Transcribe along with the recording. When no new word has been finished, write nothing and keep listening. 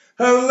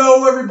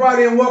Hello,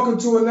 everybody, and welcome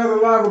to another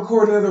live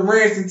recording of the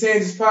Rants and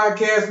Tangents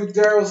podcast with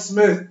Daryl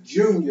Smith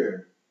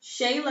Jr.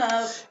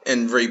 Shayla.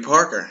 And Ray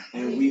Parker.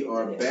 And we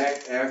are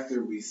back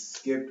after we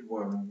skipped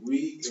 1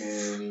 week,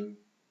 and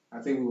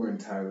I think we were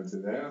entitled to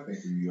that. I think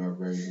we are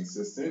very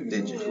consistent.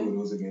 Did you?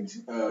 Kudos again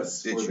to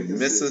us. Did you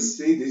miss us?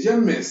 Did you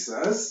miss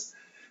us?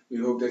 We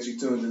hope that you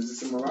tuned into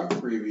some of our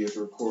previous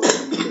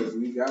recordings because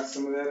we got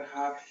some of that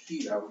hot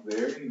heat out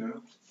there,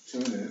 tune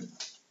in.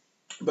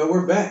 But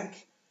we're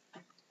back.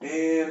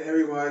 And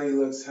everybody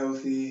looks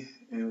healthy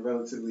and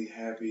relatively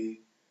happy.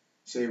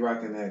 Shay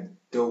rocking that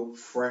dope,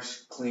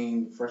 fresh,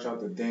 clean, fresh out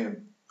the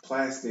damn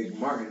plastic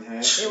Martin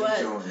hat. It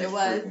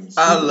was.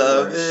 I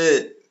love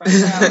it.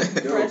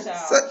 Fresh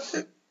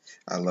out.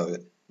 I love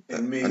it.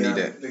 And me, I need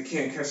that. They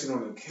can't catch it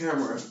on the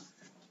camera.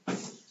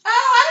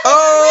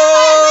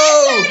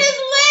 Oh!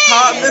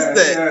 How I missed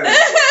that?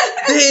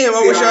 Damn,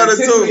 I wish y'all had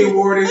told me. I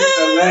wore this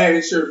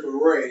Aladdin shirt for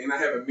Ray, and I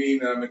have a meme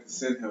that I meant to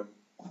send him.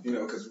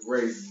 Because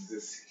Ray's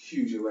this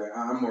huge Aladdin.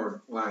 I'm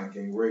more Lion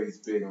King. Ray's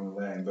big on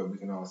Aladdin, but we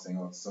can all sing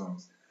all the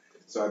songs.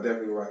 So I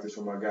definitely rock this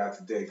for my guy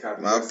today.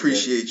 I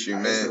appreciate you,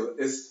 man.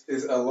 It's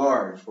a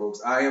large,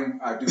 folks. I do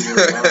wear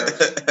large.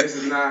 This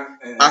is not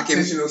an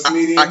intentional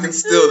smeeting. I can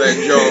steal that,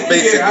 Joe.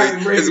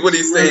 Basically, is what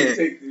he's saying.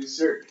 Take this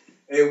shirt.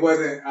 It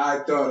wasn't. I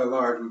thought a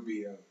large would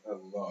be a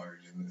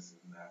large, and this is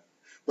not.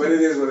 But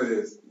it is what it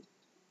is.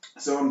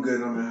 So I'm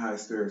good. I'm in high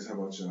spirits. How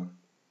about y'all?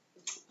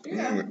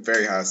 Yeah.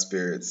 Very high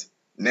spirits.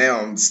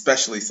 Now,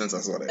 especially since I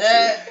saw that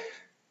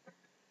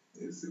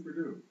shit. It's super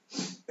dope.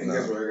 And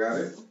guess where I got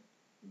it?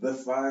 The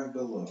Five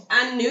Below.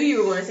 I knew you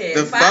were going to say it.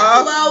 The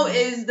Five Below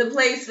is the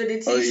place for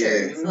the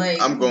t-shirts. Oh, yeah.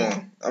 I'm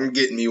going. I'm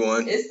getting me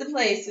one. It's the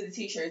place for the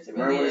t-shirts. It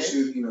really Might want is.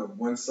 to shoot,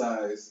 one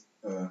size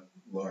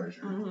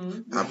larger.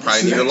 Mm-hmm. I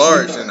probably need a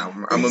large, and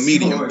I'm a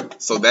medium.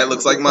 So that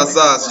looks like my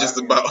size just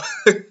about.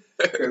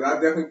 Because I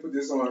definitely put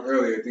this on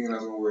earlier thinking I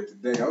was going to wear it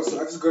today. I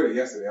just got it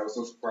yesterday. I was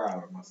so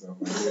proud of myself.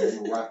 Like, yeah, I'm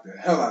going to rock the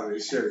hell out of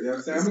this shirt. You know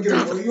what I'm saying? You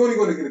only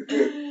going to get a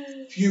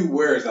good few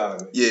wears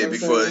out of it. Yeah,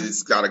 before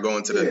it's got to go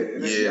into the...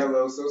 And it's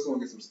yellow, so it's going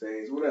to get some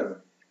stains,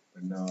 whatever.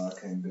 But no, I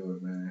can't do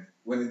it, man.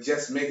 When it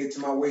just make it to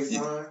my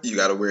waistline... You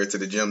got to wear it to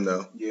the gym,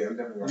 though. Yeah, I'm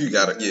definitely rocking you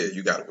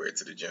got to wear it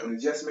to the gym. When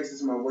it just makes it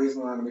to my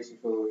waistline, it makes me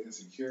feel a little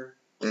insecure.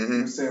 Mm-hmm. You know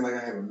what I'm saying? Like I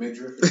have a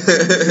midriff.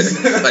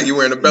 Like you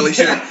wearing a belly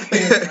shirt?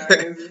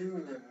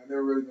 I've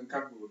never really been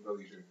comfortable with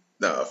belly shirts.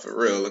 No, for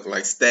real. Looking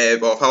like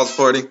Stab off House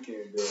Party. Can't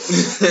do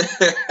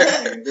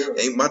it.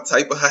 Ain't my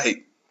type of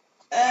height.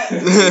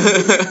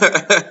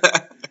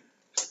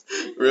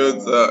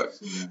 Real talk.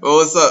 Well,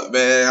 what's up,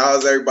 man?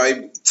 How's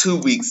everybody? 2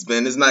 weeks,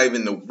 man. It's not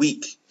even a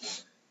week,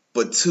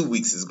 but 2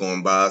 weeks is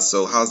going by.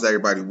 So how's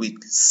everybody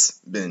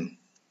weeks been?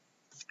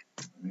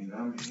 I mean,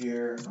 I'm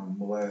here. I'm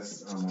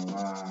blessed. I'm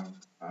alive.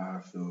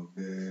 I feel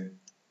good.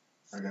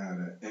 I got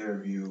an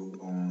interview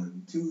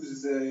on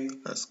Tuesday.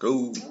 Let's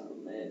go.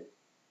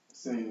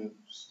 Same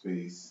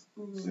space.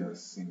 Mm-hmm.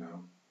 Just,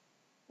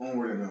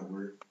 onward and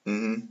upward.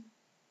 Mm-hmm.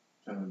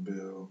 Trying to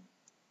build.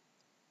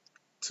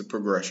 To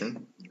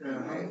progression.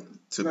 Yeah.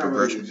 To not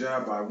progression. Really the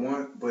job I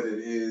want, but it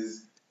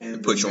is. And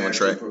it puts you on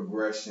track.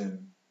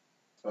 Progression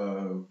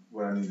of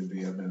what I need to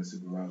be. I've been a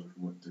supervisor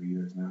for 3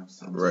 years now.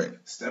 So right.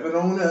 Step it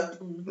on up.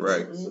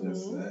 Right. So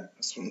that's that.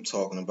 That's what I'm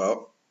talking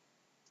about.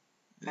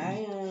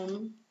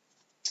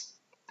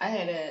 I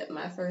had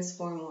my first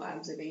formal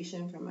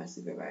observation from my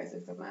supervisor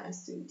for my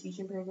student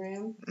teaching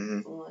program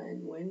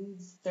on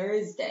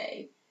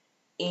Thursday.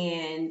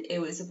 And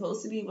it was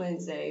supposed to be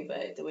Wednesday,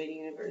 but the way the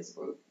universe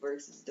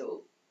works is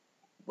dope.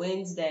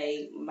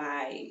 Wednesday,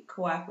 my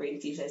cooperating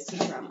teacher, that's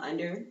teacher I'm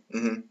under,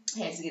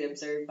 had to get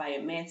observed by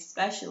a math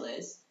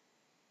specialist.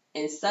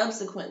 And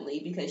subsequently,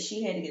 because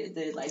she had to get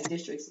the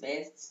district's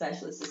math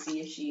specialist to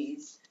see if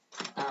she's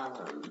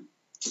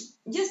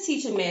just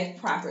teaching math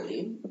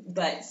properly.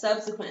 But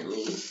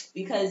subsequently,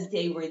 because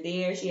they were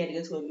there, she had to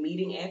go to a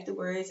meeting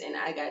afterwards, and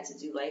I got to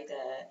do a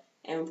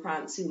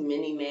impromptu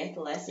mini math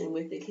lesson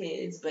with the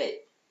kids.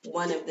 But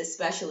one of the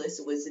specialists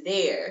was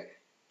there,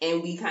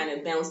 and we kind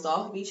of bounced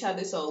off of each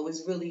other, so it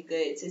was really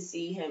good to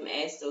see him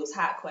ask those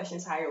hot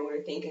questions, higher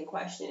order thinking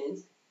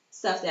questions,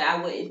 stuff that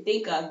I wouldn't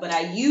think of. But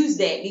I used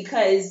that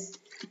because,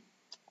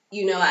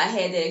 I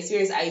had that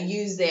experience. I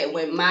used that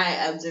when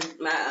my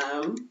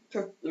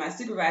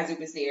supervisor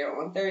was there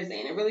on Thursday,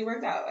 and it really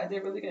worked out. I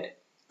did really good.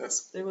 I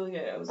was really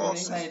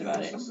excited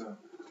about it.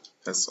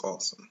 That's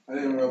awesome. I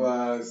didn't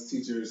realize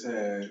teachers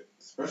had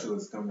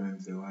specialists come in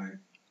to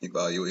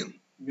evaluate them.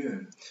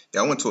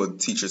 Yeah, I went to a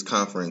teachers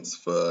conference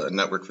for a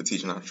network for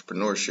teaching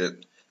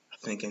entrepreneurship, I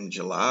think in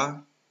July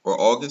or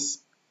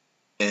August,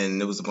 and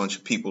there was a bunch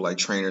of people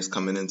trainers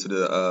coming into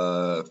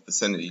the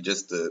vicinity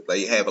just to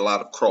have a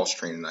lot of cross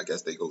training. I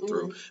guess they go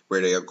through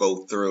where they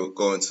go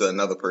into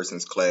another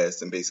person's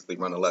class and basically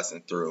run a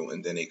lesson through,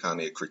 and then they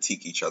kind of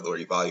critique each other or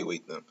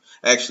evaluate them.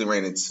 I actually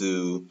ran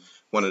into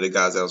one of the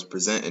guys that was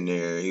presenting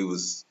there. He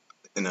was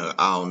in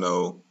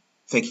I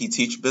think he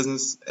teach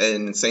business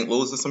in St.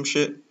 Louis or some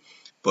shit.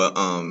 But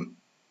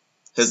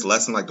his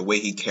lesson, like the way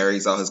he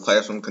carries out his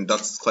classroom,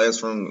 conducts his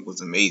classroom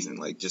was amazing.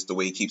 Like just the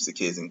way he keeps the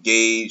kids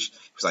engaged.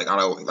 He's like, I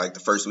don't, like the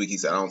first week he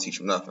said, I don't teach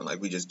them nothing.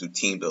 Like we just do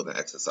team building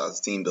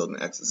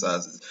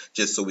exercises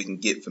just so we can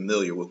get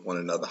familiar with one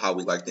another, how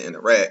we like to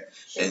interact.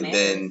 And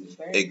then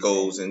it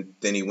goes, and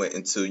then he went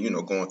into,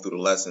 going through the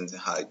lessons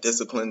and how he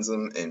disciplines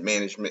them and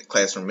management,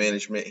 classroom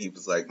management. He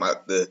was like,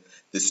 the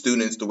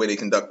students, the way they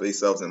conduct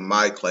themselves in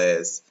my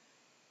class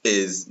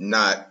is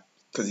not,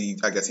 because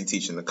I guess he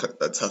teaches in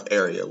a tough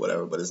area or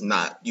whatever, but it's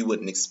not. You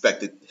wouldn't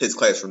expect his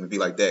classroom to be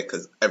like that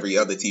because every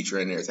other teacher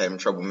in there is having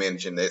trouble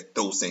managing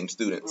those same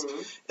students.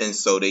 Mm-hmm. And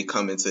so they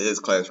come into his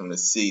classroom to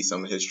see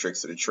some of his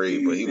tricks of the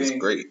trade, but he was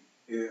great.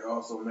 It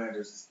also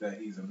matters that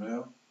he's a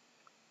male?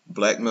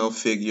 Black male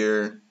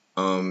figure.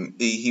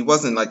 He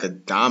wasn't like a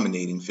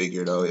dominating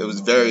figure, though. It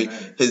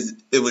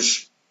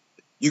was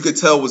you could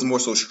tell it was more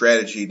so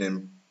strategy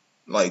than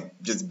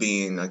like just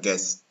being, I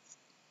guess,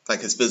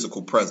 like his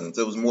physical presence.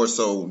 It was more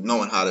so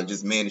knowing how to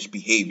just manage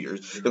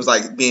behaviors. It was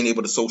like being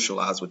able to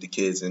socialize with the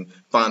kids and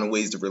finding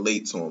ways to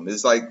relate to them.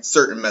 It's like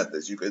certain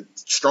methods. You could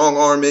strong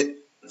arm it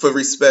for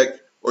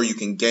respect, or you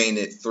can gain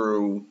it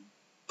through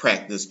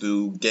practice,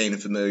 through gaining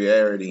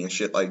familiarity and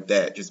shit like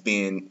that. Just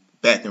being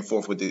back and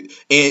forth with it.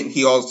 And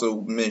he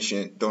also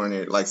mentioned during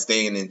it, like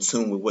staying in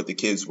tune with what the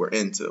kids were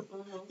into.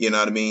 Mm-hmm. You know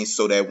what I mean?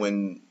 So that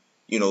when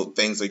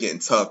things are getting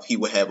tough, he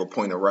would have a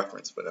point of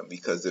reference for them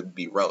because it'd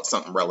be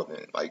something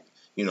relevant, like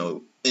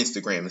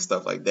Instagram and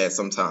stuff like that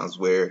sometimes,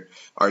 where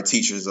our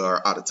teachers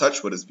are out of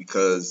touch with us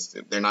because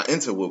they're not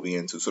into what we're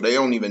into. So they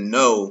don't even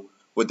know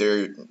what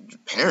their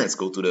parents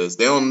go through this.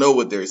 They don't know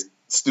what their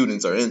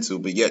students are into,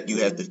 but yet you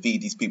have to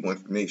feed these people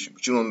information.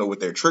 But you don't know what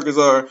their triggers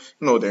are,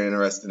 you know what they're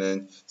interested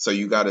in. So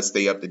you got to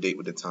stay up to date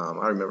with the time.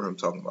 I remember him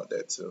talking about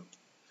that too.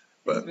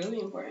 But it's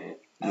really important.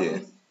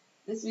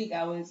 This week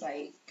I was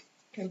like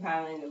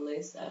compiling a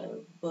list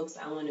of books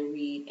I want to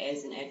read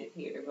as an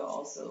educator, but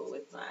also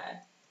with my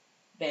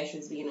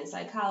bachelor's being in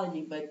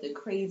psychology. But the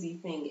crazy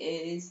thing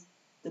is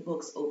the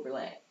books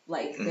overlap.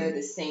 Like they're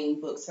the same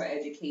books for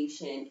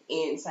education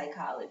and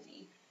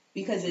psychology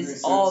because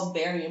it's all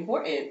very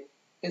important.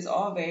 It's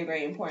all very,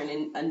 very important.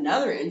 And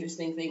another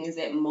interesting thing is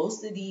that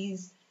most of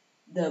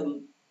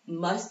the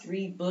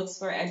must-read books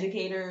for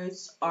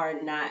educators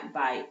are not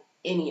by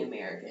any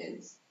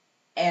Americans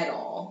at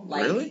all.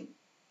 Like, really?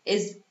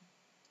 It's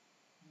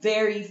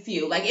very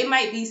few. Like, it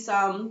might be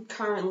some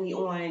currently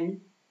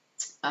on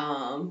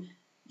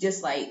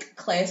just like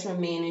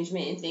classroom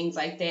management and things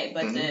like that,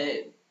 but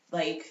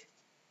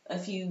a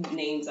few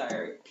names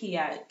are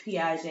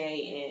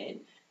Piaget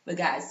and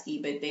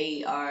Vygotsky, but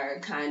they are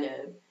kind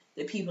of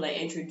the people that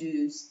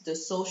introduce the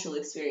social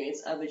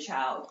experience of a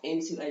child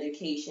into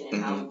education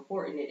and how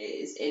important it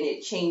is, and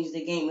it changed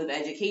the game of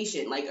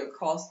education like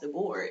across the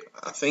board.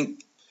 I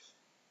think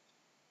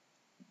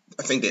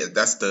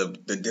that's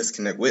the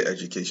disconnect with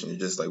education. It's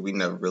just like we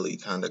never really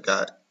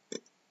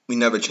we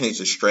never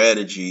changed the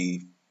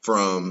strategy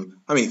from,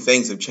 I mean,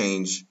 things have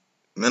changed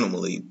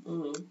minimally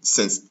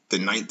since the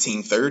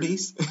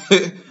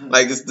 1930s.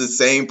 Like it's the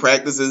same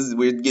practices.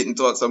 We're getting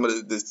taught, some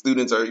of the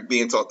students are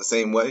being taught the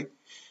same way.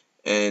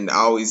 And I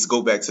always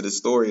go back to the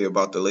story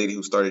about the lady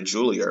who started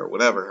Julia or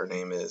whatever her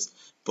name is,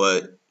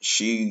 but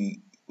she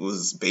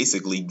was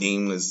basically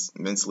deemed as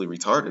mentally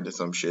retarded or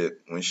some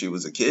shit when she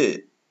was a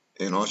kid,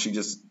 and all she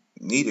just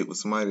needed was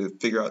somebody to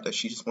figure out that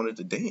she just wanted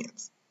to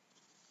dance.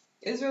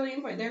 It's really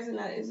important. There's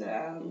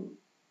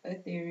a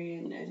theory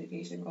in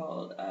education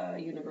called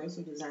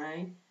universal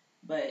design,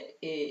 but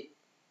it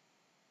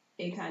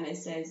kind of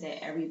says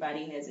that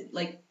everybody has it.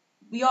 Like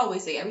we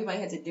always say,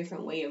 everybody has a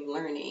different way of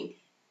learning.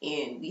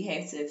 And we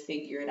have to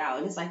figure it out.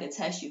 And it's like a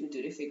test you can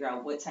do to figure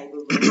out what type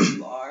of learner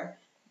you are.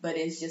 But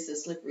it's just a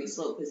slippery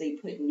slope because they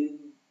put new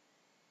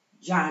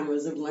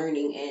genres of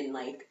learning in.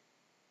 Like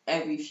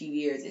every few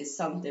years is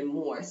something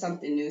more,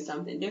 something new,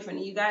 something different.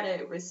 And you got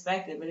to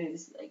respect it. But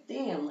it's like,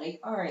 damn, like,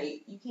 all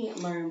right, you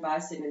can't learn by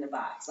sitting in a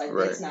box. Like,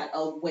 that's not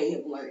a way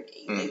of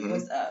learning. Like,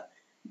 what's up?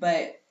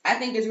 But I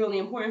think it's really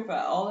important for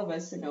all of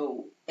us to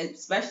know,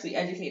 especially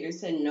educators,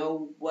 to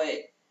know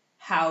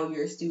how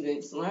your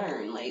students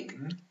learn. Like,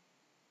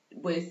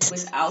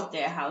 without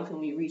that, how can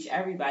we reach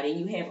everybody?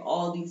 You have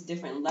all these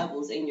different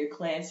levels in your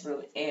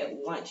classroom at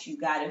once. You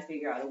got to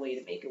figure out a way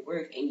to make it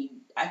work. And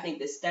I think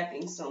the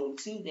stepping stone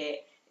to that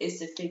is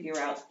to figure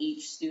out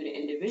each student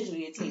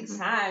individually. It takes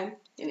time,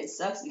 and it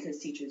sucks because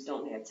teachers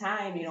don't have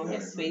time. They don't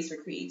have space for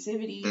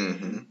creativity.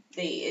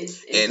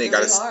 They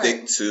got to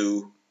stick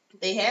to.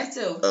 They have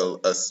to.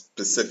 A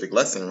specific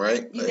lesson,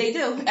 right? Like, they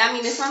do. I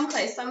mean, in some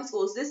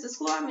schools, the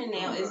school I'm in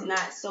now is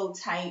not so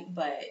tight,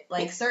 but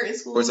like certain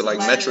schools. Or is it like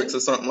metrics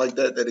or something like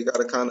that they got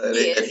to kind of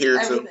adhere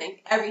to?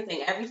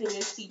 Everything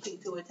is teaching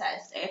to a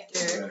test.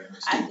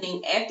 I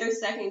think after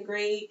second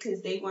grade,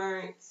 because they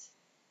weren't.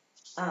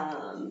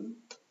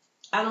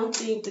 I don't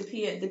think the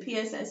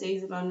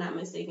PSSAs, if I'm not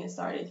mistaken,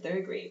 started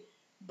third grade,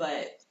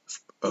 but.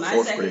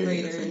 My second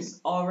graders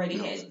already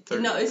had...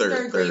 it's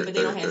third grade, but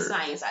they don't have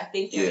science. I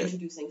think they're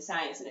introducing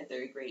science in the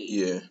third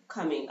grade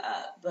coming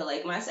up. But,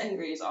 like, my second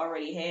graders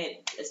already had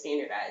a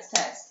standardized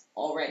test.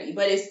 already.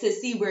 But it's to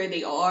see where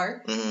they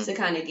are, Mhm. to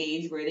kind of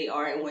gauge where they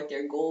are and what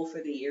their goal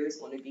for the year is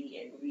going to be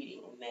in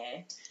reading and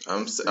math.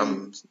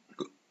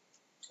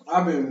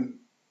 I've been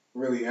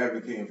really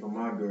advocating for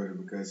my daughter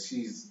because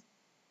she's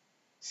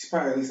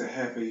probably at least a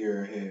half a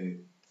year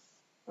ahead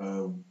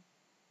of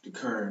the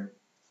current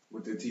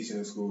what they're teaching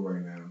in school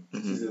right now.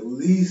 Mhm. She's at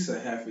least a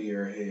half a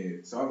year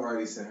ahead. So I've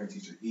already sent her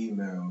teacher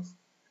emails,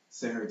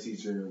 sent her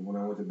teacher when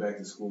I went to back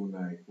to school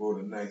night,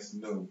 wrote a nice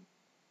note.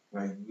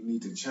 Like, we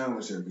need to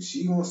challenge her, but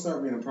she gonna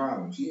start being a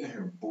problem. She in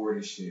here bored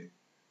as shit.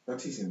 Y'all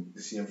teaching,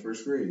 she in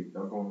first grade.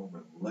 Y'all going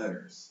over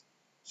letters.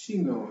 She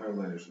known her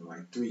letters for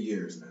like 3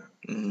 years now.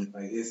 Mhm.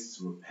 Like,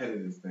 it's a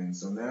repetitive thing.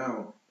 So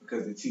now,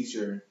 because the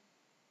teacher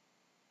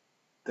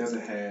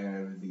doesn't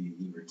have the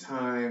either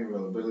time,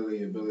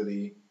 availability,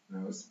 ability,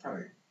 it's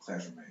probably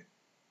classroom mate.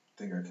 I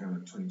think I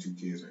counted 22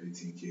 kids or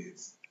 18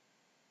 kids.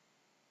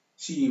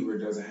 She either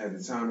doesn't have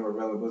the time or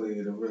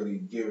availability to really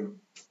give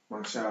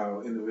my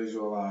child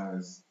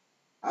individualized.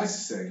 I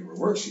just say give her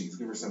worksheets,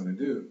 give her something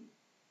to do.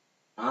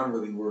 I'm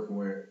really working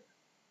with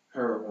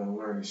her on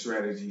learning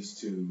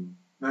strategies to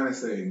not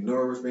necessarily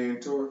ignore what's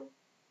being taught,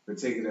 but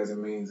take it as a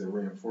means of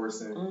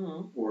reinforcing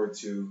or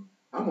to,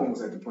 I'm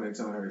almost at the point of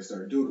telling her to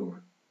start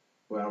doodling.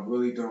 But I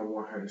really don't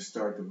want her to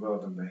start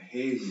developing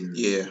behaviors.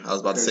 Yeah, I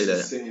was about to say that.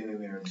 She's sitting in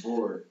there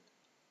bored.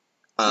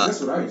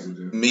 That's what I used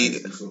to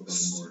do.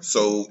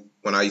 So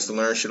when I used to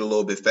learn shit a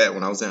little bit fast,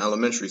 when I was in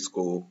elementary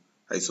school,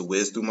 I used to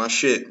whiz through my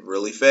shit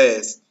really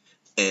fast.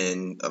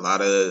 And a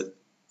lot of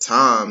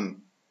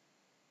time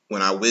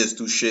when I whizzed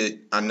through shit,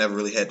 I never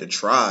really had to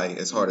try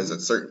as hard as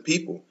certain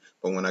people.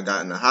 But when I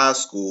got into high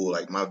school,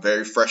 like my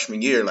very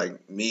freshman year,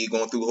 like me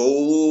going through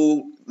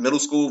whole middle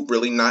school,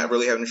 really not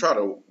really having to try,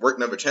 the work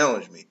never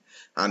challenged me.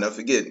 I'll never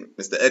forget,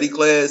 Mr. Eddie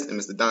class and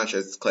Mr.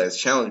 Donchester's class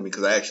challenged me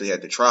because I actually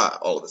had to try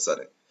all of a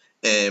sudden.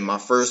 And my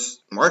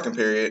first marking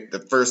period, the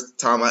first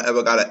time I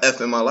ever got an F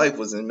in my life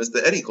was in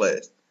Mr. Eddie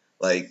class.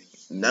 Like,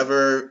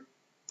 never,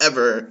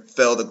 ever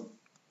failed a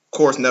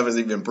course, never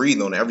even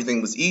breathed on it.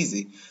 Everything was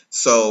easy.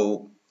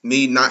 So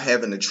me not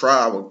having to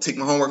try, I would take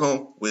my homework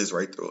home, whiz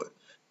right through it.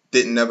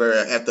 Didn't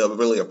never have to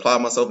really apply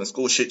myself in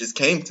school. Shit just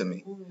came to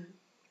me.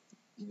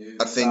 Yeah,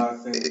 I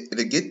think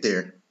it'll get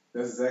there.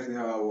 That's exactly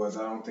how I was.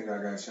 I don't think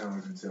I got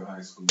challenged until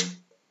high school.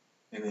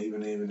 And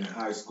even in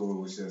high school,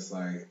 it was just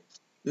like,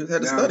 you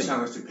had to now study. I'm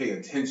challenged to pay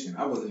attention.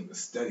 I wasn't even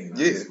studying in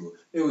high school.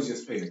 It was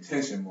just pay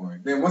attention more.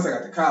 Then once I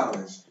got to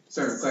college,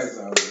 certain classes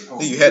I was at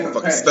home. You had to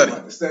fucking study. You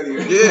had to study.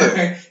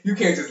 Yeah. You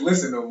can't just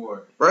listen no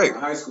more. Right.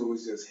 High school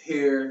was just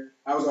here.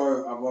 I've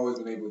always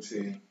been able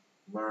to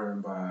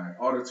learn by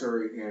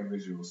auditory and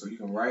visual. So you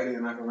can write it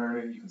and I can learn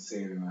it. You can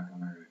say it and I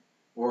can learn it.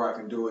 Or I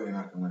can do it and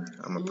I can learn it.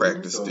 I'm a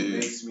practice dude. So dude. it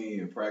makes me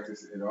a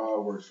practice. It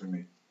all works for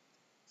me.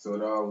 So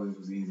it always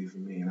was easy for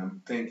me. And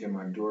I'm thinking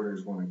my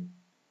daughter's going to,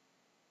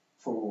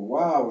 for a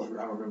while,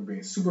 I remember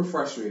being super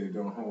frustrated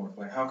doing homework.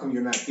 Like, how come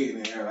you're not getting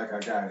it there like I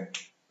got it?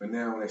 But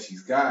now that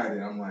she's got it,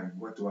 I'm like,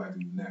 what do I do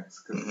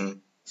next? Because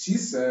she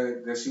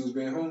said that she was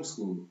being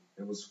homeschooled.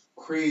 It was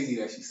crazy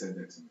that she said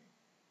that to me.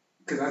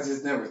 Because I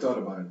just never thought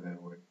about it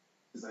that way.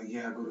 It's like,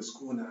 yeah, I go to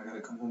school and then I got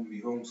to come home and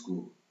be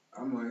homeschooled.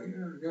 I'm like,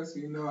 yeah, I guess, I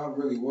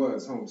really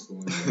was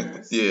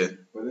homeschooling. Yeah.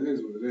 But it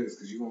is what it is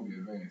because you won't be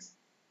advanced.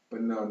 But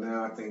no,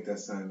 now I think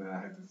that's something that I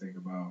have to think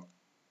about.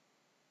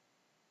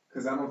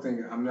 Because I'm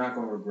not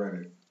going to regret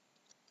it.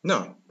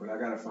 No. But I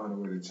got to find a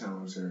way to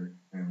challenge her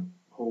and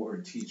hold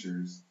her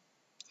teachers.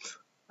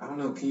 I don't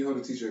know, can you hold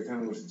a teacher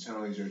accountable to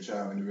challenge your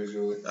child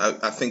individually?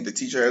 I think the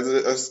teacher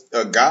has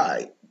a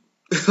guide.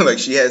 Like,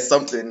 she has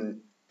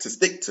something to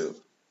stick to.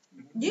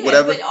 Yeah,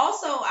 whatever. But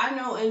also, I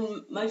know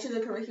in much of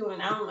the curriculum,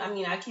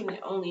 I can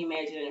only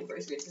imagine in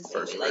first grade to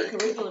say, like,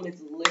 curriculum is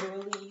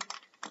literally,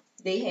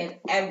 they have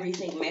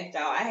everything mapped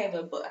out. I have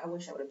a book, I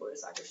wish I would have brought it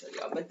so I could show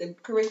y'all, but the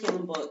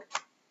curriculum book,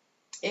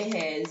 it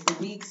has the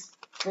weeks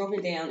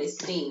broken down as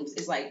themes.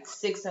 It's like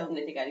 6 of them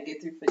that they got to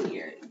get through for the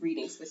year,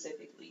 reading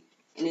specifically.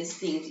 And it's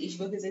themes. Each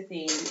book is a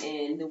theme,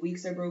 and the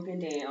weeks are broken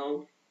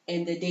down,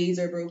 and the days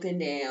are broken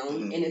down,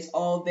 and it's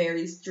all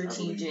very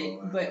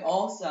strategic. But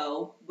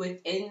also,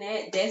 within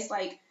that, that's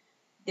like,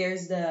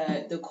 there's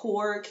the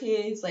core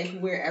kids, like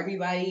where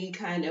everybody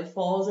kind of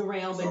falls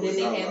around, but then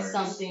they have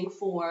something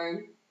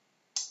for,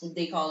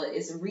 they call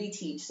it's a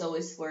reteach. So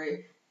it's for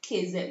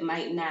kids that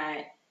might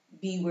not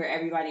be where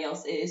everybody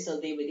else is, so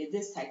they would get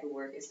this type of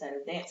work instead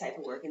of that type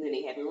of work, and then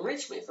they have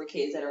enrichment for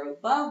kids that are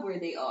above where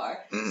they are.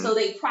 So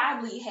they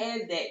probably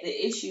have that.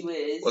 The issue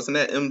is, wasn't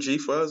that MG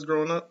for us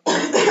growing up?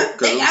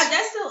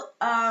 That's still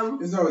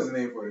there's always a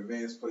name for it,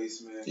 advanced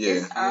placement.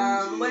 Yeah.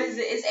 What is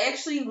it? It's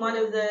actually one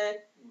of the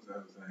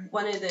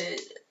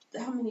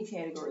how many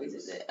categories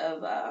is it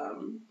of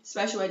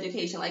special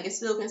education? Like, it's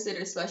still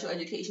considered special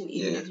education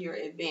even if you're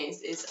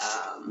advanced. It's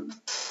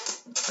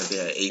like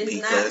AP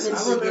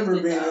classes. I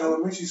remember being in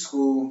elementary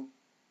school,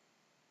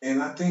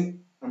 and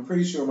I'm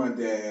pretty sure my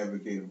dad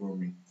advocated for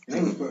me. And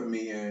he was putting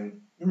me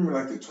in. Remember,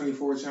 like, the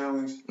 24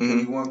 challenge?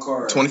 One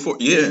card. 24,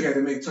 yeah. You had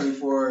to make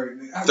 24.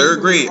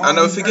 Third grade. I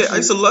never forget. I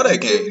used to love that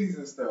game.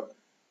 And stuff.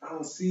 I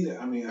don't see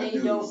that. I mean, I They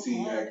do don't see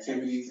have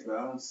activities, but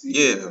I don't see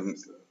Yeah, that other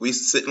stuff. we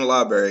sit in the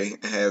library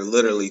and have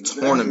literally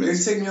They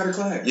tournaments. take me out of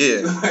class.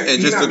 Yeah, Like, and you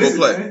just not to go missing,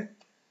 play. man.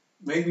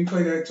 Make me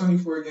play that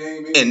 24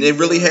 game. And it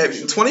really had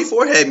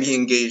 24 had me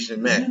engaged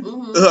in math,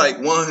 like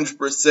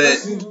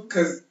 100%.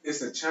 Because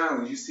it's a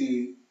challenge. You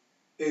see,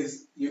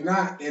 you're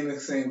not in the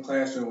same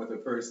classroom with a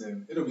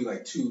person. It'll be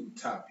like 2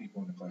 top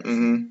people in the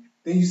classroom.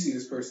 Then you see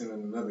this person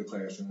in another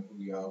classroom who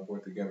we all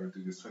work together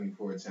through this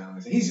 24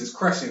 challenge, and he's just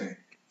crushing it.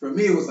 For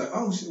me, it was like,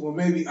 oh shit, well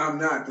maybe I'm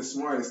not the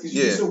smartest because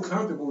you get so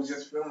comfortable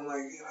just feeling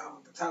like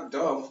I'm the top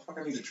dog. What the fuck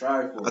I need to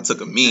try for? I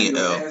took a mean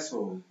L.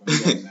 Asshole. I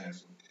was an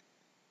asshole.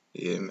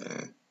 Yeah,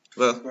 man.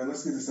 Well, but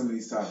let's get to some of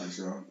these topics,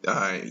 y'all. All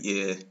right,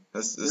 yeah.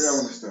 Where I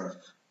want to start?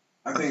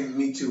 I think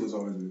Me Too is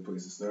always a good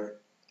place to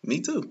start.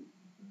 Me too.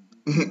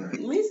 Right.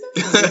 Me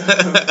too.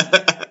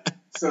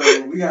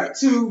 So we got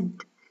 2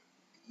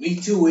 Me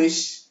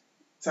Too-ish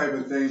type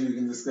of things we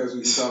can discuss.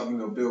 We can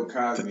talk, Bill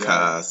Cosby. The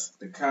Cos.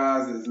 The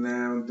Cos is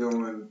now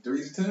doing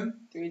 3 to 10?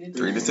 3 to 10.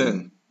 3 to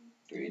 10.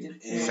 3 to 10.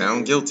 And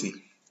Found guilty.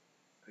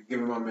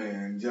 Giving my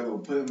man Jello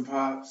pudding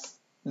pops.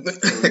 So,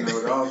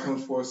 it all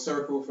comes full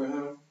circle for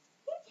him.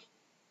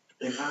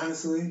 And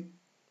honestly,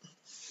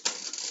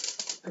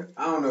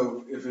 I don't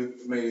know if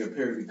it may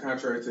appear to be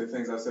contrary to the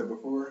things I said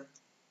before,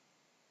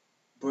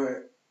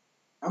 but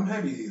I'm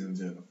happy he's in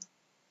jail.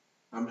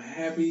 I'm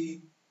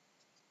happy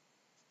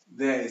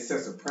that it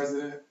sets a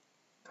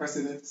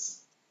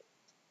precedence,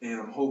 and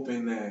I'm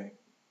hoping that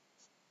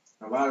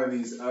a lot of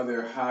these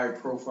other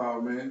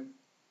high-profile men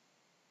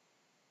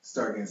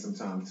start getting some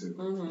time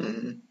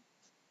too.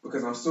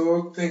 Because I'm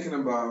still thinking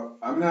about,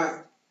 I'm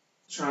not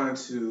trying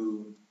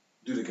to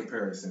do the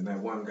comparison. That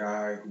one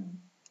guy who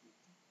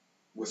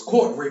was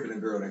caught raping a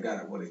girl that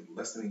got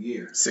less than a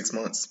year. 6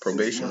 months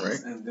probation, 6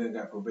 months, right? And then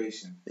got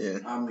probation. Yeah.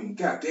 I mean,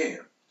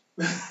 goddamn.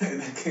 And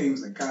that kid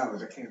was in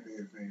college. I can't think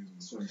of his name. He was on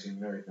the swim team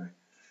and everything.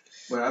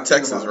 But I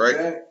Texas, right?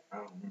 That, I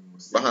don't remember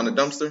what Behind the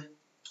dumpster?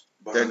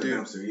 Behind the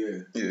dumpster,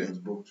 yeah. Yeah. He was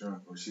both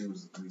drunk, or she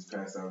was at least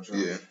passed out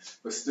drunk. Yeah.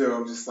 But still,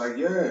 I'm just like,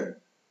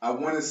 I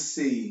want to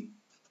see.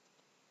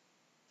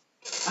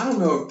 I don't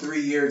know if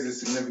 3 years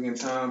is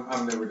significant time.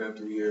 I've never done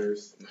 3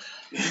 years.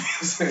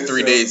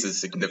 3 days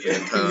is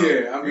significant time.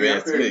 Yeah, I mean,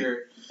 I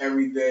figure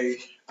every day.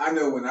 I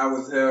know when I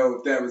was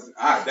held, that was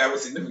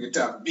significant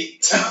time for me.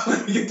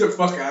 Get the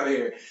fuck out of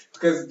here,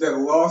 because the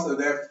loss of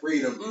that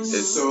freedom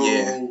is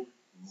so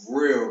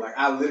real. Like,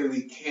 I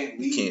literally can't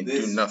leave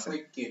this do nothing.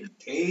 freaking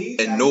cage,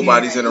 and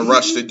nobody's in a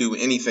rush to do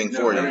anything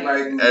for you.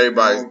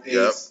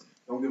 Everybody's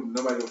Don't give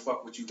nobody a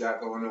fuck what you got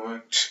going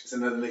on. It's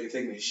another nigga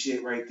taking his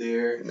shit right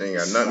there. They ain't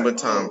got nothing but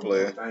time,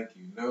 player. No, thank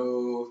you.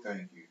 No,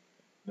 thank you.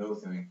 No,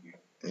 thank you.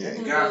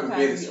 Yeah. God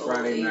forbid it's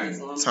Friday night.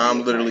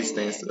 Time literally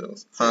stands still.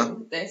 Huh?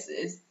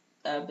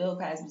 Bill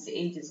Cosby's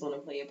age is going to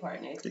play a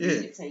part next 3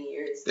 to 10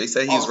 years. They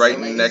say he's right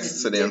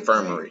next to the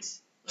infirmary.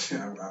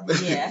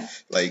 Yeah.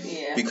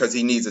 Because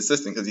he needs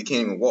assistance because he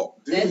can't even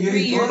walk. That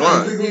 3 years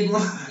at his age,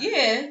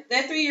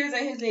 that 3 years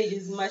at his age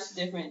is much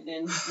different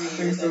than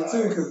 3 years. I think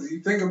so too, because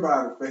you think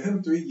about it, for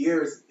him 3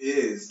 years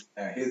is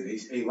at his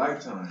age a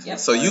lifetime. Yep.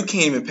 So you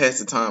can't even pass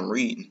the time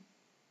reading.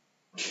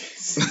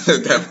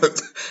 That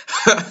was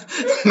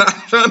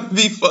not trying to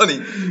be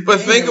funny, but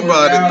think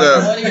about it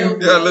though. You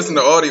gotta listen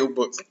to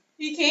audiobooks.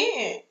 He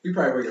can't. He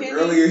probably wake up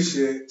early as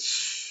shit.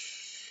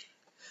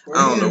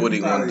 I don't know what he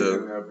gonna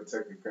do.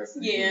 Protected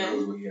custody. Yeah. He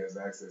knows what he has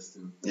access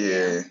to.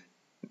 Yeah.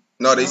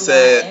 No, they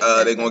said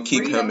they're gonna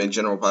keep him in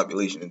general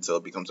population until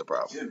it becomes a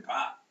problem. Gen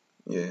Pop.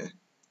 Yeah.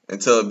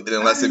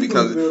 Unless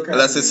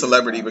his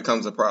celebrity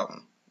becomes a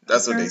problem.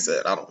 That's what they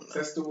said. I don't know.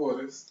 Test the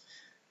waters.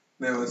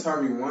 Now, is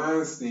Harvey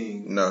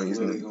Weinstein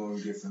really going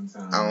to get some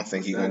time? I don't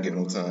think he's going to get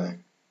no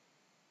time.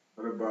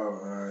 What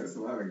about, there's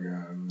a lot of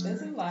guys, man.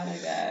 There's a lot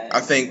of guys. I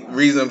think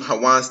reason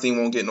Weinstein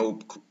won't get no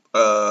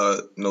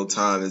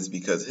time is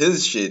because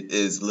his shit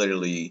is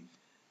literally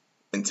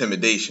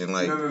intimidation.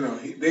 Like No.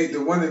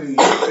 The one in New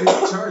York, they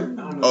charged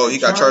him. Oh, he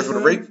got charged with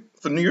a rape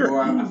for New York? Well,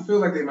 I feel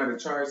like they might have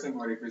charged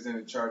him or they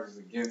presented charges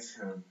against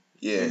him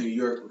in New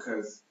York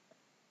because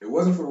it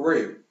wasn't for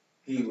rape.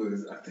 He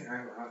was,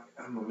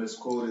 I'm gonna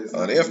misquote this.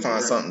 Oh, they'll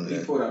find something.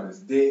 He pulled out his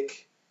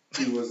dick.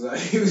 He was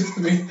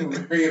being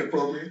very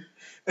inappropriate.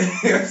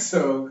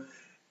 So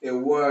it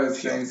was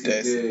things he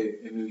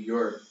did in New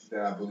York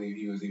that I believe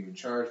he was either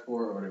charged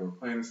for or they were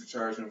planning to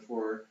charge him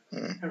for.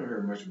 Haven't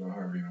heard much about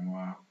Harvey in a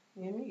while.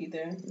 Yeah, me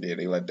either. Yeah,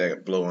 they let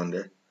that blow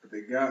under. But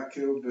they got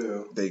Kill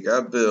Bill.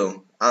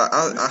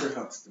 Mr.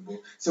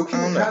 Huxtable. So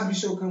can the Cosby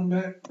Show come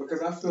back?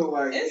 Because I feel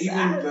like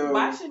though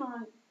watching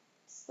on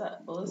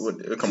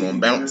come on,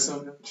 Bounce.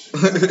 Bounce,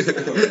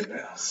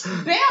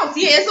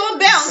 it's on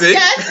Bounce.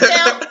 Yes,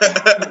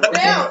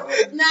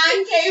 Bounce.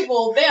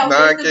 Non-cable, Bounce.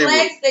 It's the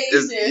black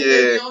station.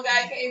 You don't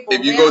got cable.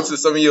 If you go to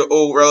some of your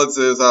old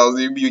relatives' house,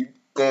 you be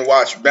gonna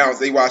watch Bounce.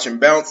 They watching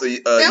Bounce or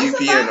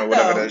UPN or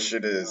whatever that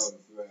shit is.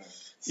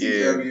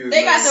 Yeah,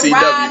 they got the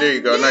CW. There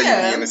you go. Now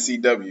you be in the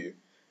CW.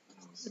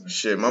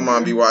 Shit, my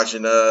mom be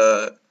watching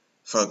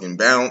fucking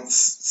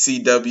Bounce,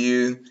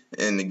 CW,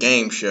 and the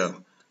Game Show.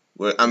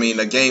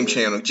 A game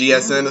channel,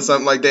 GSN or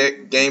something like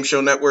that, Game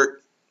Show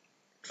Network.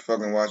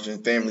 Fucking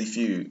watching Family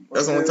Feud.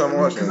 That's the only time I'm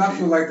watching. Because I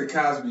feel like the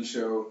Cosby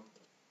Show,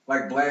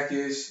 like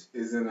Blackish,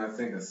 is in I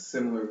think a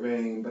similar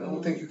vein, but I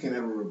don't think you can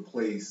ever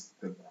replace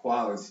the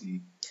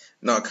quality.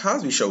 No,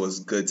 Cosby Show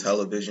was good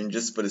television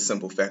just for the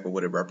simple fact of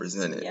what it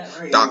represented. Yeah.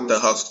 Right? Dr.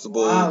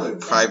 Huxtable,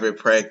 private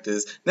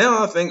practice.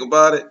 Now I think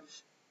about it,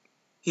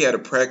 he had a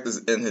practice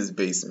in his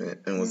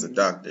basement and was a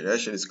doctor. That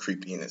shit is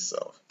creepy in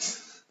itself.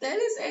 That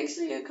is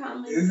actually a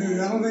common thing.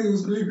 I don't think it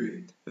was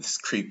creepy. It's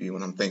creepy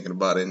when I'm thinking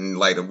about it in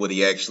light of what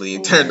he actually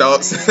turned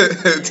out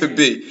to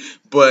be.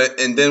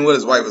 And then what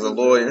his wife was a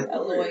lawyer.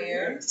 A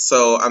lawyer.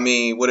 So, I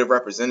mean, what it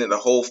represented, a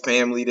whole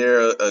family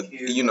there, a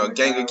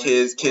gang of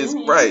kids,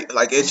 right.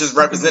 Like, it just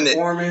represented,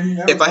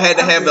 if I had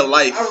to have the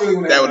life,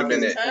 that would have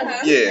been it.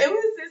 Yeah. It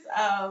was this,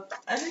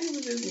 I think it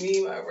was this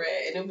meme I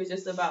read, and it was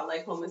just about,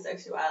 like,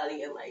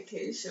 homosexuality and, like,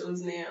 kids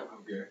shows now.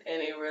 Okay.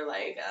 And they were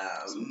like,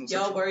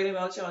 y'all worried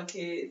about y'all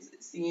kids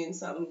seeing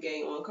something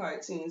gay on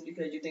cartoons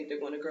because you think they're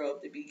going to grow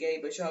up to be gay,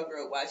 but y'all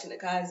grew up watching the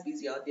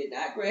Cosbys. Y'all did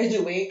not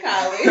graduate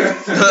college. Y'all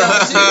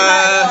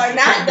are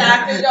not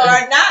doctors. Y'all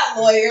are not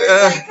lawyers.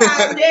 Like,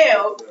 calm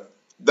down.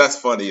 That's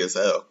funny as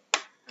hell.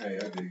 Hey,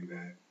 I dig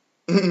that.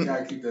 You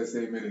gotta keep that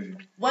same energy.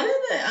 One of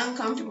the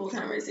uncomfortable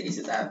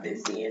conversations I've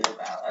been seeing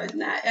about,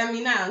 not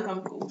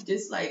uncomfortable,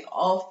 just like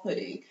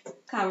off-putting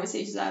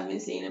conversations I've been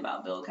seeing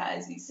about Bill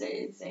Cosby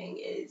saying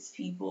is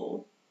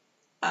people,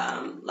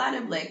 a lot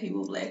of black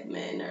people, black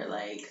men are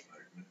like,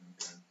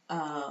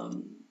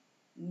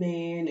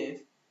 man,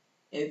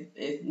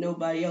 if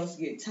nobody else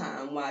get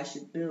time, why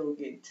should Bill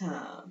get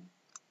time?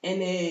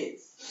 And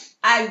it's,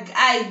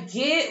 I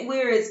get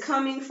where it's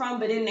coming from,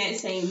 but in that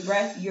same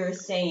breath, you're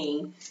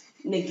saying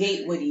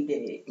negate what he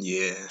did.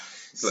 Yeah.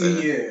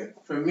 See, yeah.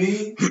 For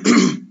me,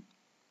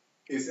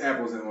 it's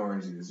apples and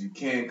oranges. You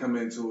can't come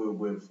into it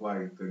with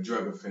like the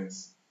drug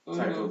offense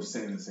type of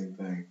sentencing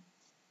thing.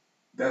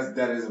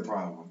 That is a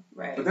problem.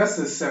 Right. But that's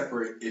a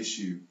separate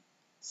issue.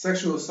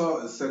 Sexual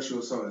assault is sexual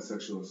assault is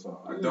sexual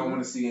assault. I don't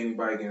want to see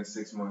anybody getting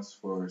 6 months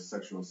for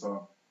sexual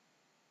assault.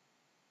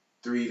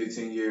 3 to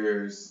 10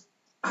 years.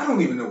 I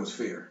don't even know what's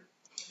fair.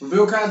 For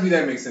Bill Cosby,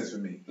 that makes sense for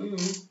me.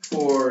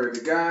 For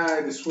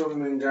the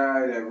swimming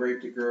guy that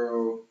raped a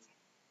girl,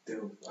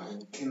 I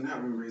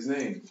cannot remember his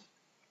name.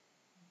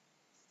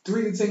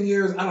 3 to 10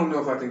 years, I don't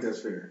know if I think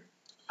that's fair.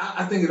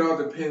 I think it all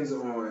depends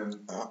on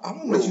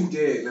what you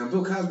did. Now,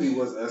 Bill Cosby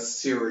was a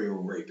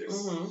serial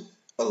rapist.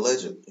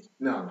 Allegedly.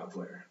 No, I'm not a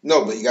player.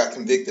 No, but he got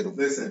convicted of it.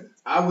 Listen,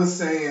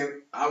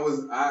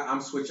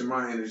 I'm switching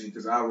my energy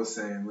because I was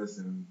saying,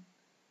 listen,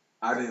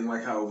 I didn't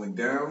like how it went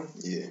down.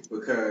 Yeah.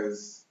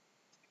 Because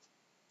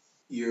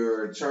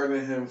you're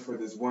charging him for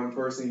this one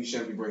person. You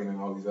shouldn't be bringing in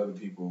all these other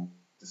people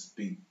to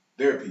speak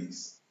their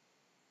piece.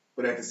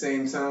 But at the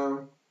same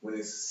time, when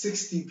it's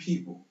 60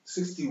 people,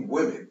 60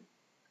 women,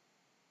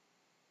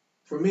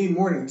 for me,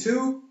 more than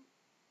 2,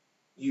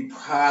 you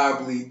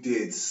probably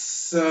did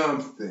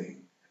something.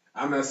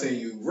 I'm not saying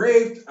you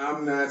raped.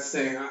 I'm not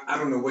saying, I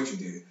don't know what you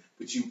did.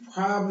 But you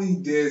probably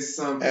did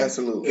something.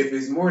 Absolutely. If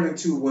it's more than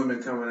 2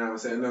 women coming out and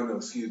saying, no,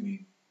 excuse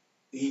me,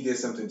 he did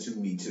something to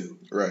me too.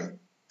 Right.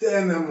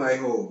 Then I'm like,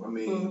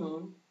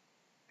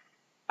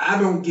 I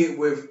don't get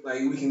with, like,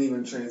 we can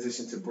even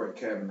transition to Brett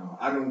Kavanaugh.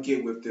 I don't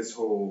get with this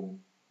whole,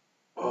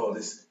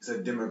 this is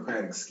a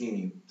Democratic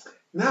scheme.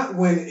 Not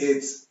when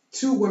it's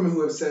 2 women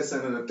who have said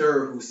something and a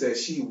third who said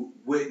she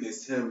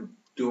witnessed him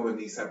doing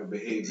these type of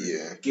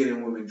behaviors.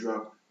 Getting women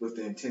drunk with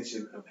the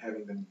intention of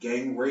having them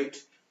gang raped,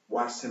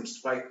 watched him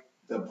spike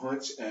the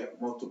punch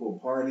at multiple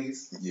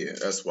parties. Yeah,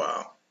 that's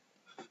wild.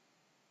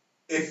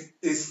 If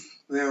it's,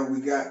 now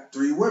we got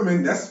 3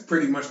 women, that's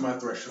pretty much my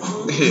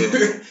threshold.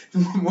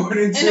 More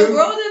than 2. In the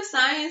world of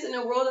science, in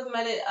the world of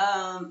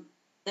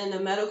in the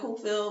medical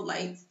field,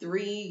 like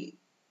 3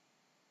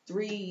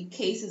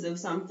 cases of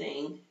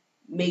something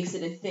makes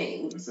it a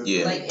thing.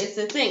 Like, it's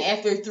a thing.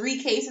 After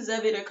 3 cases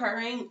of it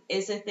occurring,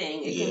 it's a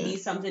thing. It can be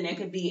something that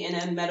could be in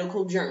a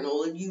medical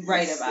journal you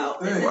write about.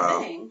 It's a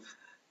thing.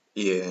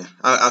 Yeah.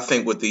 I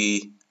think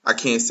I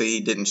can't say he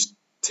didn't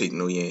take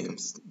no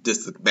yams.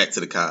 Just back to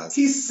the Cos.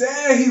 He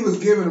said he was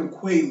giving them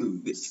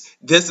Quaaludes.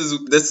 This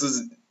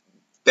is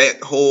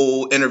that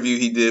whole interview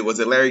he did. Was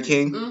it Larry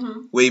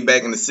King? Way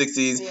back in the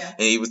 60s. Yeah.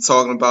 And he was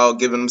talking about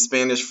giving them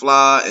Spanish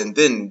fly. And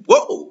then,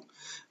 whoa.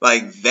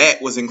 Like,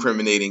 that was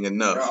incriminating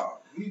enough.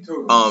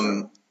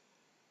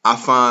 I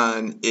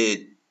find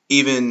it,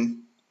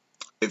 even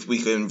if we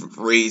can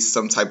raise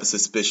some type of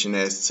suspicion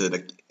as to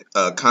the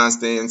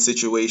Constance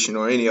situation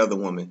or any other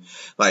woman,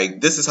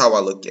 like, this is how I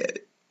look at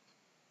it.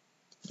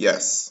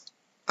 Yes,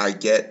 I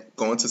get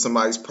going to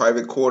somebody's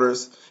private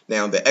quarters.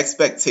 Now, the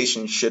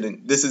expectation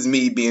shouldn't, this is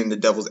me being the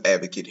devil's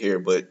advocate here,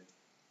 but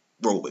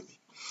roll with me.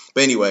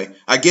 But anyway,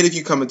 I get if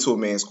you come into a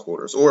man's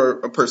quarters or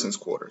a person's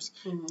quarters,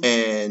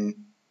 and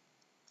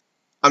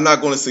I'm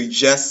not going to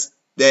suggest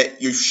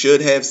that you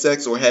should have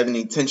sex or have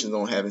any intentions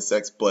on having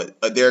sex, but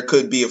there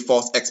could be a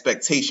false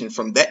expectation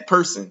from that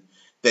person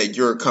that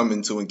you're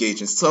coming to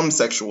engage in some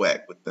sexual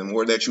act with them,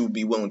 or that you would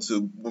be willing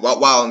to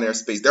while in their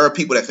space. There are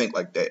people that think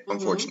like that,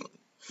 unfortunately.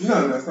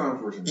 No, that's not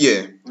unfortunate.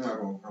 Yeah.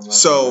 I'm not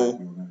So,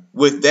 gonna that.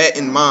 With that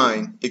in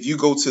mind, if you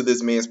go to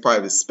this man's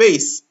private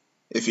space,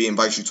 if he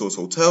invites you to his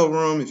hotel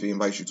room, if he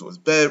invites you to his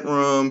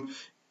bedroom,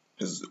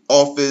 his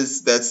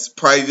office that's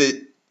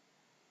private,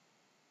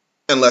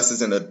 unless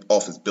it's in an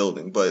office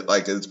building, but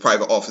like it's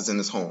private office in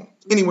his home,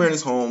 anywhere in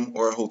his home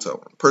or a hotel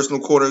room,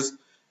 personal quarters,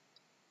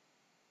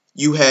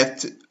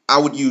 I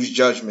would use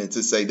judgment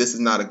to say this is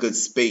not a good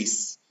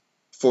space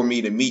for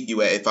me to meet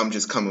you at if I'm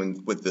just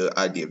coming with the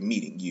idea of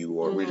meeting you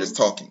or we're just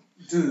talking.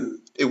 Dude.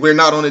 If we're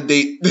not on a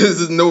date, this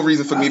is no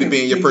reason for me to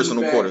be in your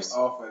personal quarters.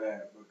 Off of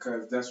that,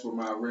 because that's what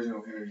my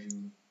original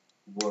energy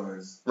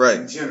was.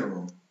 Right. In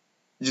general.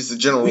 Just a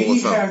general rule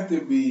of thumb. We have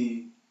to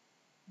be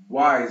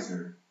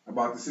wiser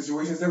about the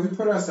situations that we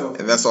put ourselves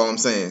in. And that's all I'm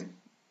saying.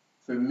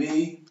 For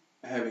me,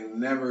 having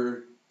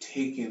never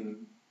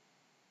taken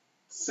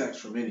sex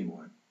from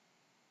anyone,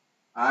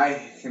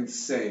 I can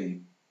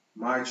say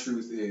my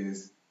truth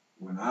is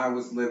when I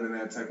was living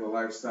that type of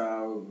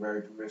lifestyle,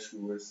 very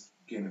promiscuous,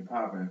 getting it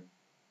popping,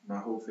 my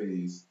whole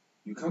phase,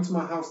 you come to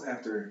my house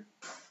after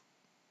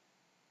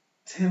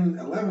 10,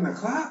 11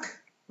 o'clock?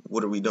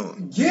 What are we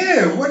doing?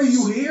 Yeah, what are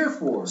you here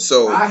for?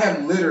 So I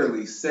have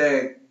literally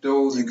said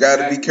those. You got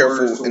to be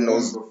careful in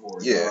those. Before,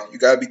 yeah, you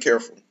got to be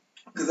careful.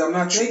 Because I'm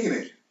not taking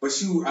it. But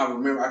I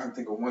remember, I can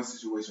think of one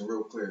situation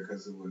real clear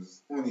because it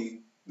was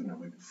only,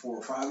 maybe 4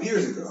 or 5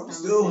 years ago. I was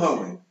still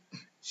hoeing.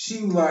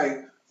 She was like,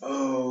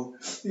 oh,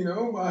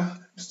 my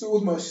still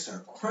was my. She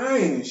started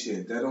crying and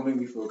shit. That don't make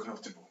me feel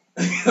comfortable.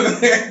 She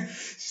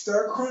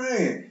started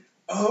crying.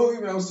 Oh,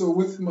 I'm still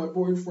with my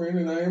boyfriend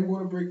and I am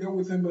going to break up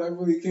with him, but I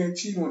really can't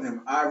cheat on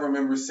him. I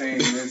remember saying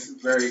this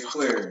very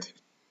clear.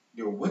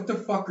 Yo, what the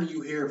fuck are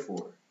you here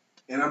for?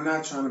 And I'm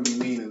not trying to be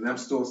mean, and I'm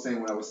still saying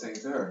what I was saying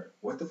to her.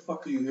 What the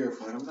fuck are you here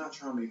for? And I'm not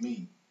trying to be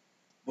mean.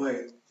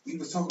 But we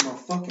was talking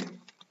about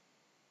fucking.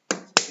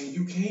 And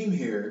you came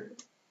here.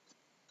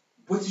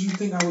 What did you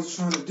think I was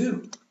trying to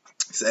do?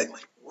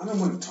 Exactly. I don't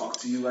want to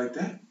talk to you like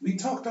that. We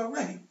talked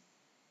already.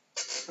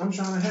 I'm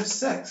trying to have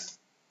sex.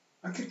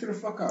 I kicked her the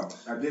fuck out.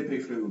 I did pay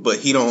for the Uber. But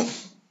he don't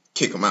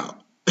kick him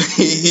out.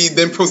 he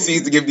then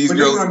proceeds to give these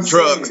girls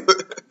drugs.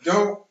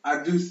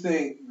 I do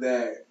think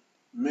that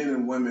men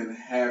and women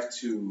have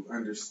to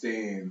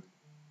understand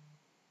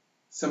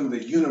some of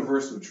the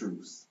universal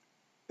truths.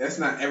 That's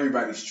not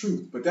everybody's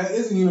truth, but that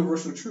is a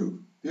universal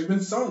truth. There's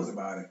been songs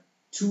about it.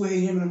 2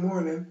 a.m. in the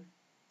morning.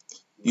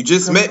 You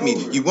just met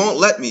me. You won't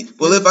let me.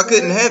 Well, if I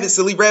couldn't have it,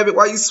 silly rabbit,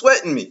 why you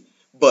sweating me?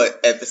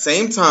 But at the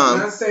same time, I'm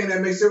not saying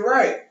that makes it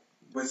right,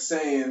 but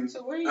saying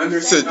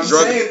understand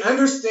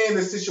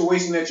the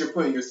situation that you're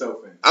putting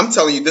yourself in. I'm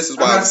telling you, this is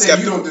why I'm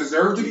skeptical. I'm not saying you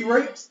don't deserve to be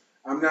raped.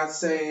 I'm not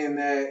saying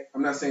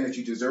that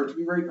you deserve to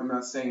be raped. I'm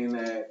not saying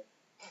that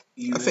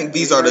I think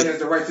these are has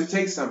the right to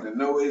take something.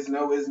 No is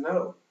no is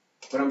no.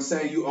 But I'm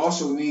saying you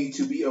also need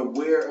to be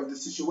aware of the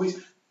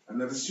situation.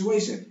 Another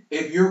situation.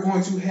 If you're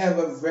going to have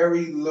a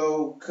very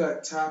low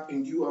cut top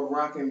and you are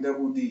rocking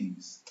double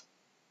D's,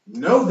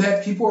 know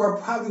that people are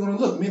probably going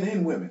to look, men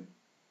and women.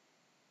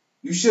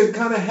 You should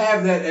kind of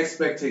have that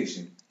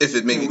expectation. If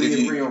it makes if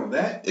you agree on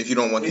that, if you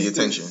don't want the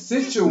attention,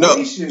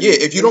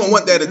 if you don't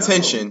want that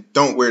attention,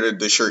 don't wear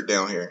the shirt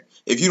down here.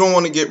 If you don't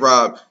want to get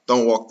robbed,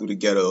 don't walk through the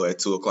ghetto at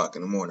 2:00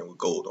 in the morning with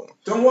gold on.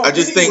 Don't walk. I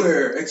just think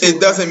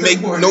it doesn't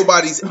make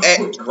nobody's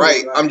act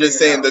right. I'm just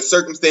saying the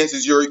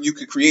circumstances you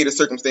could create a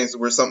circumstance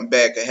where something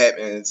bad could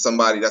happen and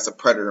somebody that's a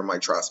predator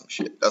might try some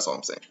shit. That's all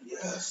I'm saying.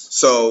 Yes.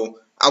 So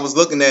I was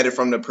looking at it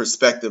from the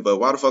perspective of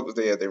why the fuck was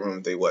they at their room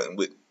if they wasn't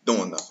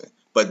doing nothing.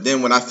 But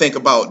then when I think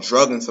about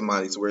drugging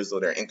somebody to where as though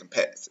they're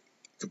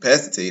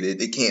incapacitated,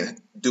 they can't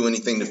do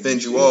anything to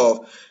fend you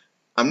off.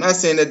 I'm not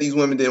saying that these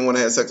women didn't want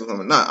to have sex with him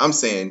or not. I'm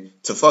saying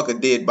to fuck a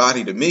dead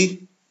body to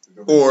me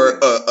or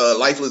a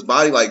lifeless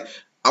body, like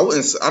I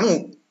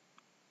don't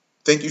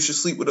think you should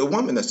sleep with a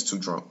woman that's too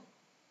drunk.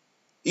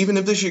 Even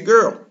if this your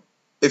girl.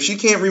 If she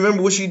can't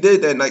remember what she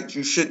did that night,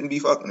 you shouldn't be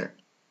fucking her.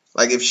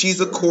 Like if she's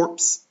a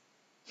corpse,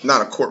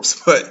 not a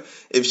corpse, but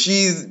if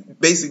she's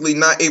basically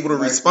not able to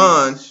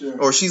respond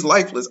or she's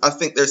lifeless, I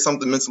think there's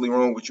something mentally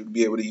wrong with you to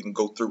be able to even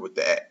go through with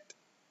the act.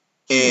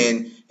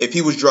 And if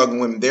he was drugging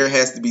women, there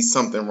has to be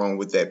something wrong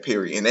with that,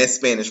 period. And that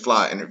Spanish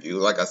Fly interview,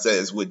 like I said,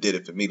 is what did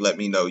it for me. Let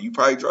me know. You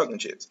probably drugging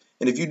chicks.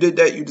 And if you did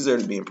that, you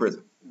deserve to be in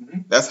prison. Mm-hmm.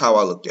 That's how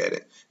I looked at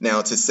it.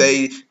 Now, to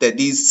say that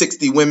these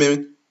 60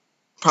 women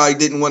probably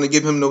didn't want to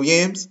give him no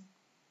yams,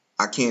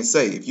 I can't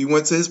say. If you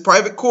went to his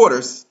private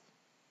quarters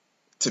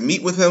to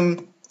meet with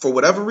him for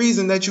whatever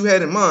reason that you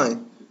had in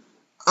mind,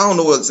 I don't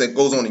know what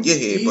goes on in your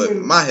head, but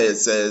my head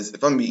says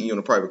if I'm meeting you in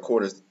the private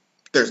quarters,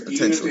 there's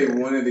potential. Even if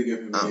they wanted to give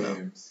him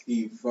yams,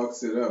 he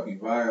fucks it up. He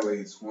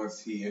violates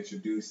once he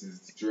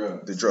introduces the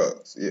drugs. The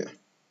drugs, yeah.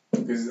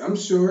 Because I'm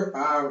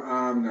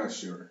not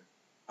sure.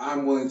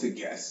 I'm willing to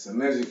guess, an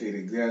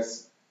educated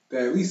guess,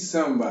 that at least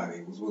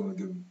somebody was willing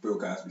to give Bill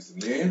Cosby some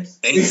yams.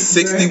 Ain't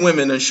 60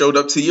 women that showed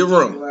up to your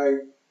room.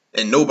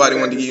 And nobody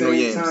wanted to give you no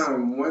yams. At the same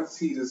time, once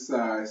he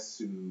decides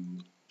to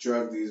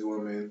drug these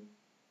women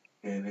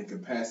and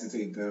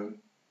incapacitate them.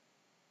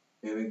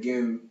 And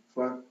again,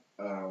 fuck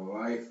a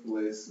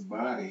lifeless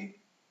body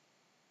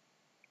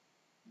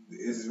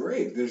is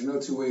rape. There's no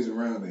two ways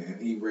around it.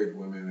 And he raped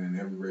women, and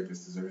every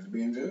rapist deserves to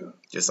be in jail.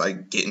 Just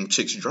like getting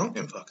chicks drunk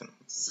and fucking them.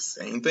 It's the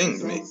same thing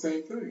It's to all me. the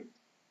same thing.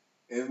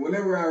 And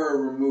whenever I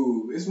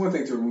remove, it's one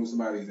thing to remove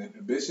somebody's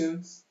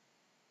inhibitions.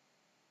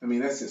 I mean,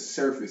 that's just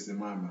surface in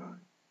my mind.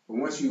 But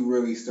once you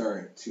really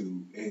start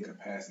to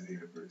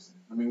incapacitate a person,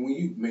 I mean, when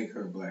you make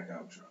her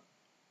blackout drunk,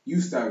 you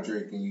stop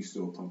drinking, you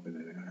still pumping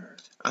it in her.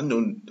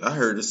 I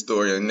heard a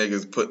story of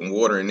niggas putting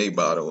water in their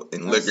bottle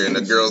and liquor in the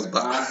seen girl's shit.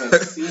 bottle. I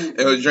have seen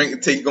It was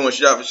going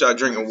shot for shot,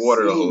 drinking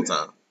water the whole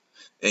time.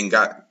 And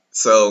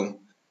so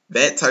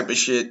that type of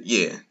shit,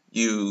 yeah,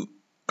 you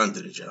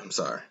under the jail. I'm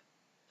sorry.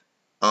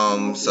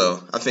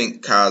 So I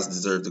think Kaz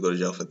deserved to go to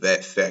jail for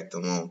that fact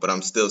alone, but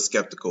I'm still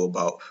skeptical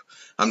about.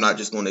 I'm not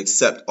just going to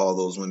accept all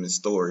those women's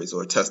stories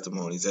or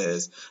testimonies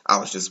as I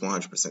was just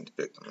 100% the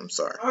victim. I'm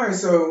sorry. All right,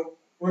 so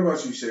what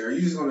about you, Shay? Are you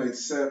just going to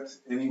accept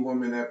any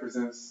woman that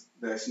presents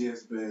that she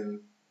has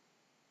been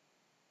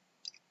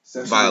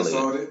sexually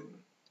assaulted?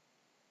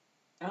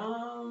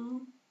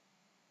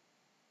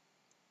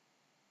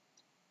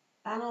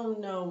 I don't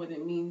know what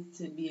it means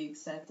to be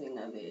accepting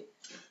of it.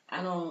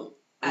 I'm going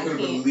to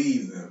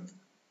believe them.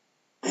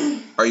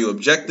 Are you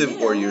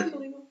objective or you're?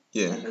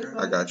 Yeah,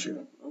 I got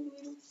you.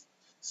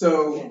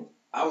 So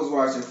I was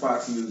watching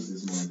Fox News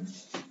this morning,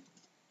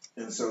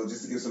 and so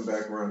just to give some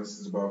background, this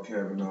is about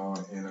Kavanaugh,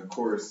 and I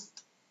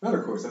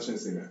shouldn't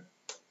say that,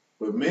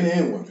 but men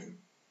and women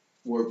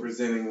were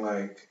presenting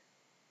like,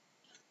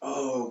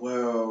 oh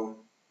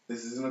well,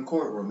 this is in a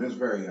courtroom. It's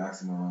very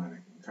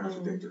oxymoronic and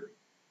contradictory,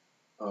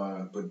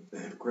 but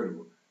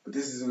hypocritical. But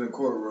this is in a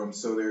courtroom,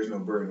 so there's no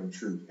burden of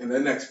truth. In the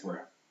next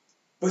breath,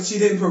 but she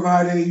didn't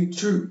provide any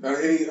truth,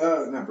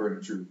 not burden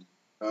of truth.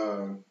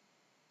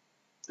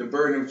 The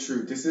burden of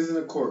truth. This isn't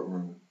a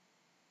courtroom,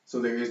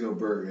 so there is no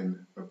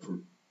burden of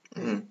proof.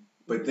 Mm-hmm.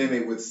 But then they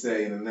would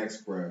say in the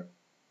next breath,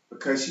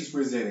 because she's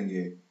presenting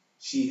it,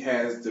 she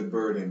has the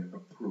burden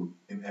of proof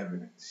and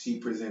evidence. She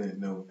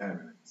presented no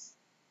evidence.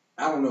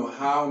 I don't know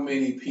how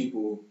many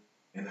people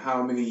and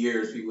how many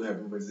years people have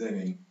been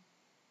presenting.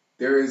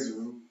 There is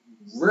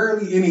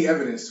rarely any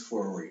evidence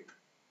for a rape.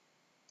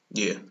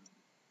 Yeah.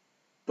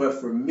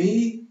 But for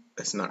me,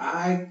 it's not.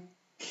 I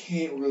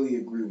can't really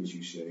agree with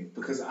you, Shay,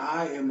 because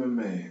I am a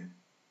man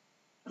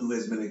who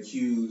has been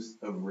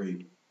accused of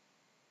rape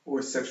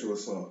or sexual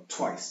assault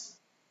twice.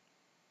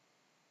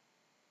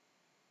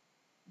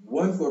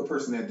 One for a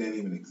person that didn't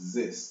even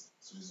exist,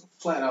 so just a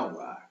flat out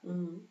lie.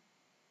 Mm-hmm.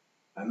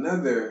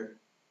 Another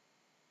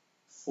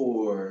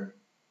for,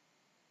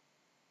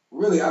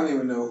 really, I don't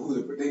even know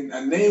who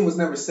a name was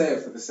never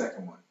said for the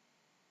second one.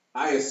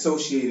 I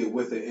associated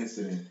with an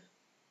incident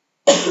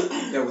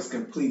that was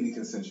completely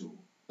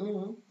consensual.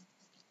 Mm-hmm.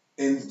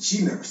 And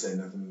she never said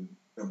nothing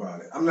about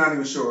it. I'm not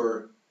even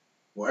sure.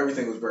 Well,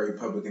 everything was very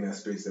public in that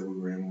space that we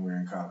were in when we were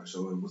in college,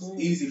 so it was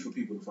easy for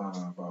people to find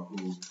out about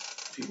who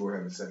people were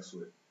having sex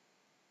with.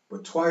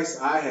 But twice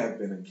I have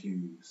been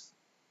accused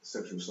of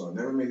sexual assault.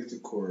 Never made it to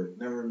court.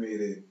 Never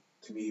made it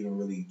to me even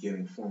really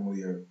getting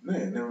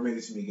never made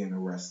it to me getting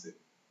arrested.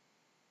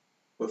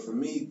 But for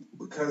me,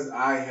 because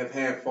I have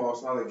had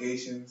false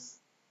allegations,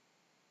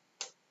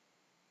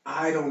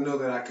 I don't know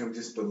that I can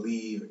just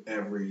believe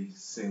every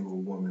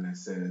single woman that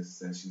says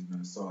that she's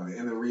been assaulted.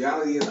 And the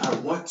reality is I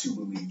want to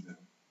believe them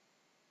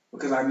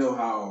because I know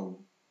how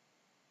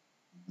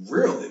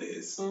real it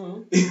is.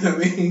 Mm-hmm. You know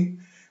what I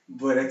mean?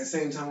 But at the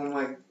same time, I'm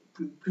like,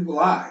 people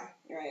lie.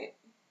 Right.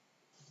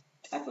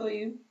 I feel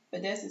you.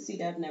 But that's a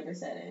seat I've never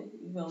sat in.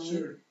 You feel me?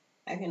 Sure.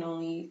 I can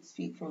only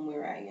speak from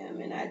where I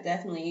am.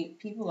 And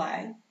people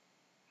lie.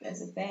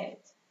 That's a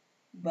fact.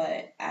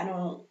 But I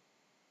don't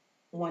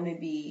want to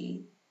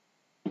be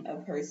a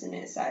person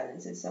that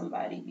silences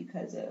somebody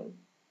because of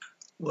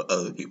what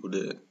other people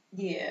did.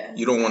 Yeah.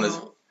 You don't want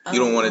to. You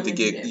don't want it to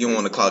get. You don't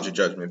want to cloud your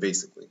judgment,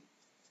 basically.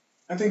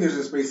 I think there's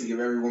a space to give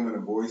every woman a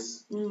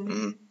voice.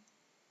 Mm-hmm.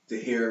 To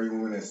hear every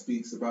woman that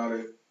speaks about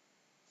it.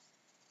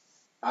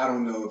 I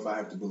don't know if I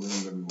have to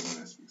believe every woman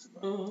that speaks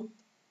about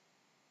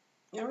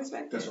it. I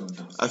respect That's that. what I'm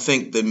trying to say. I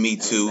think the Me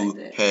Too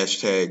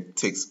hashtag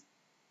takes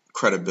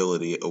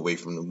credibility away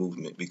from the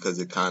movement because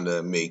it kind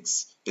of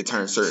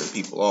turns certain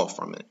people off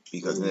from it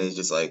because then it's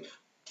just like,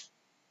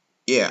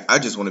 yeah, I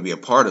just want to be a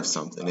part of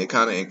something. It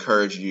kind of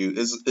encourages you.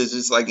 It's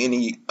just like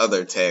any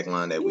other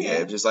tagline that we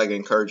have, just like it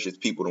encourages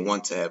people to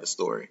want to have a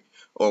story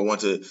or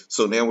want to.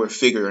 So now we're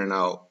figuring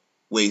out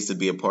ways to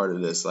be a part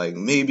of this. Like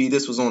maybe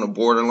this was on a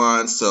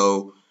borderline,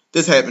 so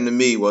this happened to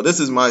me. Well, this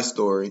is my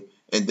story.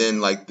 And then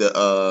like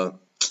the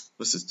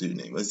what's this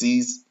dude's name?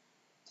 Aziz.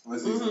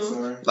 Aziz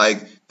Ansari.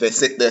 Like that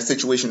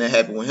situation that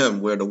happened with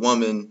him, where the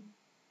woman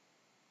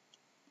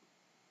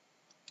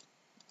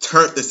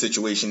turned the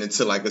situation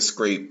into like a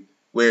scrape,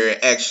 where it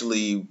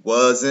actually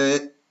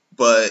wasn't.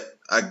 But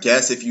I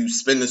guess if you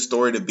spin the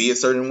story to be a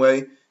certain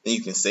way, then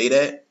you can say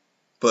that.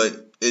 But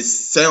it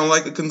sounds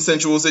like a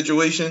consensual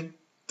situation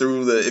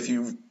if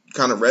you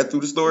kind of read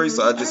through the story,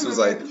 so I just was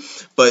like, remember.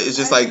 but it's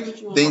just I like see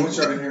what you I things want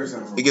y'all to hear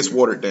something. it gets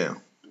watered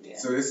down. Yeah.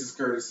 So this is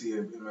courtesy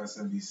of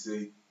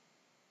MSNBC.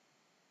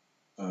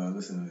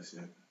 Listen to this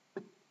shit.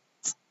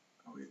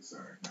 Oh wait,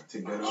 sorry. I'll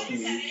take that off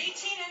mute.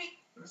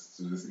 Let's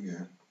do this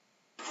again.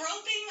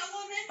 Groping a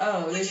woman?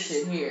 Oh, this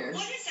shit here.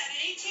 What is that,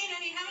 at 18? I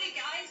mean, how many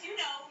guys,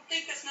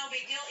 think that's no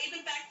big deal?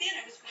 Even back then,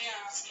 it was,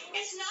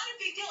 it's not a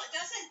big deal. It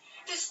doesn't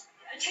just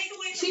take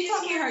away from She's his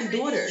talking to her character and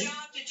daughter. his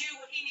job to do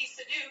what he needs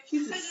to do.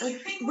 She's Because like,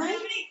 the Supreme Court,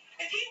 right?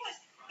 if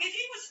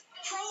he was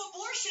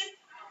pro-abortion,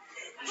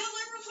 the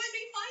liberals would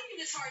be fighting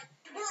this hard.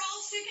 We're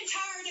all sick and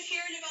tired of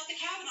hearing about the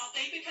Kavanaugh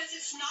thing because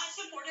it's not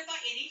supported by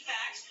any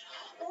facts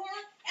or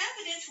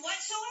evidence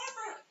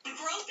whatsoever.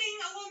 Groping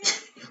a woman,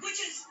 which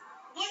is,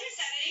 what is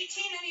that, at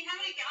 18? I mean, how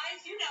many guys,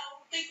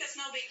 think that's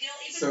no big deal?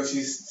 Even So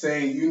she's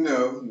saying,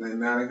 and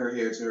nodding her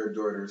head to her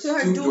daughters. To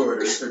her Two daughters.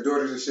 daughters. Her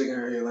daughters are shaking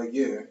her head like,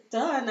 yeah.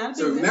 Duh, not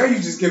So big now deal. you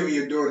just giving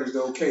your daughters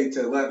the okay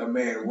to let a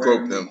man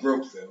Grope them.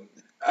 grope them.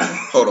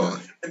 Hold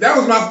on. That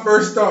was my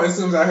first thought as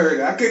soon as I heard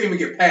it. I couldn't even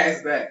get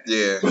past that.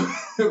 Yeah.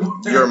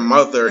 Your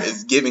mother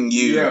is giving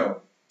you,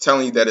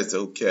 telling you that it's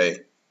okay.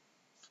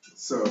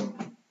 So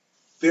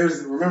we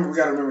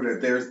gotta remember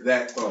that there's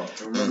that thought.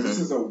 Remember, this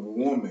is a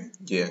woman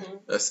Yeah,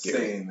 that's scary.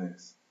 saying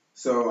this.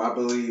 So I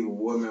believe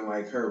women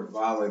like her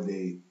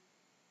validate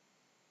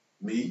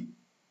me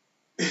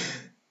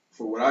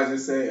for what I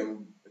just said,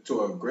 and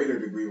to a greater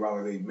degree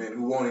validate men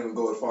who won't even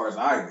go as far as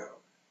I go.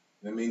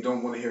 I mean,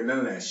 don't want to hear none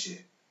of that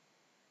shit.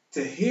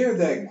 To hear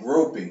that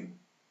groping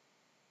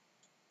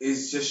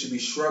should be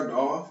shrugged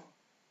off,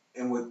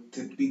 and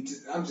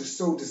I'm just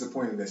so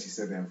disappointed that she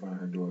said that in front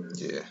of her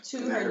daughters. Yeah. To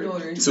her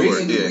daughters. To her,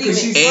 Basically, yeah. agreement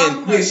She from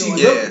her daughters.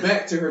 looked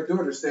back to her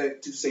daughters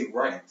to say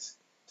right,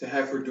 to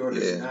have her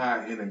daughters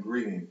nod in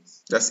agreement.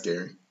 That's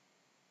scary.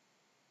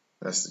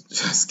 That's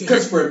scary.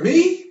 Because for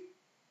me,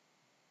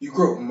 you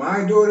grope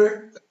my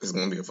daughter. It's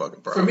gonna be a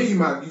fucking For problem. me, you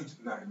might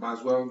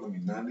as well. Let me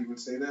not even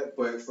say that.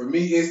 But for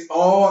me, it's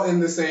all in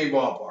the same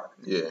ballpark.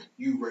 Yeah.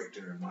 You raped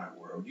her in my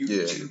world. You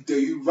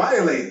Yeah.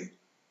 violated.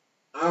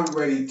 I'm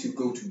ready to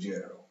go to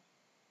jail.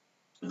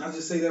 And I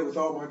just say that with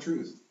all my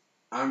truth.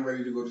 I'm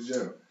ready to go to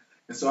jail.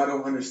 And so I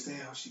don't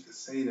understand how she could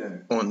say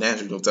that On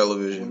national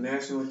television. on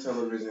national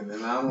television.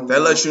 And I don't That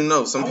know. lets you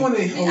know. Some I people. want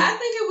to hope. I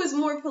think it was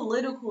more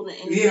political than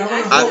anything. Yeah,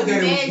 I want to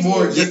hope that it was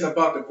more just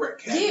about the Brett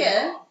Kavanaugh.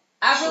 Yeah.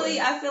 I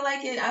feel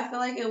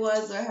like it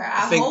was with her.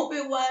 I hope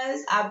it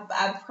was.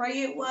 I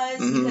pray it was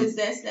because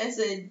that's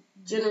a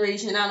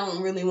generation I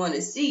don't really want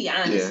to see.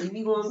 Honestly,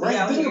 we gonna be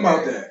out Think here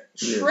about that.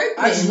 tripping.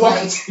 I just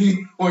walked to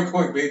you,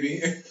 oink, baby,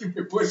 and keep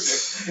it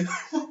pushing.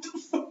 What the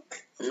fuck?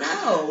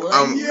 No,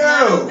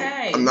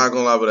 okay. I'm not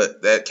gonna lie,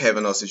 but that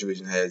Kavanaugh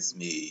situation has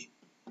me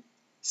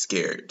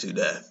scared to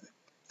death.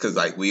 Cause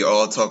like we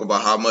all talk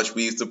about how much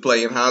we used to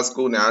play in high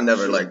school. Now I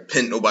never like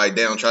pinned nobody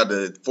down, tried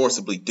to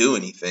forcibly do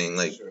anything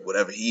like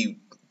whatever he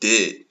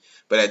did.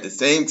 But at the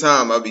same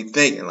time, I'll be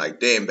thinking like,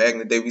 damn, back in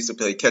the day we used to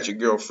play catch a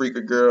girl, freak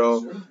a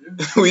girl.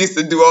 Sure, We used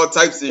to do all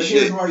types of but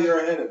shit. here's why you're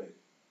ahead of it.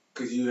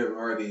 Because you have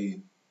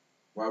already,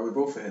 why we're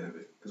both ahead of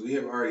it. Because we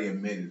have already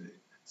admitted it.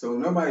 So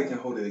nobody can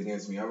hold it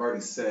against me. I've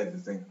already said the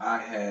thing. I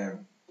have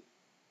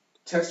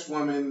touched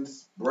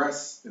women's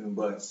breasts and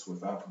butts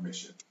without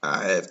permission.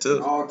 I have In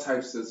too. all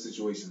types of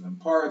situations. In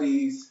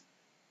parties,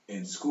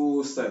 in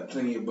schools, slapped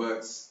plenty of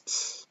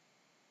butts.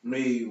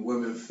 Made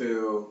women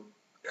feel...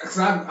 Because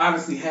I've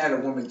honestly had a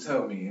woman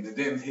tell me, and it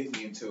didn't hit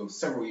me until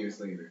several years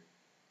later.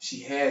 She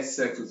had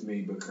sex with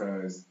me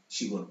because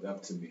she looked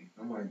up to me.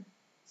 I'm like,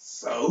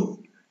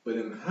 so? But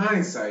in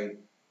hindsight,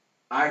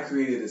 I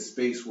created a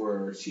space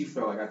where she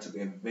felt like I took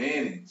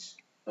advantage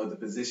of the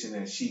position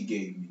that she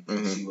gave me.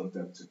 Mhm. She looked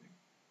up to me.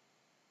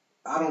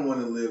 I don't want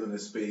to live in a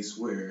space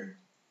where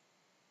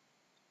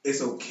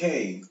it's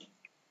okay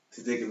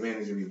to take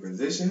advantage of your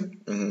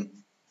position hmm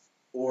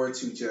or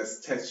to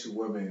just touch a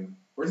woman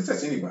or to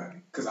touch anybody.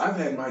 Because I've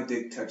had my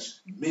dick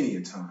touched many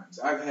a times.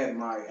 I've had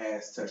my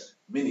ass touched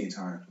many a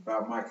times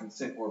without my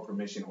consent or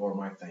permission or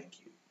my thank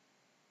you.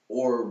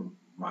 Or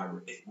my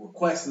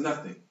request,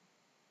 nothing.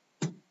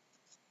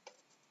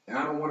 And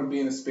I don't want to be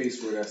in a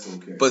space where that's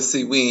okay. But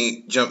see, we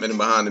ain't jumping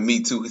behind the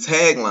Me Too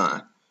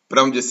tagline. But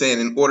I'm just saying,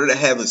 in order to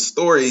have a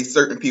story,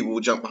 certain people will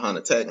jump behind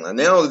the tagline.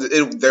 Now,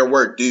 there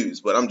were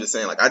dudes, but I'm just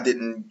saying, like, I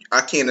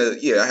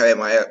had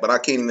my ass, but I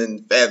can't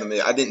even fathom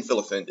it. I didn't feel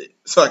offended.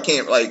 So I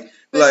can't,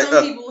 But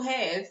some people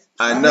have.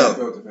 I haven't know.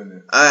 felt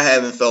offended. I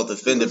haven't felt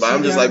offended, but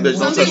I'm just like, bitch,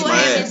 Some don't touch people my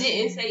have and ass.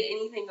 didn't say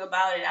anything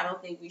about it. I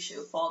don't think we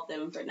should fault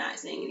them for not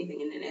saying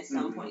anything and then at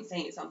some point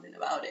saying something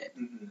about it.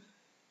 Mm-hmm.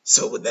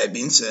 So with that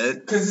being said,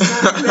 Because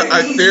it's not that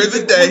I easy fear the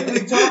to day.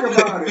 quickly talk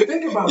about it.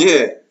 Think about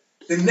that.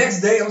 The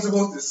next day I'm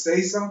supposed to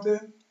say something.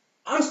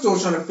 I'm still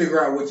trying to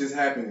figure out what just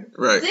happened.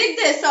 Right. Dig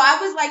this. So I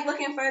was like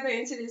looking further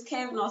into this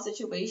Kavanaugh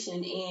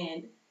situation,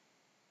 and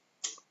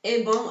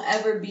it won't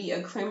ever be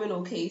a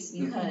criminal case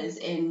because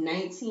in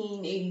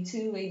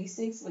 1982,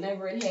 86,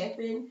 whenever it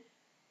happened,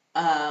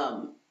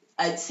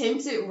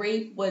 attempted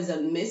rape was a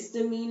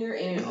misdemeanor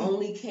and it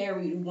only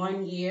carried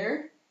 1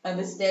 year of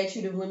a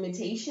statute of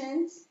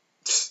limitations.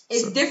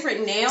 It's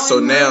different now. So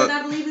in now, Maryland,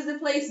 I believe, is the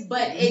place,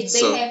 but they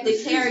So- have to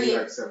It's carry usually it.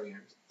 like 7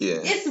 years. yeah.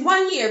 It's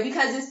 1 year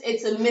because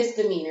it's a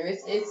misdemeanor.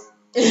 It's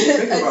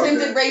Think about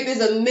attempted that. rape is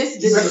a You better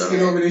misdemeanor.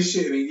 get over this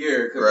shit in a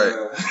year,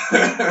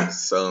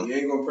 cause So you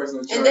ain't gonna press no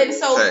charges. And then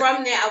so Hey.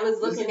 from there, I was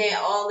looking at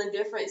all the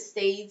different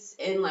states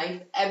and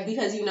like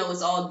because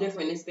it's all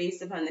different. It's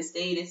based upon the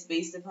state. It's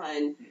based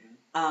upon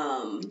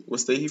what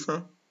state he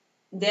from?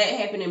 that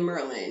happened in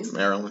Maryland.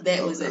 Maryland.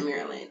 That was Okay. in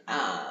Maryland.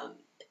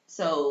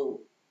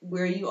 So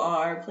where you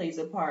are plays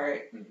a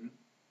part. Mhm.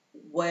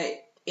 What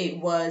it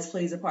was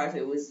plays a part. If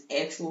it was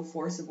actual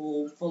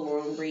forcible,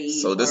 full-on rape.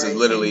 So this or is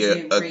literally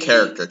attempted a rape,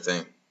 character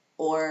thing.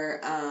 Or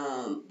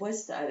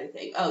what's the other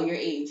thing? Oh, your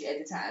age at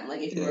the time.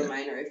 Like if you were a Yeah.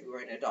 minor, if you were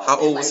an adult. How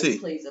that, old was like, he?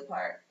 Plays a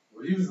part.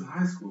 Well, he was in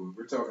high school.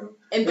 We're talking.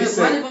 And They but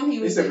said- one of them he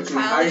was they said in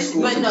between high college.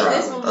 school But and no,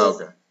 this college. one Oh,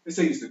 was okay. They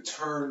say he used to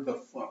turn the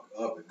fuck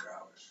up in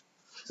college.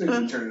 So he's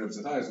been turning up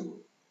since high school.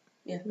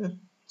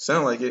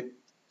 Sound like it.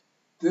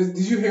 Did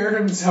you hear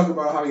him talk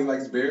about how he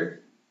likes beer?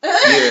 I was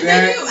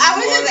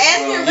just was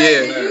asking, the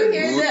did you man.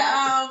 hear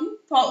the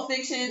Pulp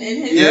Fiction and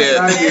his Yeah. Yes,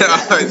 I did.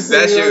 That's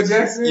Samuel your-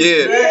 Jackson?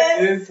 yeah. That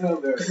is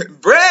hilarious.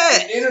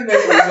 Brad! The internet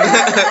was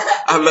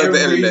I love the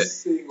every internet.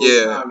 single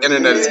Yeah, time.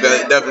 internet is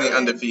Yeah. definitely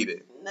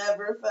undefeated.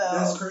 Never fell.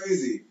 That's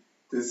crazy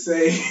to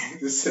say.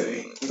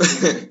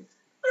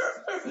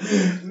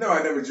 No,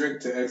 I never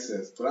drink to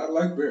excess, but I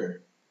like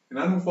beer, and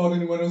I don't fault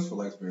anyone else for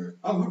likes beer.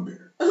 I love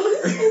beer.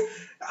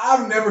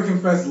 I've never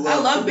confessed love.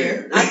 I love to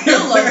beer. I still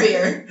love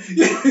beer.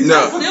 Yeah. No.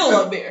 I still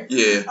love beer.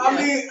 Yeah. I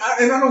mean,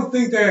 and I don't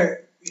think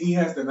that he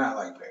has to not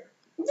like beer.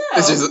 No.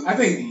 It's just, I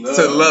think love.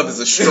 to love is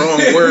a strong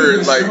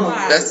word. Like, Strong.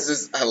 that's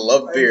just, I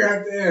love Like, beer.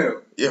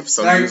 goddamn. Yep,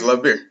 some Like- dudes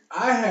love beer.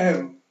 I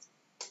have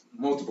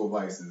multiple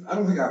vices. I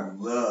don't think I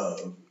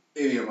love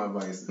any of my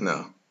vices.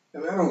 No. I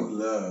mean, I don't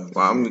love.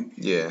 Well, I'm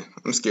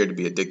scared to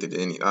be addicted to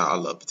any. I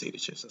love potato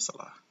chips. That's a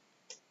lie.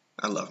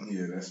 I love them.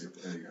 Yeah, that's your.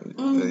 There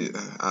you go.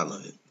 I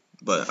love it.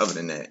 But other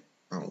than that,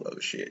 I don't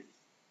love shit.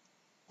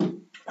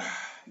 You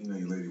know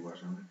your lady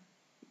watch on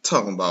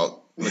Talking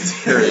about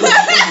material.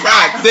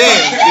 God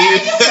damn,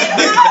 dude.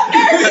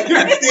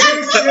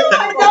 I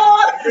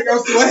think I'm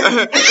sweating.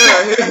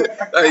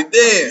 Like,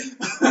 damn.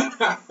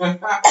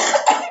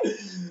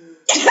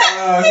 He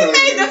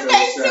made the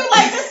face too,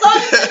 like the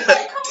song. Is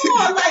like, come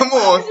on, like, Come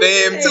why on, would you do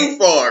fam. that? Too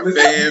far,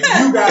 fam.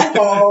 You got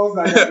pause. I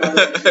got my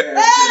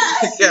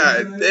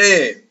God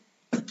damn.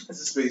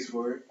 That's a space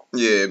for it.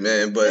 Yeah,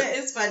 man. But,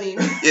 It's funny.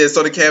 yeah,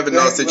 so the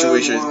Kavanaugh Black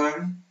situation. love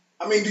wine.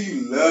 I mean, do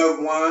you love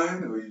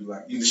wine or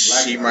you just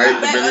like She it?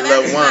 might really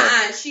love wine.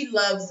 My aunt, she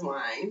loves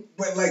wine.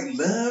 But like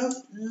love,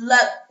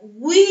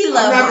 We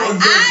love not wine. gonna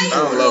judge I you. I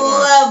don't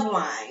love love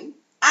wine. you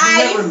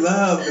I never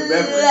loved the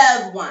beverage.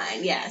 love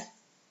wine. Yes.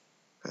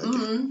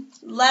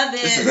 Love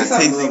This is it. That's a how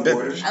I tasty love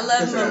beverage. water. I love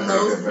That's how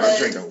mimosa. beverage. I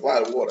drink a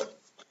lot of water.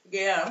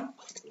 Yeah.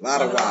 A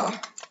lot of water.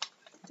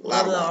 A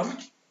lot of Love water.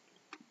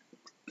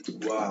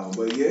 Wow,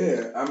 but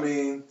yeah, I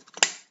mean,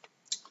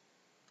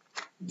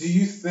 do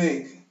you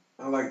think?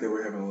 I like that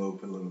we're having a little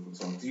political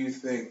talk. Do you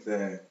think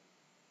that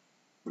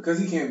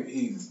because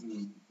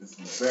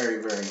it's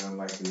very, very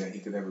unlikely that he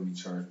could ever be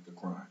charged with a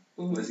crime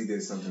unless he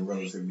did something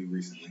relatively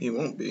recently? He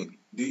won't be.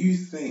 Do you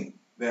think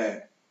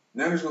that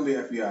now there's going to be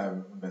an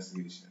FBI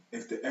investigation?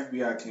 If the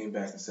FBI came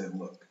back and said,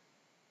 "Look,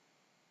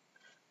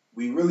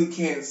 we really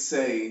can't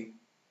say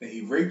that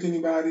he raped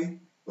anybody,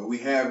 but we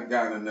have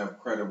gotten enough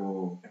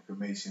credible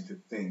information to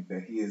think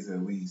that he has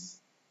at least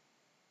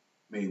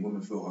made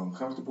women feel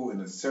uncomfortable in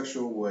a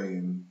sexual way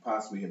and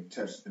possibly have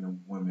touched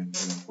women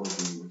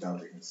inappropriately without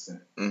their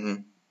consent." Mm-hmm.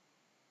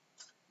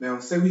 Now,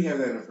 say we have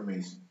that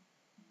information.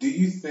 Do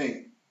you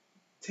think,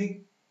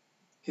 take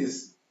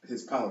his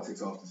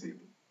politics off the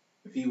table,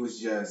 if he was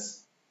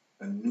just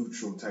a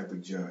neutral type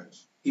of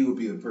judge, he would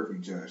be the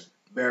perfect judge.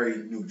 Very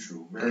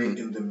neutral, very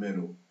in the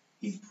middle.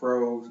 He's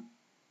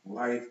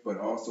pro-life, but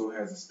also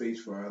has a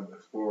space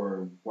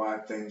for why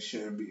baby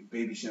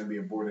shouldn't be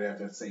aborted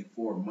after, say,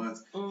 4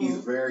 months. He's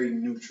very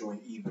neutral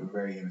and even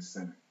very in the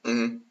center.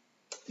 Mm-hmm.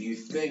 Do you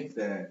think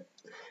that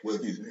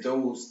with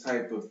those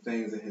type of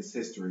things in his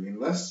history, and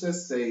let's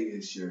just say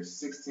it's your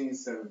 16,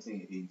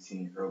 17,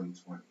 18, early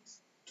 20s,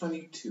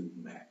 22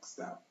 maxed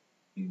out,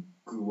 you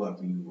grew up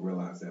and you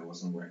realized that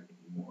wasn't right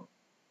anymore.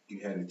 You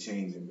had a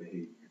change in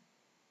behavior.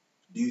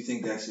 Do you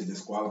think that should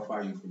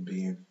disqualify you from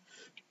being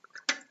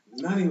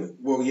not even,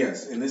 well,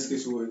 yes, in this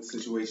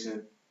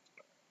situation,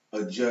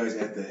 a judge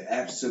at the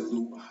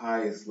absolute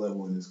highest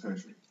level in this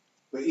country,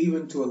 but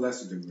even to a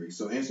lesser degree?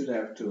 So answer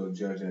that to a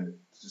judge at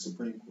the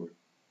Supreme Court,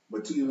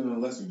 but to even a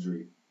lesser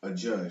degree, a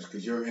judge,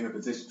 because you're in a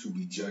position to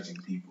be judging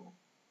people.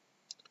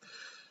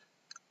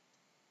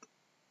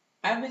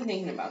 I've been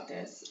thinking about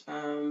this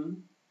a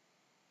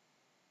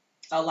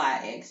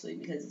lot actually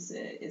because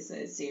it's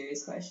a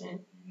serious question.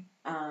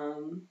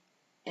 And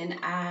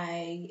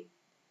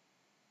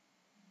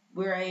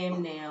where I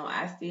am now,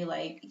 I feel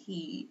like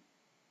we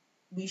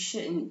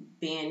shouldn't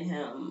ban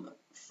him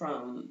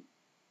from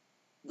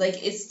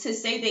Like, it's to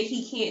say that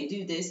he can't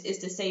do this is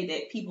to say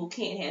that people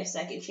can't have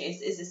second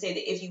chances. Is to say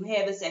that if you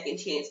have a second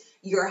chance,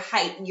 your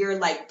height, your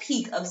like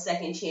peak of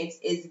second chance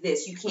is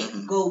this. You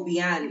can't go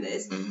beyond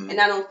this. And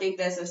I don't think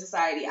that's a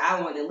society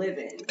I want to live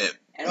in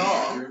at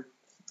all.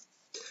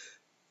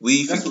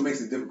 That's what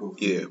makes it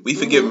difficult. Yeah, we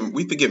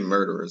forgive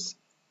murderers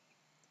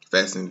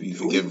faster than we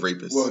forgive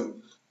rapists. Well,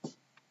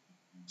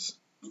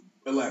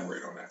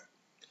 elaborate on that.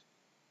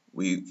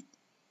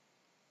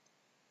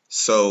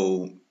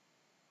 So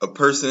a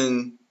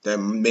person that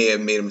may have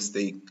made a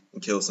mistake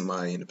and killed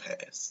somebody in the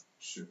past.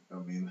 Sure. I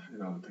mean,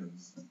 it all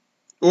depends.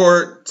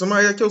 Or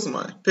somebody that killed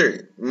somebody,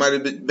 period. Might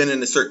have been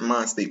in a certain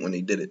mind state when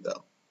they did it,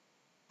 though.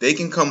 They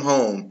can come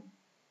home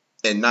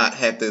and not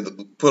have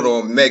to put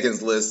on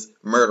Megan's list,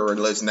 murderer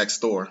lives next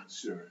door.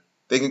 Sure.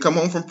 They can come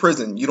home from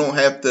prison. You don't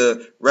have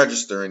to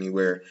register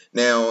anywhere.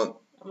 Now,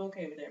 I'm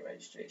okay with that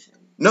registration.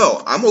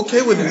 No, I'm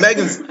okay with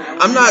Megan's.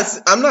 I'm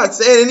not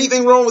saying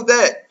anything wrong with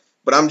that,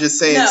 but I'm just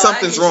saying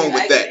something's wrong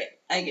with that.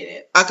 I get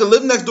it. I could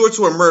live next door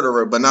to a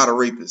murderer, but not a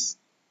rapist.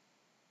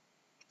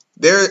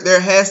 There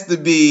has to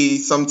be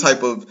some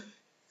type of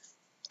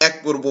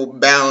equitable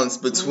balance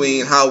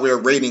between how we're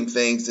rating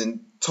things and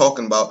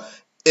talking about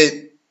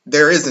it.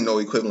 There isn't no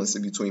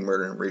equivalency between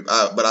murder and rape,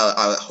 but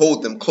I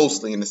hold them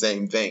closely in the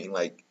same vein.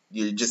 Like,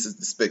 you're just as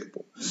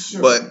despicable.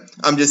 Sure. But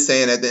I'm just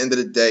saying, at the end of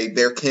the day,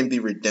 there can be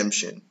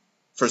redemption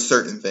for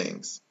certain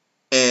things.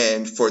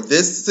 And for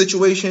this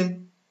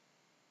situation,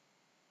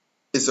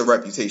 it's a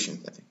reputation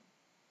thing.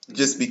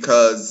 Just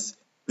because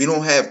we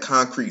don't have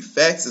concrete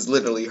facts is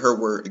literally her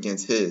word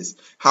against his.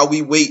 How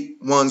we weight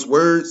one's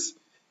words,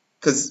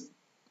 because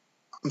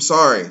I'm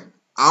sorry,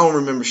 I don't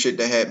remember shit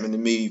that happened to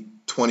me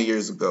 20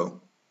 years ago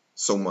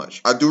so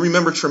much. I do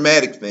remember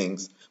traumatic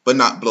things, but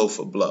not blow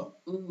for blow.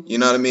 Mm-hmm. You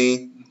know what I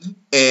mean? Mm-hmm.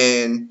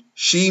 And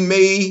she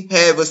may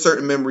have a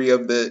certain memory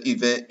of the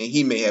event, and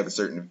he may have a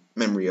certain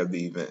memory of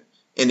the event.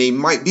 And they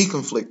might be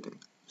conflicting.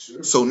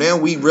 Sure. So now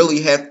we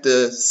really have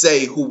to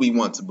say who we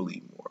want to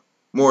believe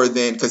more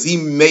than, because he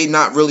may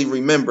not really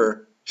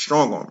remember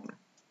strong armor.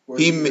 Well,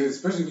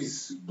 especially if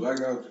he's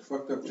blacked out,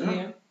 fucked up John.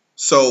 Yeah.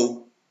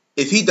 So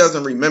if he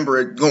doesn't remember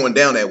it going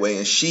down that way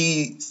and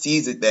she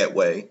sees it that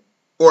way,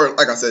 or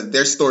like I said,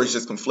 their story's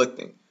just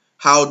conflicting,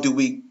 how do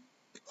we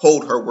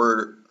hold her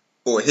word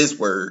or his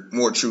word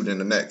more true than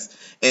the next?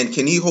 And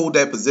can he hold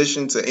that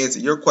position? To answer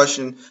your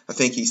question, I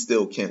think he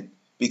still can,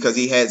 because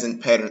he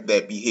hasn't patterned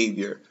that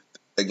behavior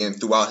again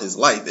throughout his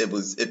life.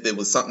 If it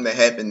was something that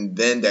happened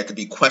then that could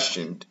be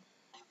questioned,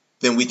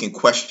 then we can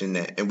question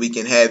that and we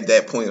can have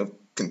that point of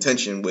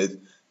contention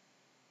with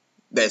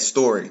that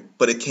story.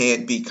 But it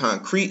can't be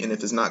concrete, and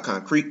if it's not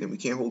concrete, then we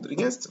can't hold it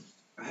against him.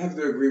 I have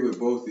to agree with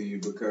both of you,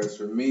 because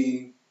for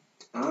me,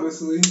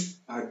 honestly,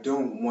 I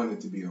don't want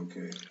it to be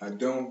okay. I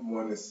don't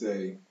want to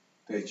say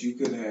that you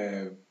could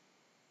have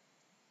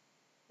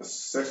a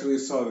sexually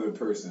assaulted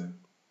person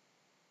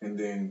and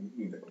then,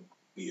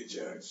 be a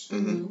judge.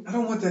 Mm-hmm. I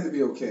don't want that to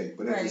be okay.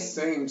 But at the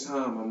same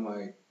time, I'm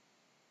like,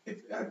 if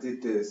I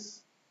did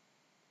this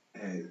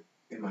in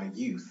my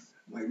youth,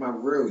 like my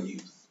real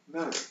youth,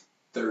 not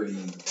 30,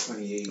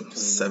 28, 29,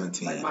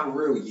 17, like my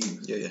real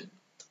youth. Yeah.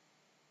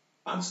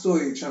 I'm still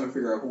trying to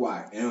figure out who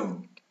I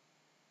am.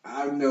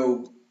 I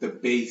know the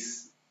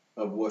base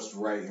of what's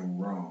right and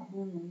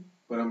wrong,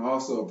 but I'm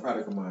also a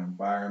product of my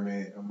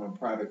environment. I'm a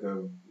product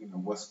of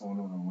what's going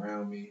on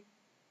around me,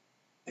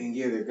 and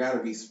there got to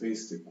be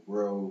space to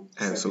grow,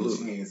 absolutely,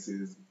 second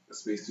chances, a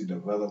space to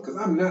develop. Because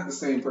I'm not the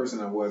same person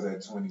I was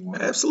at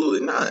 21.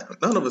 Absolutely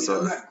not. None of us are.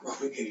 I'm not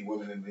groping any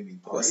woman in any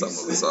parties. Well,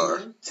 some of us are.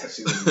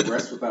 Touching any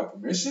breasts without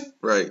permission.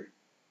 Right.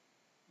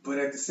 But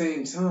at the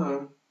same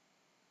time,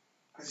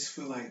 I just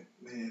feel like,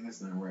 man,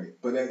 that's not right.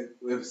 But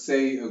if,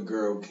 say, a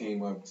girl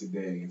came up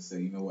today and said,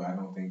 you know what, I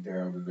don't think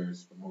Daryl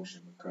deserves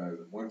promotion because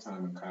at one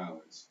time in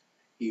college,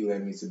 he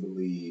led me to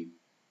believe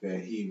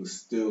that he was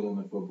still on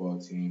the football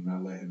team, and I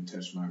let him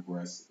touch my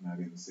breasts, and I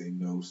didn't say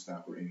no,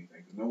 stop, or anything.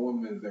 Because no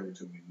woman has ever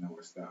told me no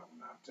or stop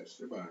when I've touched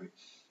their body.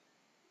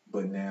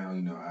 But now,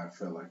 I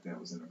felt like that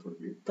was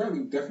inappropriate.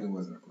 Definitely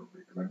wasn't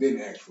appropriate, because I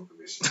didn't ask for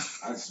permission.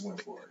 I just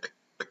went for it.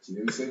 She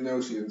didn't say no,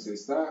 she didn't say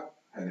stop.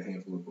 I had a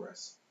handful of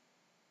breasts.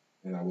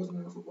 And I wasn't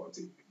on the football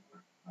team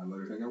anymore. I let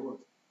her think I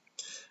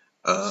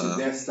was.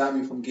 That stopped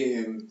me from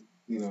getting,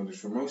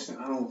 this promotion.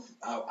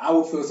 I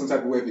would feel some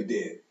type of way if it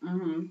did.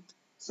 Mm-hmm.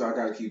 So I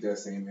got to keep that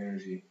same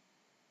energy.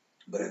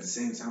 But at the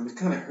same time, it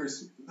kind of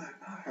hurts.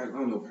 I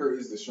don't know if hurt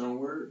is the strong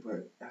word,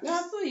 but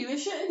I feel you. It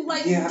shouldn't.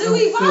 Like, why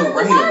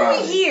are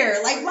we here?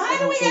 Like, why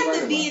do we have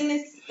to be in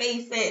this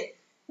space that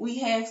we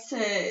have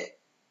to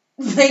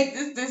make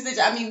this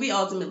decision? I mean, we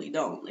ultimately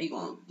don't. They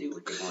gonna do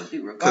what they gonna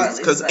do regardless.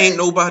 Because ain't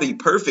nobody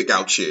perfect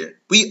out here.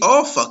 We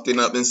all fucking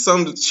up in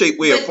some shape,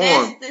 way, or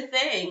form. That's the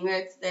thing.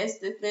 That's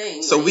the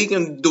thing. So we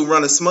can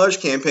run a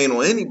smudge campaign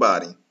on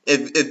anybody.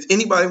 If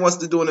anybody wants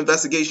to do an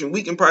investigation,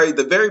 we can probably,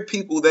 the very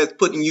people that's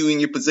putting you in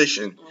your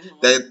position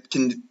that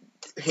can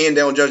hand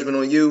down judgment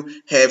on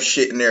you have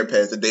shit in their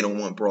past that they don't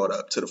want brought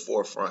up to the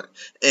forefront.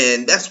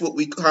 And that's what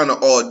we kind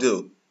of all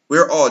do.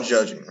 We're all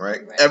judging,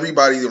 right?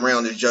 Everybody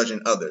around is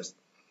judging others.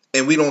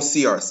 and we don't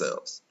see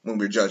ourselves when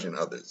we're judging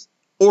others.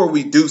 Or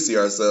we do see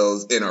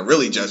ourselves and are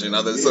really judging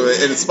others, so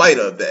in spite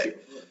of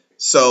that.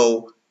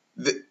 So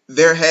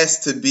there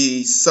has to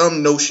be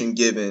some notion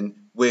given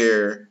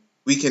where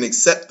we can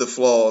accept the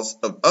flaws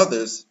of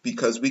others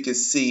because we can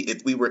see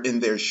if we were in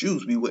their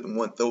shoes, we wouldn't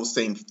want those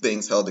same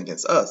things held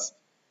against us.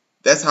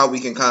 That's how we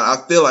can I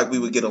feel like we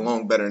would get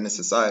along better in this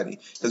society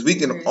because we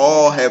can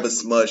all have a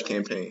smudge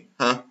campaign.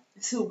 Huh?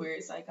 It's a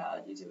weird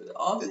psychology to it.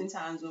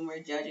 Oftentimes when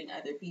we're judging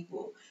other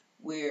people,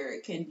 we're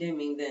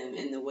condemning them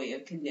in the way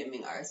of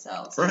condemning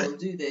ourselves. So we'll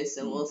do this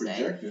and we'll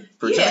say,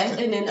 yeah,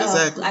 and then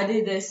exactly. I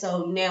did this,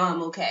 so now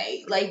I'm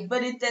okay. Like,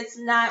 but that's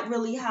not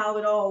really how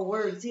it all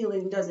works.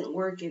 Healing doesn't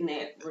work in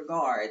that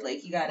regard.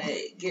 Like, you gotta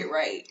get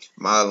right.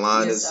 My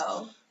line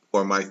yourself.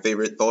 Or my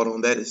favorite thought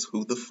on that is,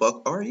 who the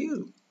fuck are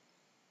you?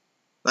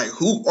 Like,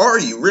 who are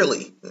you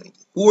really? Like,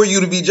 who are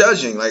you to be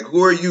judging? Like,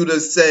 who are you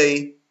to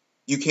say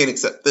you can't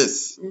accept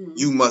this? Mm-hmm.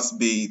 You must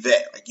be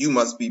that. Like, you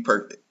must be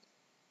perfect.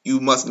 You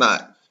must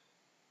not.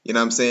 You know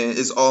what I'm saying?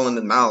 It's all in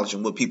the knowledge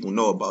and what people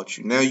know about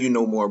you. Now you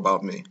know more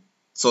about me.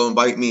 So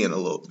invite me in a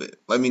little bit.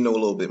 Let me know a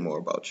little bit more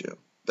about you.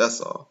 That's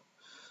all.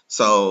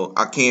 So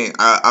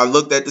I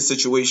looked at the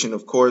situation,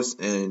 of course,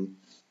 and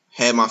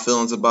had my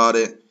feelings about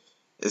it.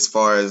 As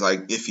far as,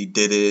 like, if he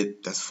did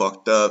it, that's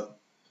fucked up.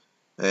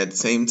 At the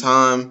same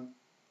time,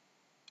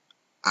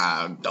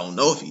 I don't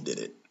know if he did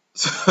it.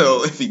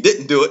 So if he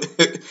didn't do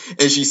it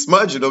and she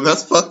smudged him,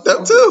 that's fucked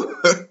up too.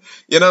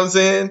 You know what I'm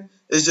saying?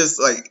 It's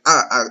just like,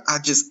 I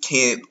just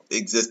can't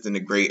exist in the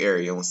gray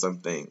area on some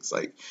things.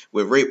 Like,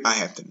 with rape, I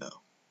have to know.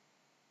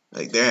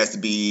 Like, there has to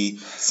be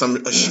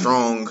a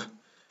strong...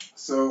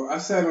 So, I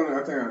think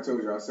I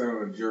told you, I sat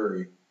on a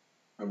jury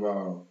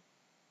about,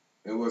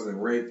 it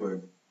wasn't rape,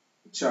 but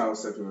child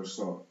sexual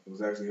assault. It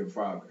was actually her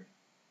father.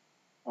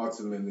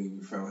 Ultimately,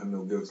 we found him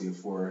no guilty of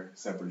 4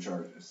 separate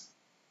charges,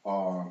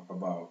 all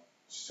about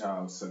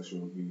child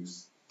sexual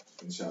abuse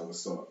and child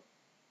assault.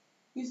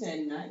 You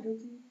said not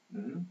guilty?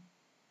 Mm-hmm.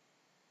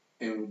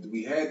 And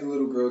we had the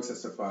little girl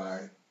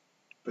testify,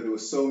 but there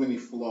was so many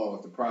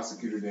flaws. The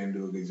prosecutor didn't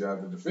do a good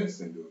job. The defense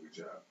didn't do a good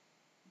job.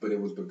 But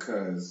it was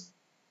because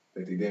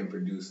that they didn't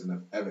produce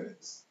enough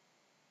evidence.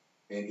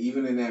 And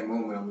even in that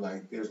moment, I'm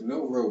like, there's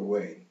no real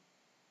way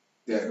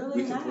that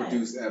really we can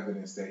produce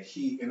evidence that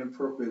he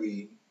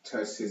inappropriately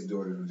touched his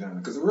daughter's vagina.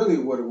 Because really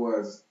what it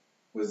was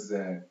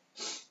that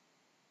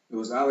it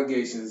was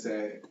allegations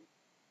that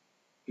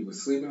he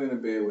was sleeping in a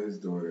bed with his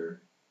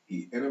daughter.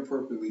 He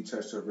inappropriately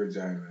touched her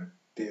vagina.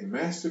 Didn't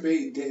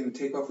masturbate, didn't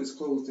take off his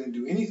clothes, didn't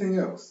do anything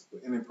else,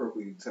 but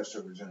inappropriately touched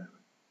her vagina.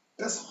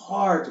 That's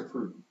hard to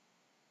prove.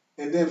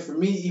 And then for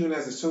me, even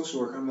as a social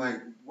worker, I'm like,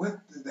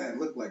 what did that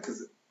look like?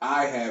 Because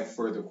I have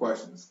further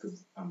questions.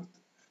 Because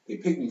they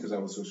picked me because I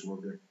was a social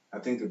worker. I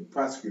think the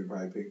prosecutor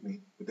probably picked me,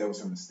 but that was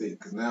her mistake.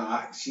 Because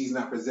now she's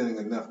not presenting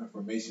enough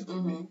information for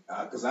me.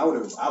 Because I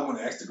want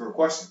to ask the girl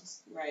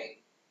questions. Right.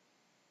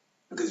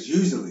 Because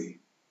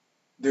usually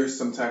there's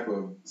some type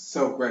of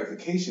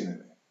self-gratification in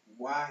it.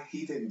 Why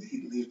he didn't?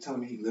 He was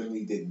telling me he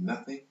literally did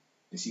nothing,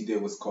 and she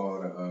did what's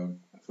called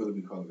I feel like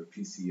we call it a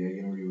PCA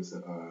interview.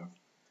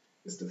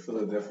 It's the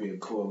Philadelphia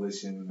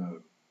Coalition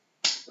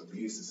of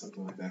Abuse or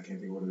something like that. I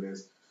can't think of what it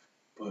is,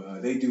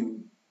 but they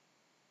do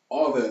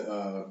all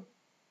the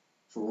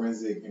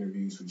forensic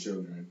interviews for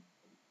children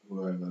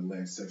who have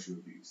alleged sexual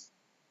abuse.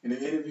 And the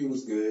interview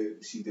was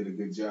good. She did a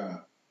good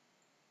job,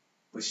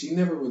 but she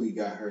never really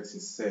got her to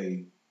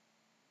say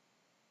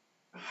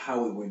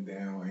how it went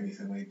down or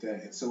anything like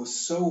that. And so it's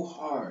so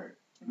hard.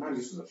 Mind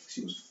you,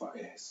 she was 5.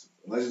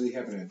 Allegedly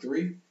happened at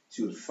 3.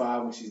 She was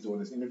 5 when she's doing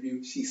this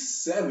interview.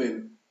 She's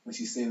 7 when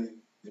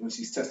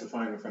she's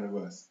testifying in front of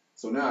us.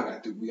 So now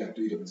we got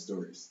 3 different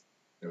stories.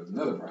 There was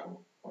another problem.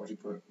 Why would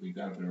you we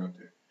gotta put her up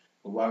there?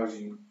 But why would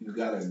you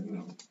gotta,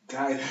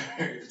 guide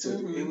her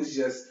to it was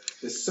just,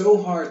 it's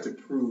so hard to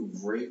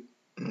prove rape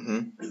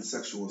and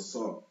sexual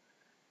assault.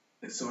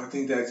 And so I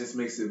think that just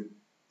makes it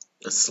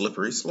a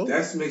slippery slope.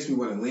 That makes me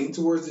want to lean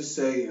towards the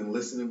say and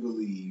listen and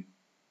believe.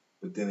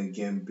 But then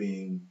again,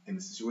 being in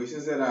the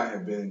situations that I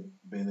have been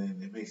in,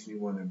 it makes me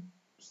want to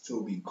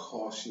still be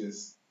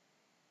cautious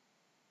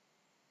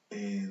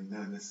and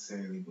not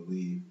necessarily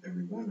believe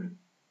every woman.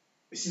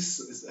 It's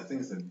just, I think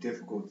it's a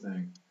difficult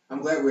thing.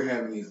 I'm glad we're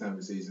having these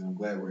conversations. I'm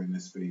glad we're in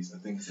this space. I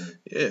think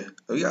it's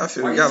we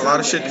got a lot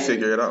of shit to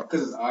figure it out.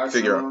 Because it's our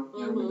time,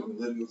 we're in the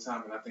millennial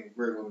time, and I think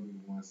we're going to be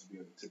the ones to be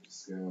able to tip the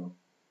scale.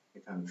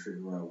 And kind of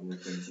figure out where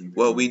things need to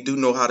Well, we do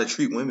know how to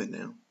treat women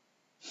now.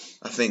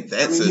 I think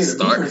that's a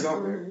start.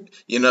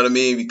 You know what I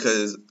mean?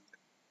 Because,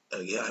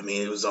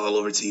 it was all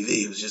over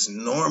TV. It was just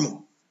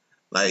normal.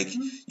 Like,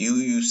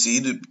 you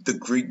see the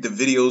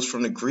videos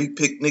from the Greek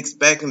picnics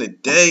back in the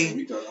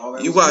day.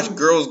 You watch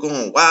girls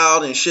going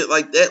wild and shit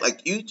like that.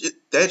 Like,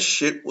 that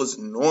shit was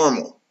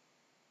normal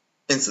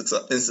in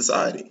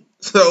society.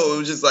 So it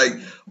was just like,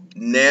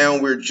 now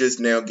we're just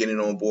now getting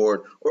on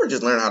board, or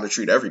just learning how to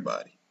treat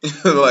everybody.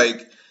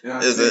 Like,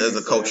 as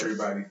a culture.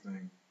 Everybody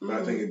thing. But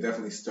I think it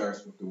definitely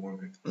starts with the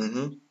woman.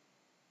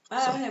 I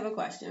have a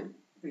question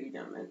for you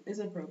gentlemen. It's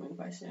a proven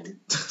question.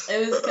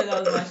 It was because I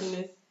was watching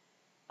this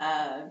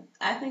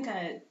I think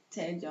I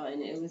tagged y'all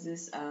in it. It was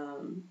this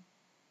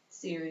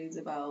series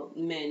about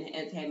men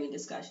having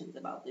discussions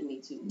about the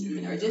Me Too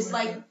movement, or just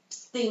like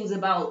things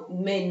about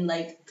men,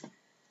 like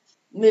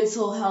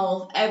mental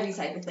health, every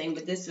type of thing.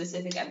 But this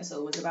specific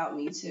episode was about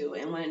Me Too,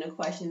 and one of the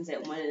questions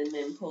that one of the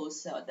men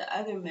posed to the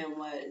other men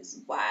was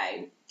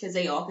why, because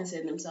they all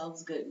consider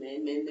themselves good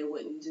men that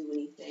wouldn't do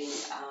anything.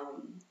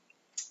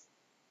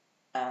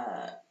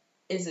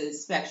 It's a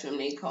spectrum,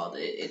 they called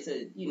it. It's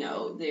a,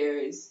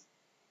 there's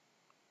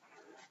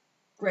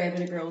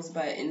grabbing a girl's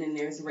butt, and then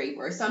there's rape,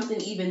 or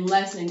something even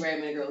less than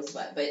grabbing a girl's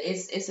butt. But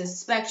it's a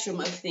spectrum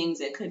of things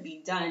that could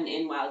be done,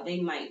 and while they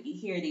might be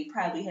here, they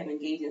probably have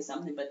engaged in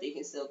something, but they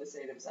can still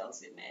consider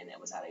themselves good men. That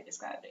was how they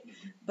described it.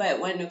 But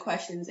one of the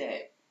questions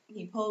that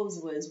he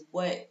posed was,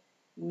 what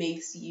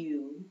makes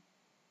you,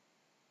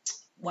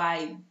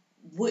 why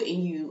wouldn't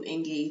you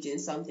engage in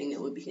something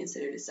that would be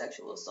considered a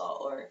sexual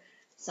assault, or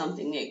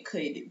something that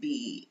could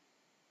be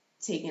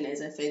taken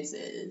as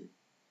offensive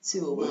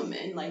to a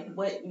woman? Like,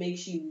 what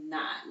makes you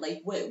not?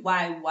 Like,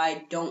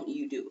 why don't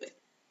you do it?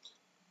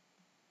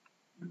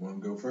 You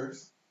want to go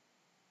first?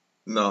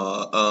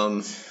 No,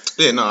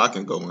 I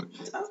can go in.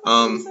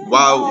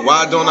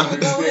 Why don't I?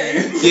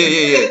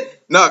 Yeah.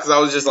 No, because I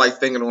was just like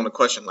thinking on the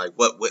question, like,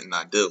 what wouldn't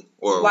I do,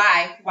 or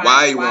why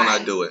won't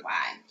I do it?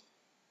 Why?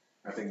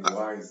 I think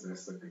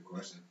that's a good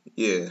question.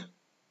 Yeah,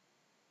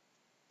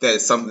 that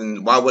is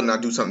something. Why wouldn't I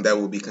do something that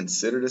would be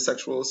considered a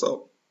sexual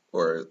assault,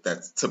 or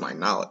that's to my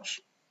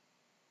knowledge?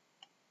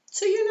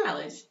 To your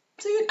knowledge.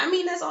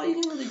 That's all you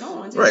can really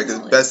go on. Right,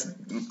 because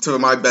to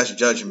my best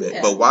judgment.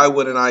 Yeah. But why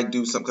wouldn't I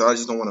do something? Because I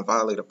just don't want to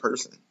violate a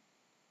person.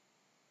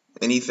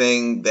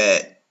 Anything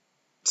that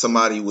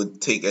somebody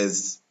would take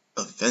as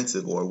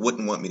offensive or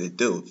wouldn't want me to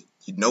do,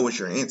 if you know what's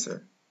your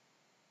answer,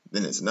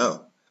 then it's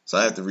no. So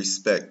I have to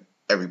respect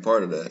every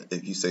part of that.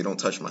 If you say don't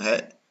touch my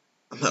hat,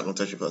 I'm not going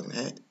to touch your fucking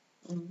hat.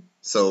 Mm-hmm.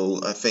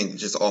 So I think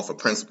just off of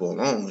principle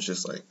alone, it's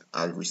just like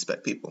I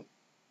respect people.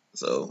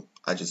 So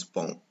I just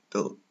won't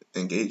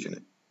engage in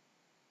it.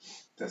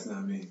 That's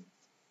not me.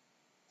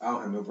 I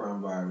don't have no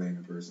problem violating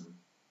a person.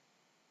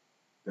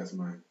 That's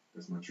my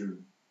truth.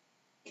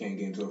 Can't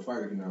get into a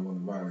fight if you're not willing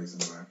to violate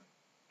somebody.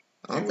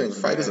 I don't think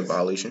fight is a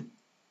violation.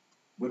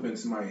 Whipping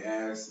somebody's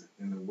ass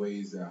in the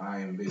ways that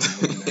I envision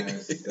whipping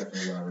ass is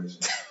definitely a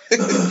violation.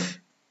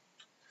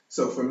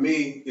 So for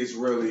me, it's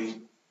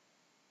really,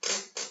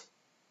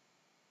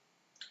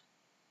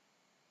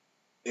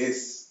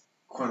 it's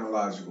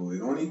chronological.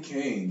 It only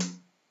came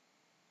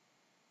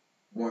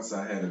once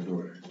I had a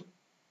daughter.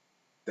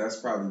 That's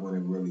probably when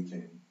it really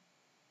came.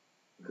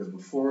 Because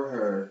before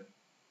her,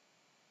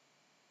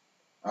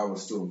 I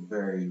was still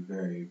very,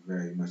 very,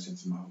 very much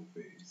into my whole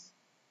phase.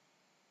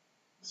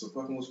 So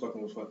fucking was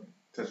fucking.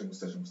 Touching was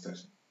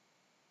touching.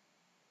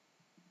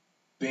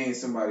 Being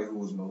somebody who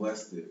was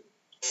molested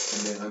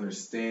and then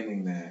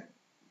understanding that,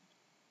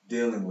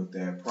 dealing with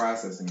that,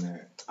 processing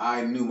that,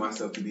 I knew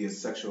myself to be a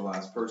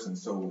sexualized person.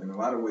 So in a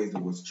lot of ways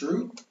it was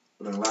true,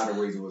 but in a lot of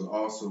ways it was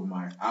also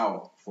my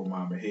out for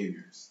my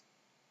behaviors.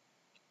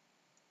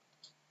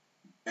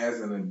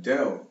 As an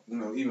adult,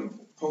 even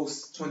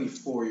post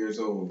 24 years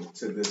old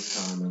to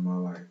this time in my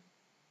life,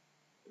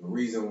 the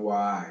reason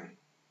why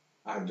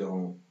I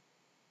don't,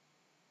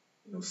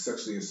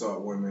 sexually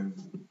assault women,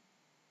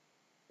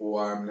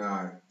 or I'm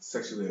not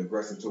sexually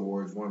aggressive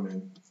towards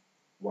women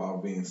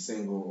while being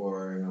single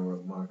or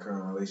in my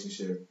current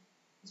relationship,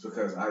 is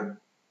because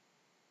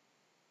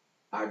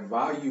I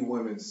value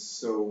women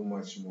so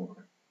much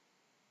more.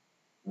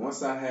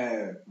 Once I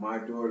had my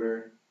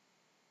daughter,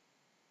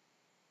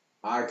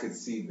 I could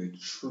see the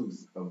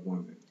truth of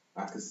women.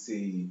 I could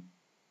see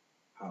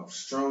how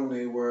strong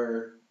they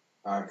were.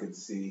 I could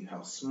see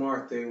how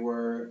smart they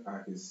were. I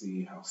could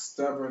see how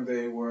stubborn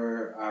they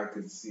were. I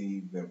could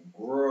see them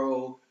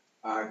grow.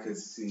 I could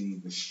see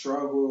the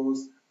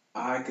struggles.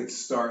 I could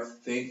start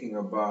thinking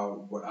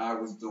about what I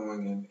was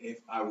doing and if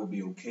I would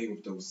be okay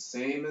with those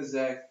same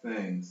exact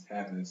things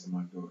happening to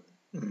my daughter.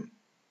 Mm-hmm.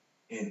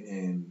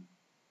 And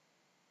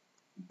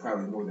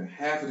probably more than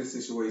half of the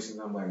situations,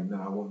 I'm like,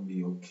 no, I wouldn't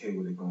be okay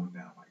with it going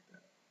down like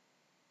that.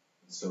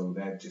 So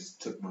that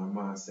just took my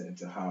mindset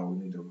into how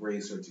we need to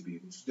raise her to be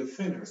able to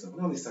defend herself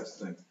and all these types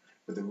of things.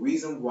 But the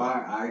reason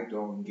why I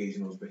don't engage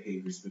in those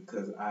behaviors is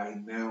because I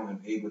now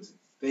am able to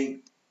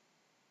think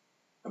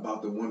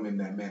about the women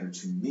that matter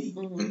to me,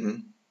 mm-hmm.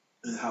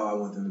 and how I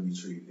want them to be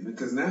treated. And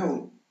because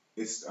now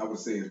I would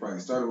say it's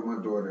probably started with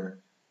my daughter,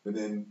 but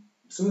then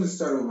as soon as it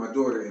started with my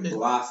daughter, it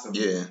blossomed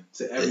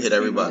to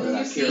everybody that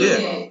I care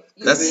about.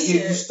 Because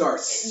then you start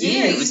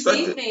seeing, respect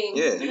it.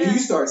 Yeah. And then you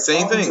start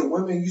talking to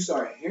women, you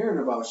start hearing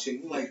about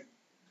shit. You're like,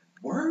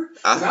 word?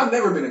 Because I've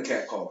never been a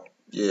catcaller.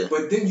 Yeah.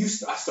 But then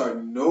I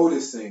start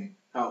noticing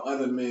how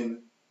other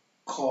men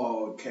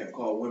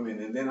catcall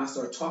women, and then I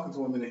start talking to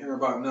women and hear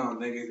about, no,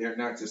 nigga, they're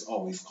not just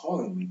always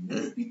calling me,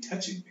 they be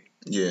touching me.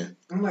 Yeah.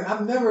 I'm like,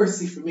 I've never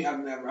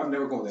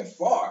gone that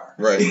far.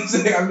 Right. I've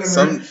never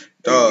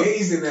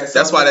engaged in that.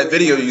 That's why that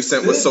video you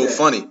sent was so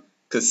funny.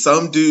 Because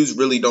some dudes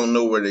really don't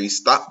know where the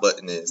stop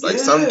button is. Like,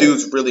 some Yeah.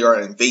 dudes really are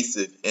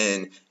invasive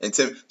and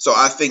so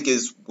I think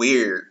it's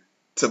weird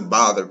to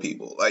bother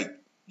people. Like,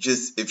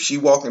 just, if she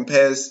walking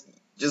past,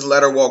 just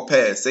let her walk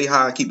past. Say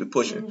hi and keep it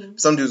pushing. Mhm.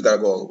 Some dudes gotta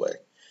go all the way.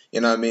 You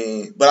know what I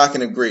mean? But I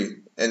can agree.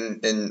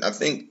 And I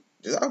think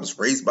I was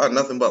raised by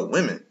nothing but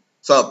women.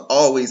 So I've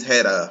always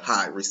had a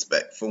high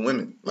respect for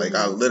women. Like,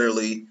 I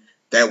literally,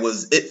 that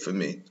was it for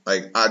me.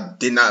 Like, I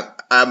did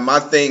not, my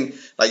thing,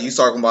 like you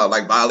talking about,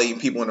 like, violating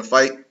people in a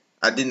fight,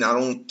 I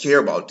don't care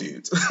about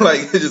dudes. Like,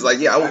 it's just like,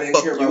 yeah, I I will didn't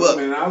fuck care you about up.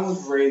 women. I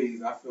was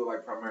raised, I feel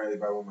like, primarily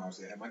by women.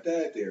 I had my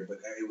dad there, but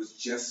it was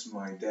just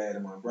my dad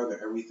and my brother.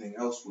 Everything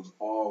else was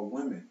all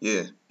women.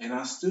 Yeah, And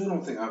I still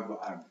don't think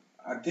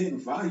I didn't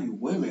value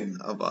women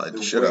I violated the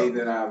the shit way out.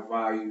 that I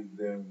valued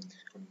them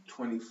from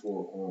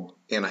 24 on.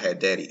 And I had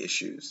daddy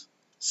issues.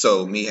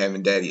 So me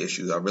having daddy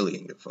issues, I really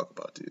didn't give a fuck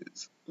about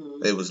dudes.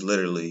 It was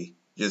literally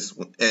just,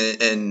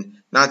 and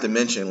not to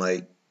mention,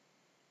 like,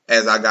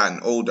 as I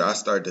gotten older, I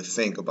started to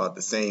think about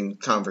the same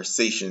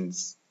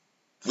conversations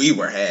we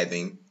were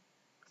having,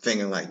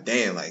 thinking like,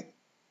 damn, like,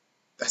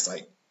 that's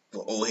like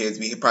what old heads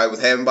we probably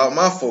was having about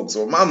my folks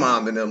or my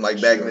mom and them,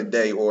 like, back in the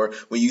day. Or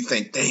when you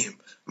think, damn,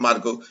 I'm about to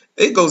go.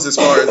 It goes as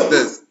far as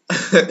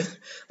this.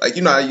 Like,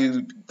 you know how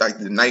you, like,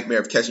 the nightmare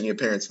of catching your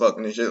parents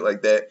fucking and shit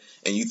like that,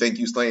 and you think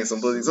you slaying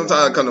some pussy.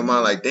 Sometimes I come to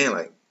mind like, damn,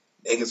 like,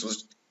 niggas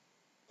was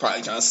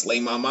probably trying to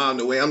slay my mom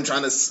the way I'm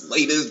trying to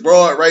slay this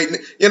broad right now.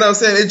 You know what I'm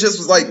saying? It just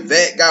was like,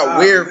 that got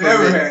weird for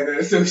never me. had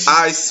that. So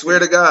I swear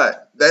to God,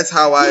 that's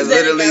how I He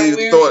said it got literally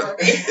weird thought.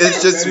 for me.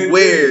 It's just That it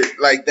weird. did.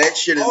 Like, that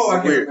shit is I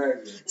can weird.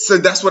 imagine. So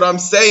that's what I'm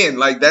saying.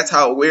 Like, that's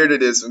how weird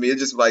it is for me. It's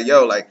just like,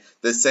 yo, like,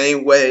 the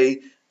same way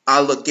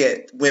I look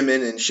at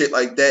women and shit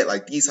like that,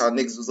 like, these how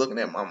niggas was looking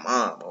at my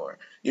mom, or,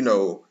 you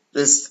know,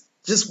 just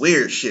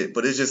weird shit.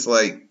 But it's just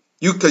like,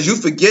 because you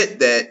forget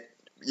that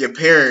your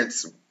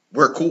parents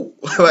were cool.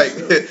 Like,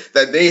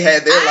 that they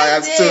had their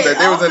lives too, that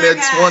they was in their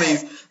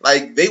 20s.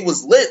 Like, they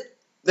was lit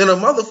than a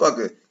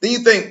motherfucker. Then you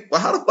think,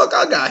 well, how the fuck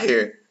I got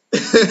here?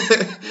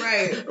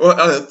 Right.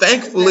 Well,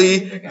 thankfully,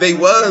 they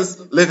was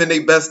living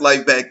their best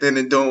life back then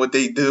and doing what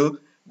they do.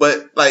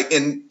 But, like,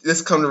 and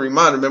this come to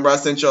remind, remember I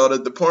sent y'all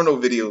the porno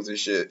videos and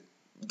shit?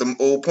 The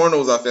old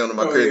pornos I found in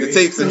my crib, the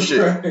tapes and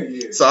shit. Right,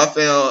 yeah. So I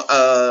found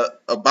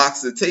a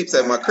box of tapes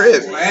at my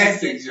crib.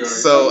 Classic joint.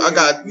 So I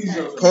got These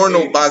joints from porno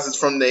the 80s. boxes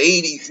from the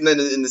 80s and then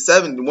in the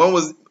 70s. One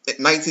was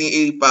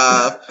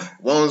 1985,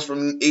 one was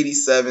from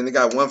 87. They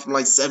got one from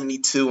like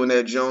 72 in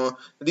that joint.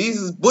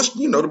 These is Bush,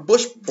 you know, the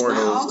Bush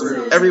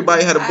pornos.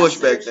 Everybody had a Bush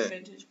back then.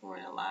 Vintage porn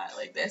a lot.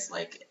 Like, that's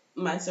like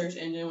my search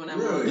engine when I'm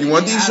Really? on. You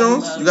want these I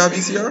Jones? love You got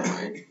vintage VCR?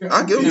 porn.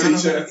 I'll give them to you.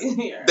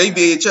 VHS. They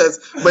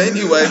VHS. But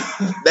anyway,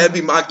 that'd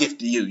be my gift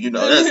to you, you know.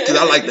 That's because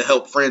I like to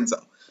help friends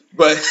out.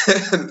 But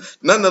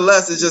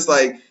nonetheless, it's just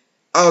like,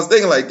 I was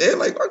thinking like, damn,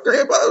 like, my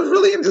grandpa was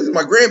really into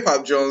my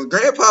grandpa Jones.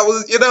 Grandpa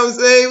was, you know what I'm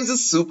saying? He was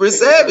just super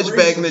savage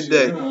back in the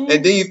day.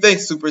 And then you think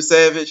super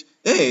savage,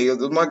 dang, it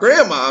was my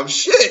grandma.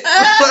 Shit.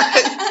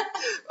 Like,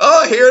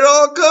 oh, here it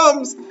all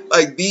comes.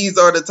 Like, these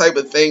are the type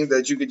of things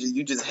that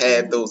you just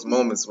have those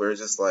moments where it's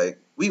just like,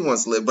 we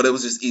once lived, but it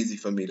was just easy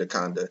for me to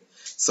kind of.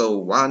 So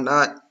why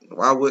not?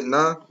 Why wouldn't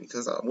I?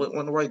 Because I wouldn't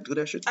want to, like, do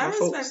that shit to I my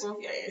respect folks.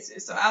 both your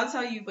answers. So I'll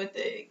tell you what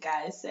the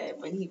guy said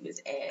when he was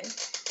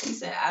asked. He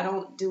said, I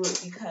don't do it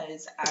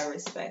because I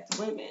respect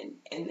women.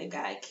 And the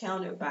guy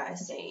countered by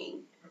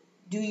saying,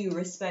 do you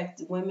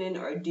respect women,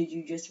 or did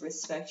you just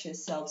respect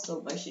yourself so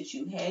much that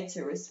you had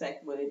to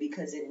respect women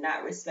because in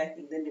not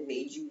respecting them it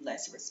made you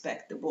less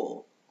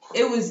respectable?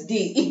 It was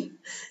deep.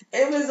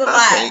 It was a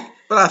lot.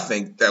 But I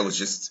think that was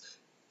just,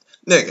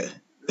 nigga.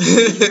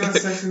 You're not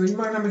sexual, you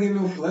might not be getting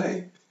no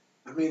play.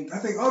 I mean, I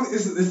think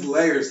it's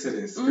layers to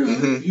this. 'Cause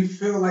Mhm. if you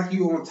feel like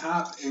you on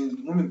top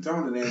and women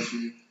throwing it at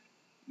you,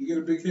 you get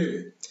a big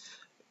head.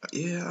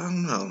 Yeah, I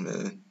don't know,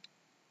 man.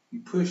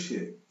 You push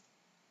it.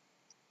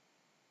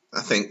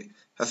 I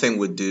think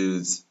with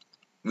dudes,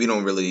 we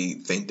don't really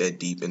think that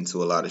deep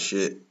into a lot of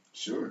shit.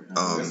 Sure.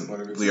 That's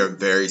one of it We too. are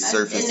very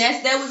surface.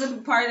 And that was a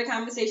part of the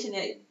conversation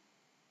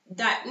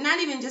that not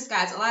even just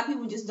guys, a lot of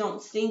people just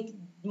don't think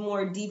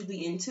more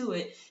deeply into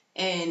it.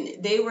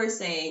 And they were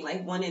saying,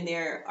 like, one of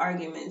their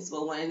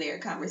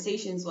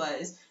conversations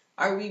was,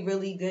 are we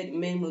really good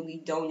men when we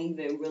don't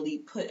even really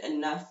put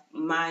enough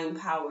mind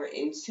power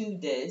into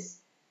this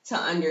to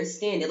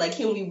understand it? Like,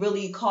 can we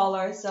really call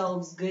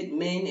ourselves good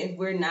men if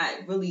we're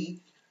not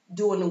really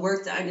doing the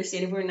work to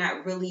understand, if we're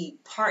not really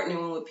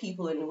partnering with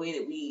people in the way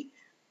that we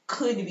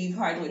could be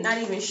partnering with, not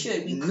even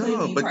should, we could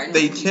No, be but partnering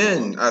they with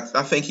can. people.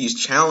 I think he's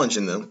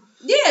challenging them.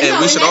 Yeah, And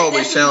no, we should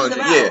always that's what challenge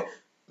it's it. about.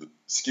 Yeah.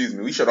 Excuse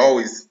me. We should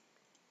always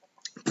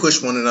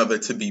push one another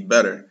to be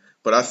better.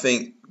 But I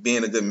think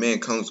being a good man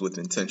comes with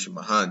intention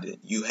behind it.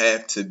 You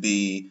have to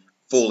be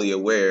fully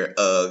aware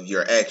of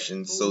your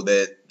actions so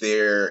that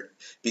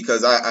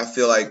because I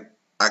feel like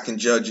I can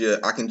judge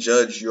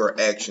your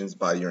actions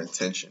by your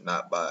intention,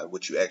 not by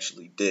what you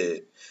actually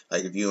did.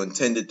 Like, if you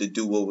intended to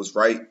do what was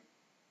right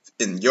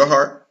in your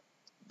heart,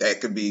 that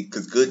could be,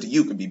 because good to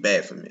you could be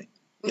bad for me.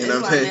 You know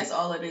what I'm saying? That's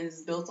all it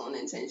is built on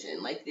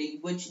intention. Like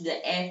the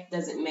act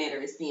doesn't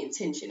matter. It's the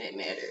intention that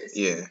matters.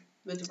 Yeah.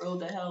 But the road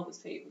to hell was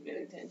paved with good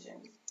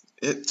intentions.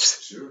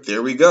 Sure.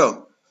 There we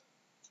go.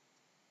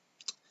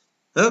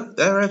 Oh,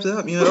 that wraps it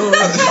up. You know.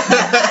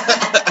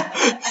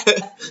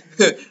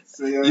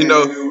 So, You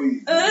know,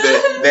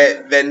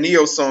 that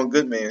Neo song,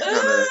 "Good Man,"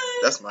 kinda,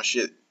 that's my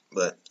shit.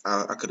 But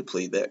I could have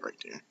played that right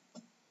there.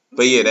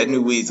 But yeah, that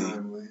new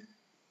Weezy,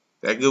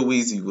 that good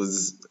Weezy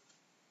was.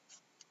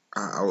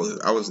 I was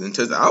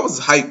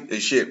hyped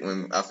as shit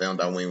when I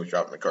found out Wayne was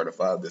dropping the Carter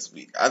 5 this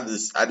week. I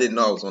didn't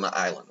know I was on an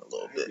island a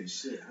little bit.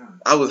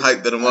 I was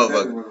hyped that a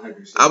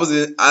motherfucker. I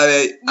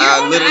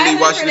literally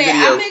watched the video.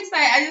 I'm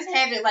excited. I just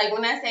haven't, like,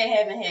 when I say I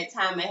haven't had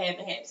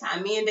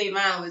time. Me and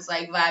Davon was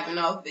like vibing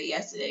off of it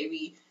yesterday.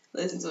 We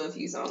listened to a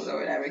few songs or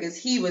whatever because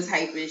he was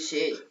hype as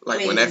shit.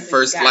 Like when that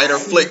first lighter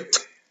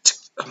flicked,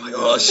 I'm like,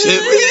 oh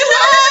shit, we live.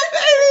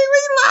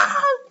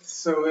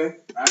 So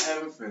I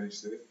haven't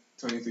finished it.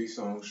 23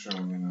 songs strong,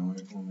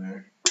 on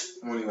there.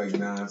 I'm only like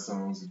 9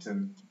 songs or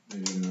 10,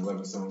 maybe even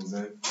 11 songs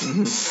in.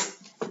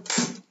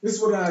 This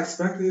is what I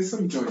expected. There's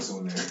some joints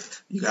on there.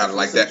 You gotta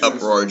like that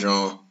uproar,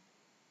 John.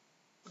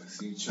 I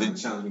see you trying to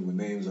challenge me with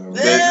names already.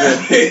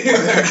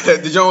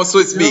 The John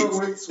Swiss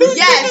Beats.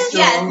 Yes.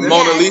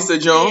 Mona Lisa,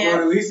 John.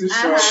 Mona Lisa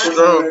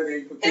strong.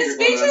 His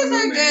features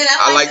are good.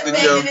 I like the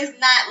fact that it's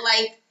not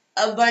like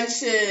a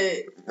bunch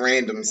of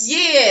randoms.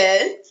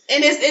 Yeah.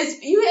 And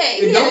it's you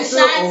had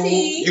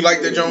Ashanti. You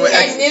like that joint with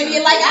X?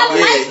 Nivea. Like I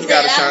like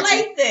that. I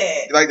like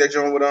that. You like that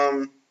joint with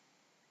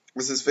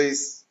what's his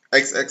face?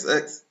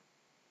 XXX.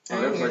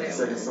 Oh, that was like the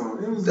second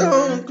song. It was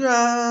Don't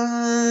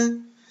cry.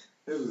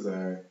 It was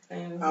alright.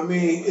 I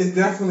mean, it's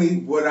definitely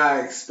what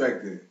I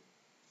expected.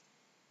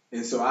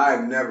 And so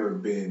I've never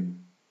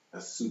been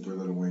a super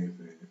Lil Wayne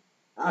fan.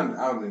 I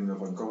don't even know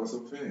if I can call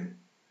myself a fan.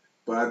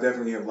 But I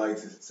definitely have liked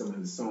some of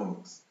his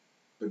songs.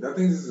 But I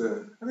think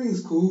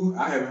it's cool.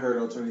 I haven't heard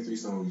all 23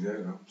 songs yet.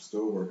 I'm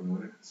still working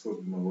on it. It's supposed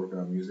to be my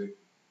workout music.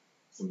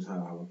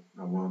 Sometime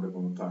I wound up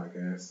on the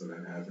podcast, so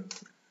that happened.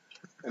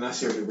 And I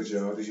shared it with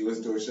y'all. Did you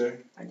listen to it, Shay?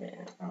 I did.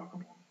 Oh, come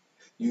on.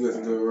 You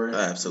listen to it, right?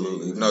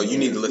 Absolutely. No, you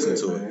need to listen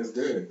to it. It's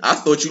good. I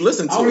thought you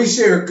listened to it. I only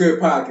share a good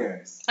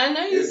podcast. I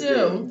know you do.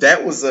 Good.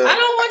 That was I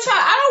don't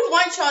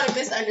want y'all to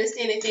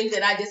misunderstand and think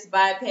that I just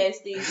bypass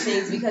these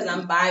things because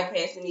I'm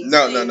bypassing these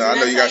No. things. I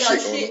know you got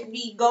shit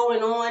be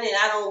going on and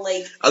I don't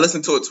like. I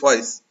listened to it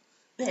twice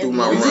through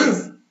my Me run.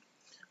 too.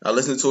 I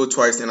listened to it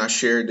twice and I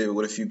shared it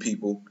with a few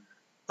people,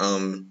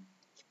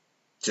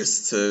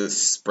 just to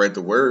spread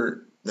the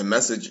word. The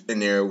message in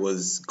there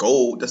was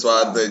gold. That's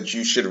why I thought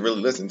you should have really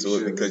listened to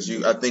it because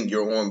I think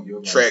you're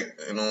on track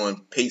and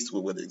on pace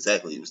with what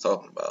exactly he was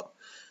talking about.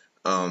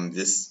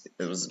 It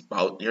was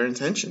about your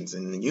intentions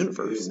in the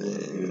universe,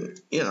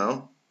 and you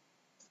know.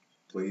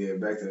 But yeah,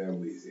 back to that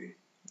Weezy.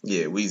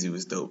 Yeah, Weezy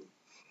was dope.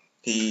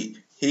 These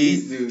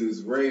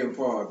dudes, Ray and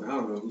Paul. I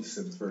don't know who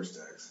sent the first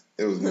text.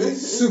 It was me.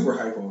 Super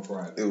hype on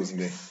Friday. It was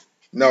me.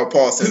 No,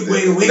 Paul said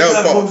that. Wake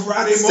up on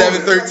Friday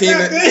morning.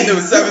 7:13. It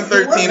was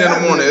 7:13 in the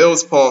morning. It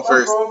was Paul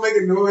first. My phone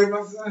making noise.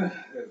 My son.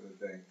 That's the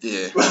thing.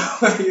 Yeah.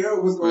 Yo,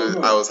 what's going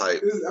on? I was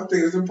hyped. I'm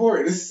thinking it's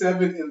important. It's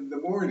 7 in the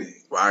morning.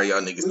 Why are y'all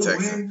niggas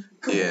texting?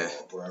 Come on,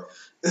 bro.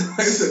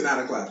 It's at 9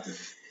 o'clock.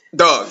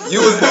 Dog, you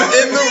was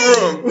in the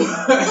room.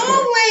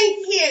 Lil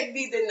Wayne can't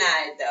be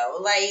denied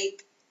though.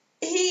 Like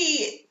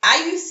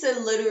I used to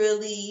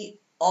literally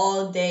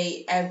all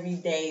day, every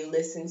day,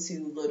 listen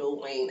to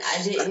Lil Wayne.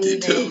 I didn't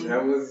even.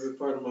 That was a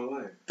part of my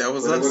life. That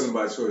was us. It wasn't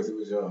by choice. It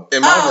was y'all.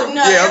 In my room.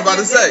 No, yeah, I was about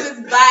to say. It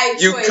was by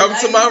you choice. come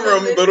to my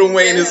room, Lil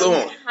Wayne is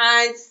on.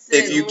 Constantly.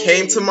 If you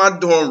came to my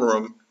dorm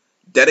room,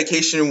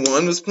 Dedication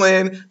 1 was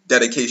playing,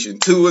 Dedication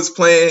 2 was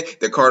playing,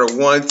 the Carter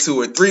 1,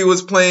 2, or 3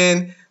 was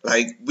playing.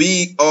 Like,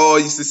 we all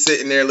used to sit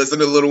in there and listen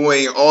to Lil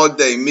Wayne all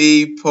day.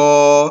 Me,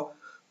 Paul,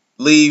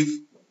 Leaf,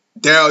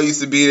 Daryl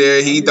used to be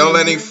there. He don't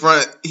let him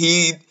front.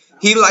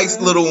 He likes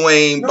Lil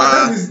Wayne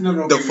by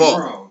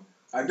default.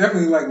 I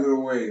definitely like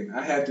Lil Wayne.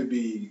 I had to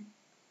be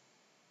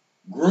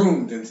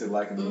groomed into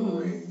liking Lil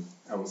Wayne.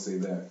 I would say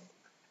that.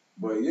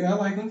 But yeah, I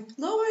like him.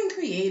 Lil Wayne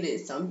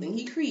created something.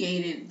 He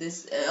created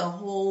this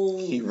whole.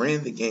 He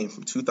ran the game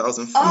from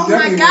 2004. Oh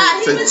my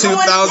God, he was doing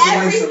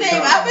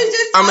everything. I was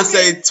just. I'm gonna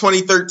say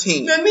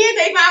 2013. When me and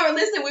Davon were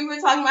listening, we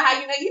were talking about how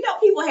you know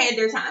people had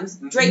their times.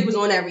 Drake was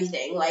on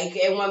everything. Like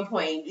at one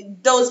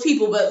point, those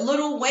people. But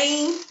Lil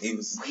Wayne, he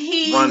was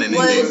on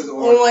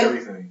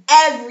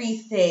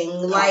everything.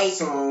 Like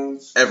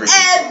songs,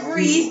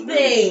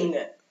 everything.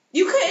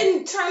 You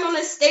couldn't turn on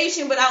a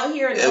station without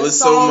hearing a song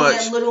so much.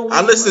 that Lil Wayne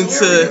I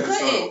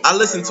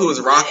listened to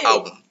his rock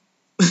album.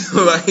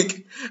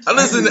 Like I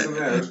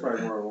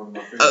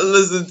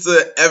listened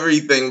to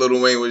everything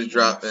Lil Wayne was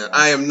dropping.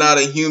 I am not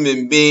a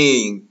human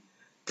being.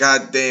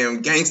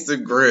 Goddamn,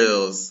 Gangsta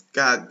Grills.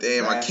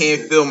 Goddamn, I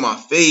can't feel my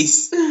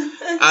face.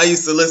 I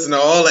used to listen to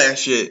all that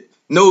shit.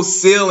 No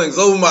Ceilings.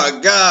 Oh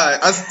my God,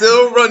 I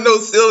still run No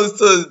Ceilings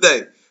to this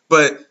day.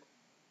 But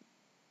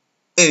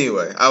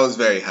anyway, I was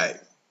very hyped.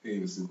 He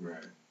was super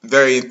hyped.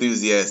 very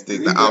enthusiastic.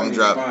 He The album definitely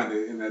dropped.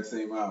 responded in that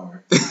same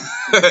hour.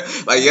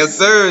 Like, yes,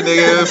 sir,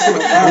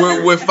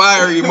 nigga. with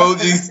fire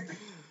emojis.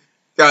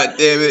 God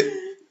damn it.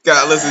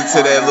 Gotta listen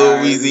to that little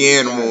Weezy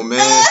Animal,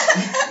 man.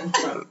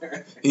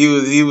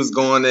 He was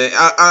going there.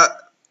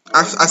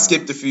 I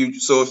skipped a few,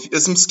 so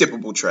there's some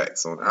skippable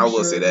tracks on it. I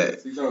will say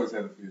that. He's always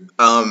had a few.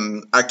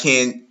 I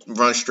can't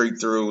run straight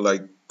through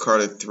like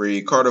Carter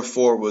 3. Carter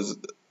 4 was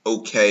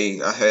okay.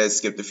 I had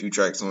skipped a few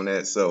tracks on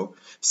that, so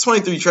it's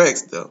 23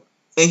 tracks though.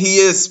 And he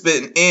is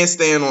spitting and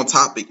staying on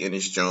topic in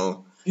his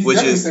Joan. He's which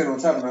definitely is staying on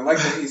top, and I like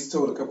that he's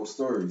told a couple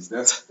stories.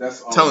 That's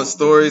telling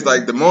stories.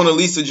 Like the Mona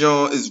Lisa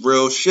Joan is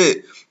real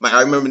shit. Like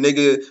I remember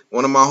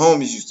one of my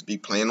homies used to be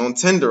playing on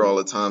Tinder all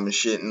the time and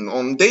shit and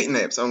on dating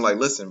apps. I'm like,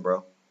 listen,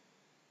 bro,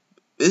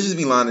 this just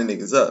be lining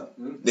niggas up.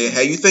 They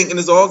have you thinking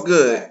it's all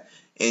good,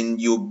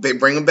 and you'll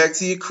bring them back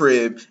to your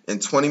crib,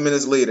 and 20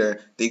 minutes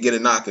later they get a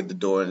knock at the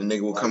door, and the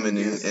nigga will come in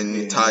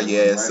and tie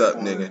your ass up,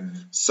 nigga.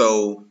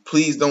 So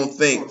please don't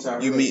think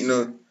you meeting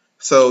a.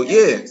 So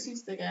yeah.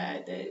 He's the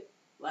guy that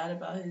lied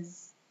about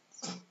his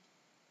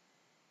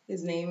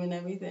name and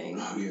everything.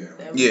 That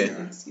was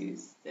an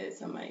excuse that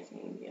somebody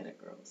came get a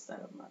girl to set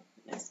him up.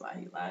 That's why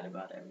he lied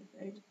about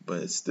everything.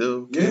 But it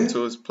still came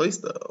to his place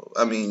though.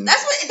 I mean, that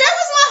was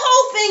my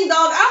whole thing,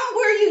 dog. I'm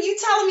where you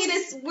telling me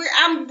this.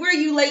 I'm where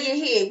you lay your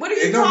head. What are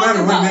you talking about? It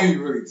don't matter what name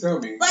you really tell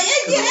me. Like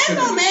that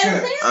don't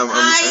matter.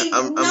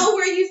 I know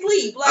where you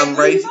sleep. Like what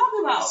are you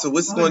talking about? So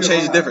what's going to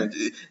change the difference?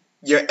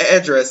 Your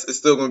address is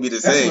still going to be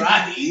the same. That's what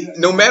I need.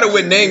 No matter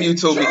what name you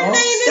told me. That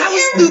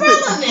was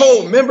stupid.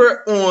 Oh,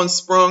 remember on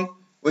Sprung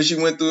when she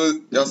went through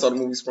it? Y'all saw the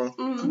movie Sprung?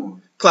 Mm-hmm.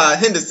 Clyde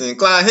Henderson.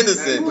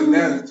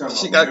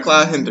 She got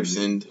Clyde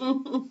Henderson.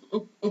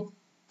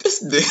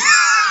 This nigga.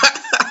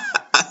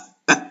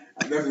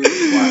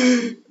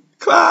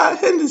 Clyde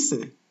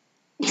Henderson.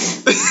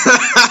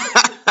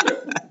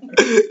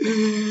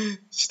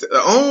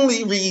 The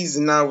only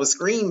reason I was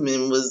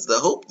screaming was the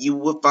hope you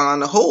would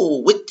find a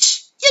hole,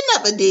 which you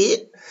never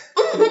did.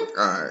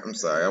 Alright, I'm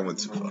sorry, I went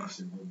too far.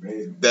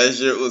 That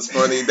shit was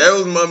funny. That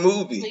was my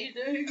movie.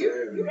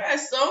 You got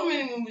so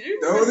many movies.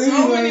 You got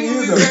so many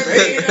movies.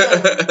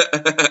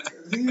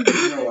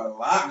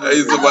 I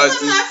used to watch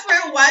this. My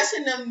friend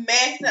watching the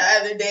Mac the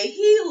other day.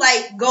 He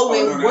like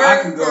going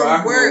word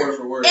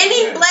for word.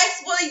 Any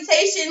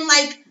blaxploitation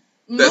like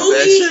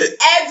movie,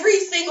 every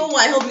single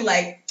one. He'll be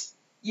like,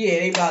 yeah,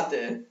 they about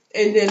to,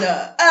 and then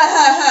no.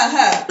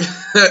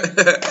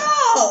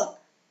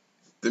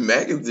 The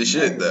Mac is the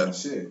shit though.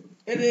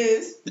 It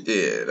is.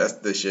 Yeah, that's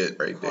the shit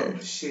right there.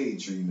 Shade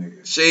tree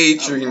nigga. Shade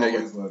tree nigga. I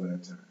always love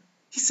that term.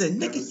 He said,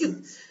 nigga,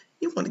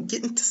 you want to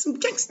get into some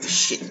gangster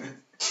shit. You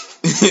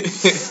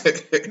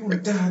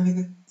want to die,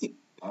 nigga?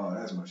 Oh,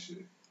 that's my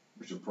shit.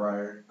 Richard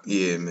Pryor.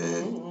 Yeah,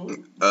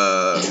 man.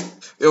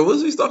 Yo, what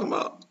was we talking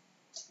about?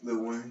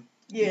 Lil Wayne.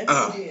 Yeah.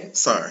 Oh, yeah.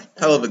 Sorry.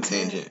 Hell of a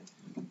tangent.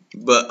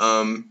 But,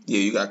 yeah,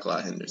 you got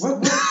Clyde Henderson.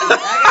 What?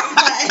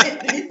 I got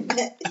Clyde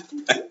Henderson.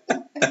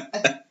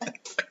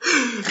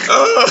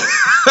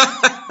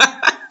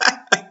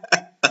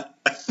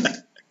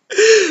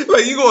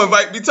 Like you gonna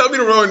invite me? Tell me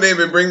the wrong name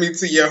and bring me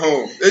to your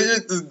home.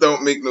 It just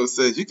don't make no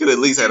sense. You could at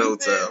least had a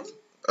hotel.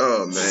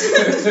 Oh man.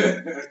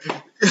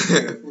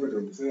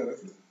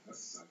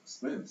 That's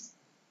expensive.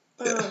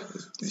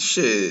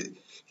 Shit,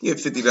 you get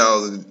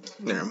 $50.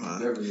 Never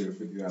mind. Never get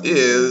 $50.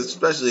 Yeah,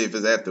 especially if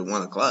it's after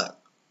 1:00.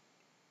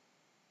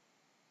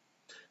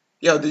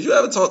 Yo, did you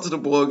ever talk to the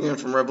boy again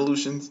from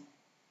Revolutions?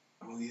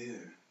 Oh yeah.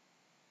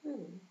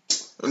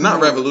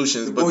 Not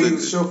Revolutions, the but boy he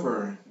was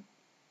chauffeuring.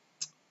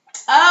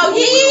 Oh,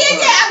 yeah.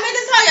 I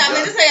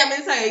meant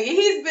to tell you.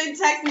 He's been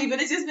texting me,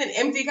 but it's just been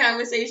empty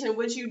conversation.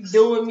 What you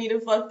doing me to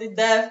fuck to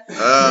death?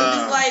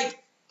 It's like,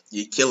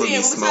 you're killing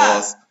me,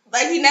 Smalls.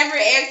 Like, he never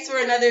asked for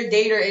another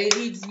date or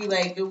anything. He'd just be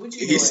like, what you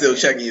doing? He's still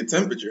checking your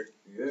temperature.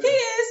 Yeah. He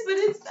is, but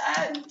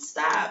it's,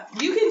 stop.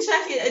 You can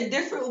check it a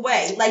different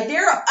way. Like,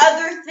 there are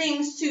other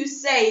things to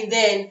say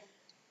than,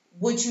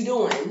 what you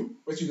doing?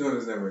 What you doing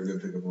is never a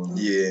good pickup line.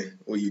 Yeah,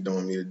 what you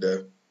doing me to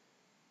death?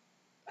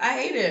 I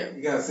hate him.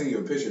 You gotta send you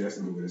a picture. That's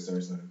a good way to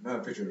start something. Not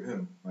a picture of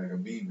him, like a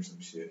meme or some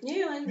shit.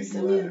 Yeah, like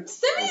send me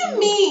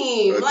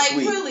a meme. Like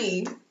tweet.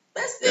 Really,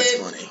 that's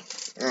it.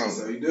 That's funny.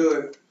 So you do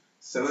it.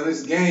 Selling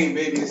this game,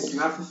 baby. It's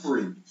not for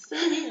free.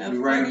 Send me a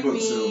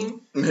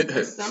funny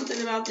meme.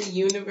 Something about the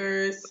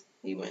universe.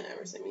 He wouldn't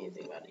ever send me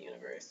anything about the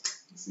universe.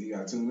 So you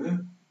gotta tune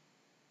in.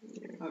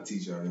 Yeah. I'll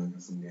teach y'all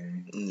some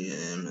game.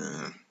 Yeah,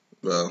 man.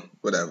 Well,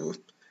 whatever.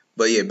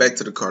 But yeah, back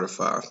to the Carter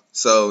 5.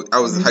 So I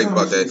was hyped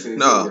about that.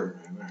 No.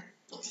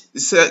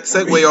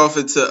 Segue off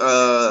into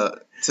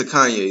to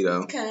Kanye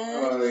though,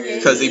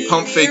 because he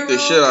pump faked the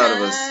shit out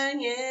of us.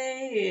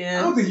 Yeah.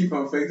 I don't think he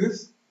pump faked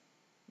this.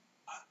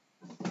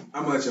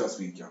 I'm gonna let y'all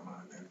speak y'all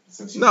mind, man.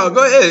 No,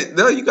 go ahead.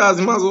 No, you guys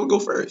might as well go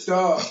first.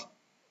 Dog,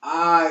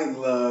 I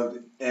loved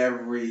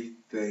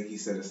everything he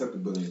said except the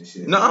bullying and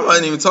shit. No, I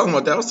wasn't even talking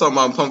about that. I was talking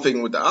about pump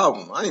faking with the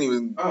album. I didn't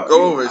even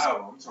go over it.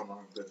 I'm talking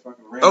about the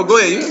fucking rant. Oh, go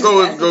ahead. You can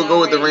go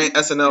with the rant,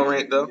 SNL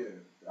rant though. Yeah,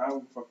 I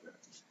don't fuck that.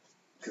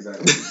 Because I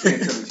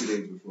can't tell me 2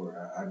 days before.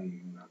 I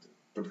need to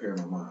prepare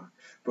my mind.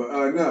 But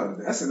no,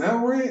 the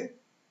SNL rant,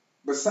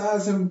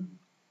 besides him,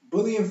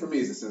 bullying for me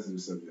is a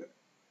sensitive subject.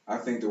 I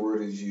think the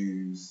word is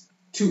used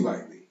too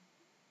lightly.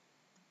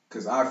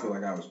 Because I feel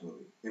like I was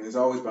bullied. And it's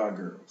always by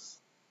girls.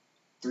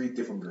 3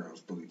 different girls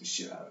bullied the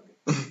shit out of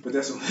me. But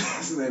that's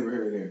neither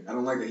here nor there. I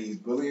don't like that he's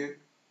bullying.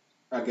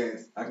 I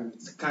guess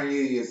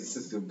Kanye is a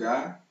sensitive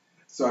guy.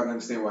 So I can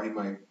understand why he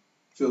might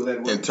feel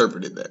that way.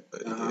 Interpreted that.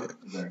 But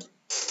Exactly.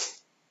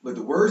 But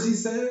the words he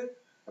said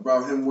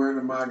about him wearing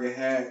the MAGA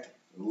hat,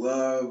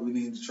 love, we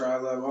need to try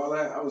love, all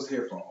that, I was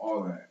here for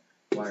all that.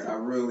 Like,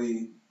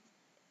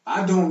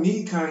 I don't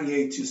need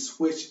Kanye to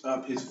switch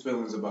up his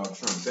feelings about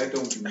Trump. That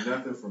don't do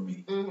nothing for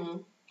me. Mm-hmm.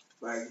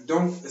 Like,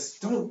 don't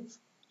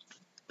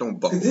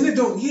buckle. Cause then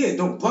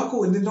don't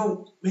buckle and then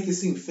don't make it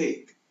seem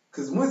fake.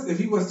 Cause if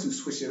he was to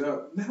switch it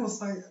up, that was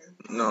like,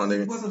 no,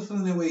 he wasn't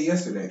feeling that way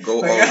yesterday. Go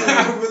like, all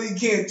I really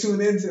can't tune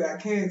into that. I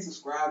can't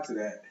subscribe to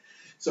that.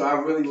 So I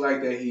really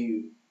like that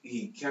he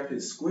kept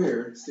his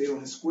square, stayed on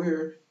his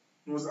square,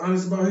 and was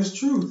honest about his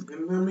truth.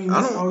 And I mean,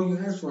 that's all you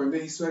can ask for. And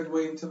then he segued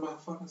into my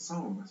fucking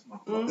song. That's my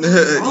fucking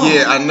song.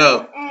 Yeah, I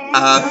know.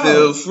 I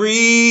feel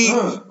free.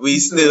 We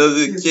still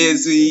the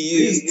kids we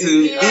used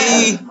to be.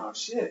 That's my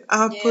shit.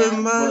 I put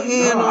my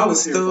hand on I the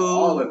was here for stove.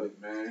 all of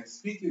it, man.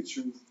 Speak your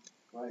truth.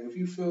 Like, if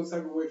you feel a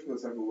type of way, feel a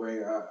type of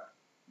way.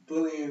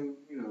 Bullying,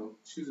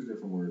 choose a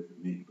different word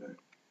for me, but,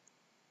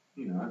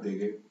 I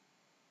dig it.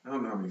 I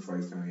don't know how many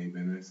fights Kanye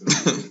been in, so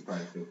he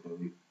probably feel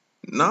bullied.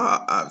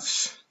 Nah,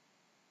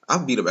 I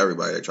beat up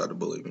everybody that tried to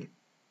bully me.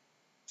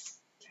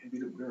 Can't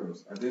beat up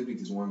girls. I did beat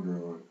this one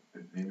girl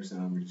at Anderson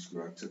Elementary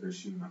School. I took her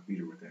shoe and I beat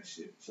her with that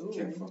shit. She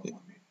kept fucking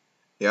with me.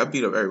 Yeah, I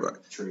beat up everybody.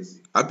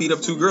 Tracy. I beat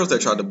up 2 girls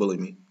that tried to bully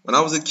me. When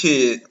I was a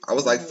kid, I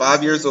was like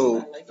 5 years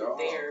old.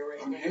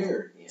 I'm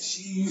here.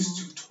 She used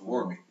to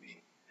torment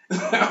me.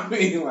 I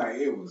mean, like,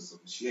 it was some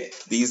shit.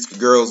 These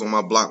girls on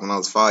my block when I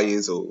was 5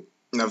 years old,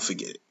 never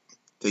forget it.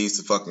 They used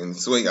to fucking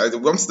swing.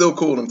 I'm still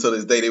cool with them till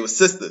this day. They were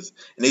sisters.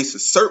 And they used to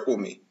circle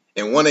me.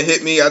 And one to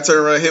hit me, I turn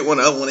around and hit one.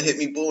 The other one to hit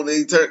me, boom.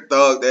 They turned,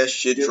 dog, that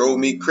shit drove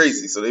me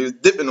crazy. So they was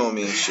dipping on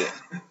me and shit.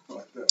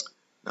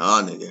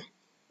 Nah, nigga.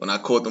 When I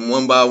caught them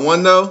one by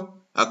one, though,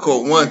 I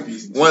caught one.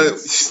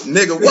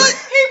 Nigga, what?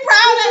 He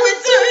proud of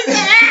it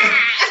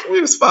too.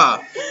 We was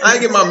 5. I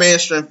ain't get my man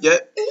strength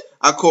yet.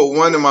 I caught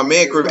one in my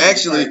man crib.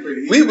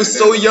 Actually, we was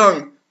so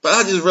young, but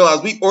I just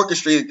realized we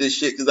orchestrated this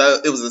shit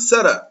because it was a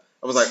setup.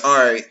 I was like, all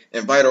right,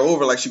 invite her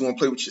over like she gonna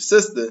play with your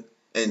sister,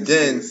 and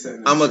then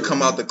I'm gonna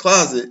come out the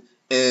closet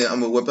and I'm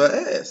gonna whip her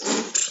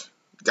ass.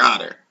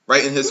 Got her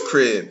right in his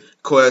crib.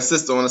 Caught her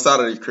sister on the side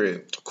of the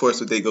crib. Of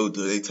course, what they go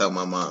do, they tell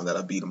my mom that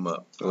I beat him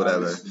up or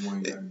whatever.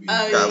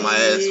 Got my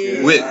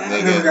ass whipped, nigga.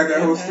 I never got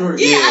that whole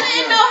story. Yeah, I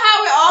didn't know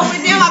how it all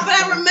went down, but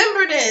I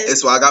remember this.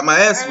 That's why I got my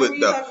ass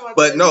whipped though.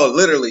 But no,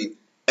 literally,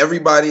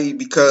 everybody,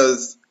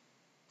 because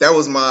that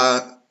was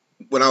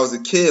when I was a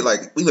kid,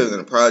 like, we lived in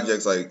the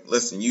projects, like,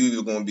 listen, you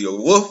either gonna be a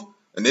wolf,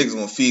 a nigga's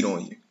gonna feed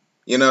on you.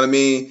 You know what I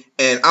mean?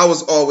 And I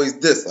was always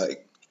this,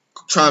 like,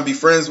 trying to be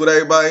friends with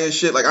everybody and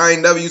shit. Like, I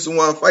ain't never used to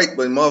want to fight,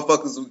 but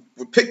motherfuckers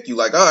would pick you.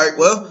 Like, all right,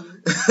 well,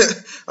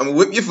 I'm gonna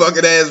whip your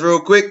fucking ass real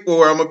quick,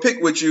 or I'm gonna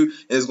pick with you, and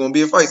it's gonna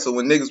be a fight. So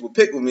when niggas would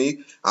pick with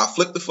me, I'll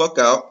flip the fuck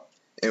out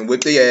and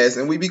whip their ass,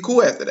 and we'd be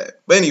cool after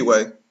that. But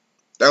anyway,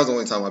 that was the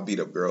only time I beat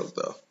up girls,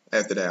 though.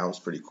 After that, I was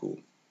pretty cool.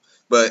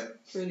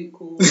 But pretty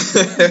cool.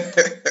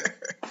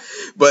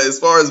 But as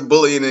far as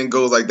bullying and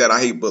goes like that, I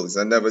hate bullies.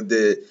 I never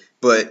did.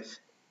 But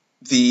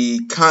the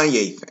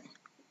Kanye thing,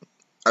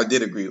 I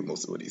did agree with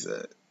most of what he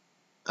said.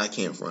 I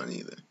can't front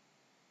either.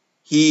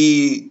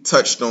 He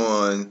touched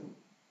on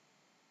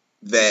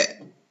that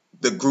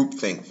the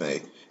groupthink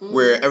thing,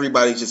 where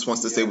everybody just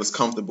wants to say what's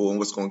comfortable and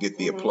what's going to get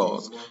the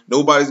applause.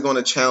 Nobody's going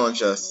to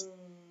challenge us.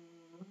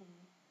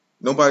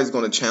 Nobody's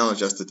going to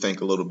challenge us to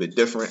think a little bit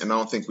different, and I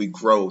don't think we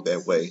grow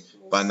that way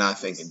by not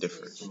thinking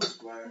different.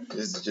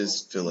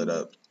 Just fill it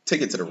up.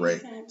 Take it to the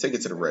Ray. Take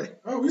it to the Ray.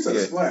 Oh, we said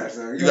a splash.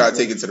 Now. You gotta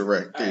take it to the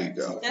Ray. There you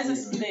go. That's a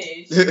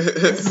smidge.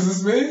 This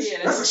is a smidge?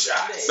 Yeah, that's a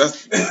shot.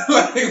 That's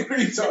like, what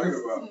are you talking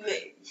about?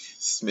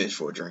 Smidge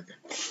for a drinker.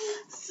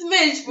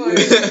 Smidge for a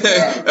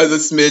drinker. As a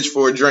smidge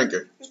for a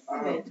drinker.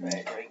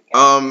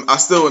 I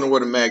still wouldn't wear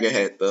the MAGA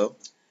hat though.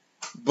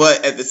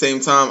 But at the same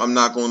time, I'm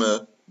not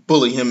gonna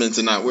bully him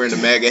into not wearing the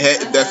MAGA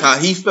hat. If that's how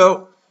he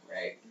felt,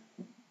 right.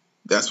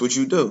 That's what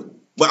you do.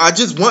 But I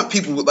just want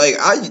people, like,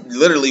 I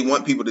literally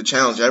want people to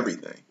challenge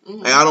everything.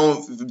 Mm-hmm. Like, I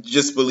don't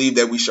just believe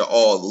that we should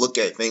all look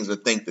at things or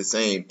think the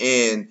same.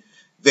 And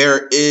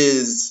there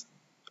is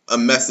a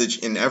message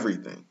in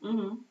everything.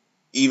 Mm-hmm.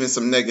 Even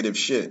some negative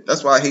shit.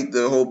 That's why I hate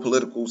the whole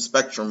political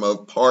spectrum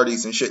of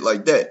parties and shit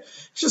like that.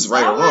 It's just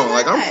right or wrong.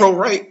 Like, I'm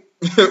pro-right.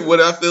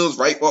 What I feel is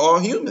right for all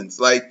humans.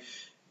 Like,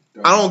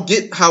 I don't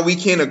get how we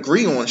can't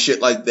agree on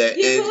shit like that.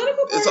 Yeah, and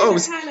political it's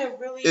always kind of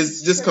really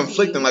it's just tricky.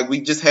 Conflicting. Like,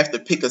 we just have to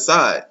pick a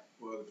side.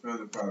 Well, the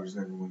founding fathers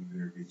never wanted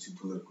there to be 2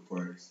 political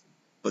parties.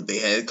 But they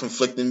had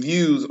conflicting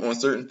views on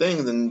certain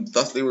things, and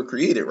thus they were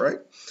created, right?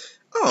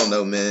 I don't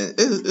know, man.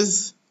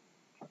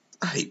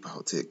 I hate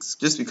politics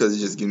just because it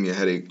just gives me a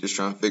headache just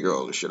trying to figure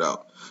all this shit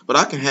out. But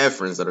I can have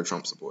friends that are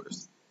Trump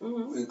supporters.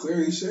 Mm-hmm. And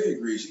clearly Shay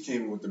agreed. She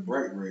came in with the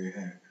bright red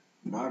hat.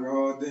 MAGA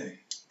all day.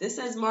 This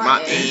says Martin.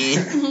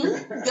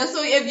 Martin. Just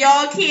so if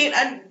y'all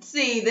can't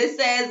see, this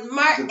says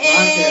Martin. The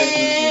podcast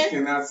listeners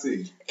cannot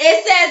see.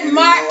 It says And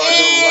Martin. I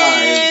don't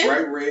lie. It's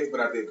bright red, but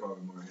I did call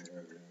it Martin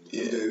earlier.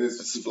 Yeah, this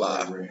it's is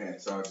fly. bright red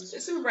hat, so I was just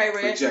It's a bright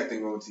red.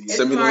 projecting onto you. It's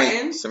Send me the Martin.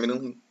 link. Send me the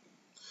link.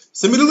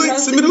 Send me the link.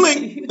 Send me the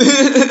link.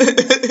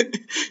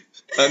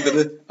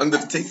 under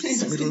the tape.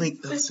 Send me the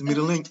link. Send me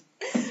the link.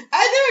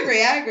 I do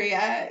agree. I agree.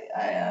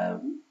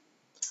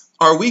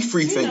 Are we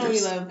free You know we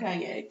thinkers? love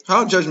Kanye.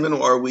 How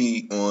judgmental are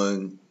we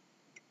on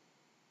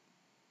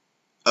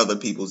other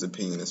people's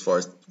opinion as far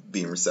as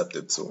being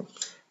receptive to them?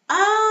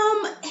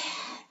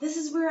 This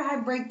is where I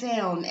break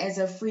down as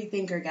a free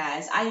thinker,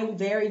 guys. I am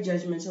very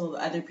judgmental of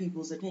other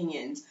people's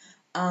opinions.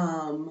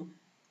 I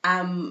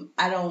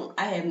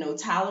have no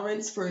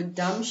tolerance for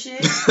dumb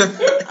shit.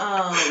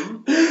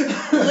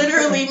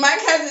 Literally, my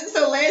cousin,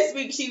 so last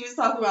week she was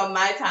talking about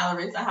my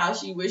tolerance and how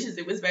she wishes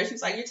it was better. She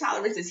was like, your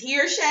tolerance is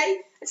here,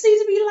 Shay. It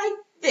seems to be like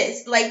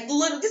this, like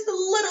just a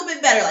little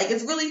bit better. Like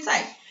it's really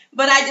tight.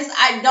 But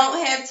I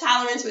don't have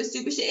tolerance for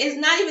stupid shit. It's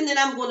not even that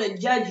I'm going to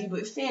judge you,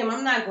 but fam,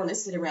 I'm not going to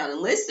sit around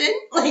and listen.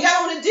 Like, I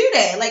don't want to do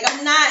that. Like,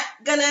 I'm not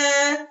going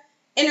to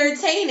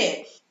entertain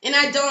it. And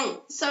I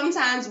don't,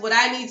 sometimes what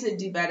I need to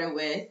do better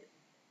with,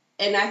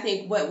 and I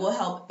think what will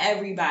help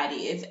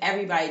everybody, if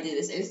everybody did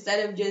this,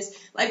 instead of just,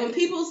 like, when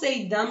people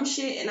say dumb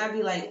shit, and I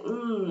be like,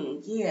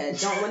 yeah,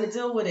 don't want to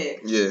deal with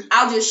it. Yeah.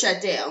 I'll just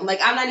shut down. Like,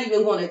 I'm not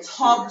even going to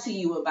talk to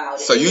you about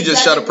it. So you It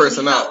just shut a doesn't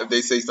person really out help. if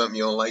they say something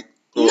you don't like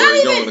or Not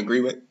you don't even-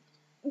 agree with?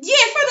 Yeah,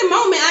 for the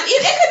moment.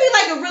 It could be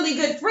like a really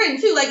good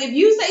friend too. Like if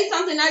you say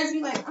something, I just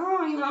be like, oh,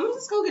 I'm gonna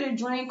just go get a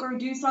drink or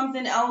do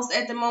something else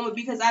at the moment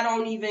because I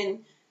don't even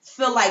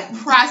feel like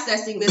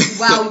processing this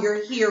while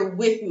you're here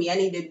with me. I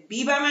need to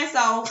be by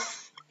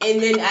myself,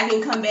 and then I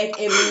can come back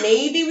and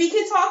maybe we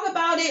can talk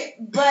about it.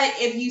 But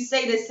if you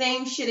say the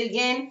same shit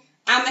again,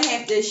 I'm gonna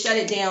have to shut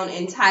it down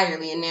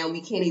entirely, and now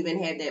we can't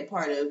even have that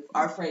part of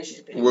our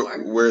friendship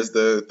anymore. Where's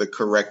the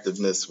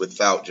correctiveness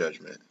without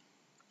judgment?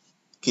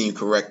 Can you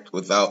correct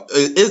without...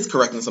 Is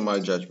correcting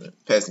somebody's judgment,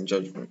 passing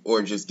judgment,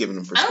 or just giving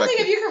them I perspective? don't think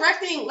if you're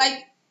correcting,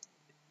 like,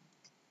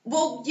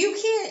 well, you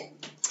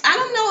can't, I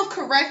don't know if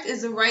correct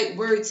is the right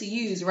word to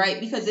use, right?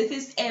 Because if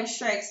it's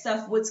abstract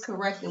stuff, what's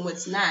correct and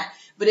what's not?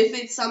 But if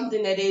it's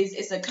something that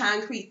it's a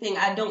concrete thing,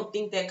 I don't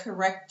think that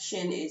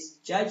correction is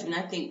judgment.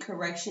 I think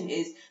correction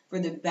is for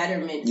the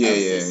betterment of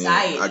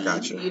society. I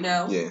got you. You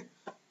know? Yeah.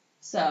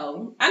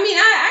 So, I mean,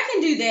 I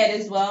can do that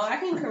as well. I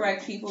can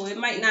correct people. It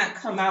might not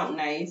come out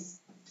nice.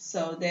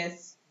 So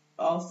that's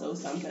also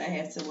something I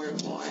have to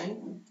work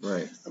on.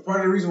 Right. A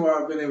part of the reason why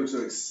I've been able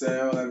to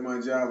excel at my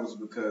job was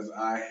because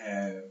I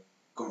have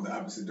gone the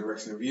opposite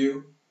direction of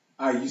you.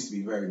 I used to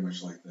be very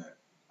much like that.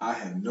 I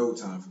had no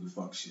time for the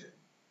fuck shit.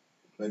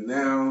 But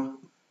now,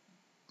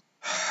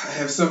 I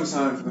have some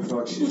time for the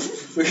fuck shit.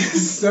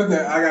 Because stuff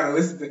that I gotta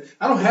listen to,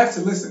 I don't have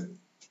to listen.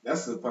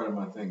 That's the part of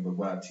my thing. But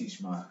what I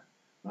teach my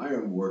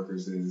young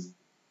workers is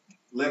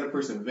let a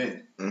person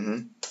vent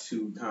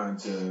to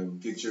kind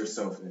of get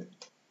yourself in.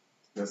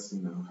 That's,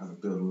 how to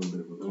build a little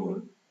bit of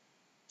rapport.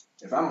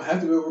 If I don't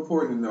have to build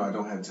rapport, then no, I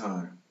don't have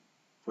time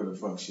for the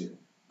fuck shit.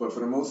 But for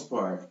the most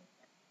part,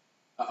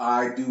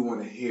 I do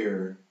want to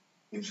hear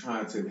and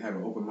try to have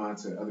an open mind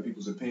to other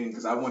people's opinion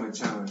because I want to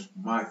challenge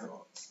my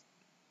thoughts.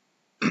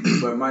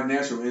 But my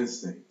natural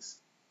instincts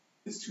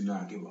is to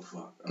not give a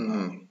fuck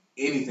about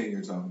anything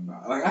you're talking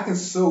about. Like, I can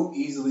so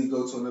easily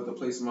go to another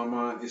place in my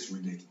mind, it's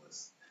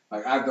ridiculous.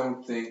 Like, I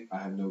don't think I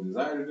have no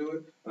desire to do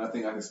it, but I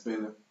think I can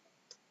spend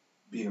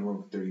being in a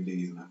room for 30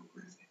 days and not go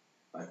crazy.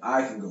 Like,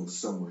 I can go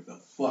somewhere the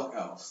fuck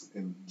else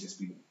and just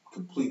be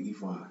completely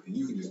fine. And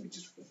you can just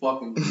be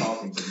fucking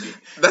talking to me.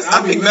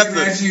 I think that's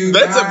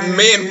a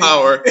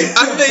manpower.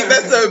 I think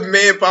that's a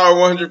manpower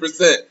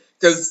 100%.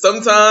 Because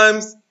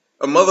sometimes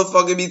a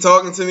motherfucker be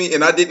talking to me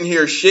and I didn't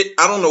hear shit.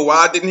 I don't know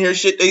why I didn't hear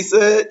shit they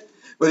said.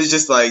 But it's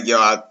just like, yo,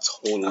 I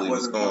totally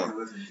was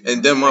gone.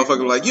 And then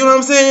motherfucker like, you know what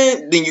I'm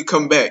saying? Then you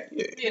come back.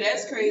 Yeah,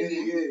 that's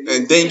crazy.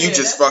 And then you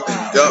just fucking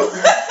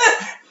go.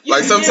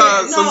 Like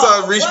sometimes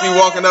Reach be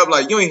walking up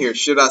like, you ain't hear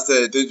shit I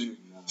said, did you?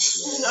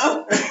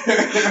 No.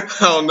 I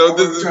don't know,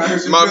 this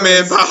is my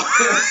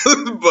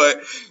manpower.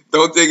 But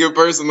don't take it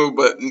personal,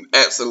 but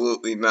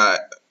absolutely not.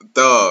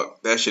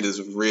 Dog, that shit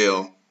is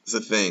real. It's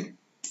a thing.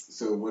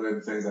 So one of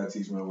the things I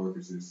teach my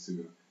workers is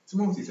to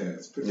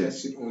multitask. Put that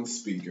shit on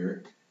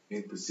speaker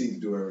and proceed to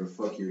do whatever the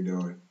fuck you're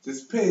doing.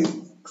 Just pay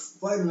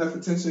slight enough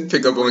attention.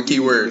 Pick up on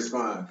keywords.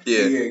 Respond.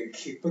 Yeah.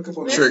 Pick up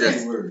on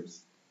Triggers. Keywords.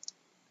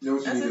 Know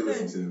what you need to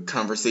listen to.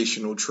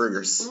 Conversational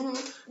triggers.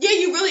 Yeah,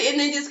 you really, and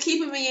then just keep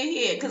them in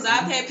your head. Because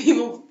I've had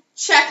people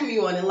check me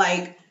on it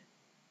like,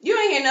 you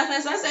ain't hear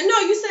nothing. So I said, no,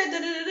 you said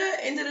da-da-da-da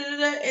and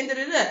da-da-da-da and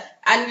da-da-da.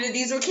 I knew that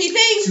these were key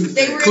things.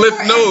 They were Cliff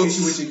important. Notes.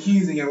 Hit you with your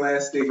keys in your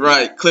last statement.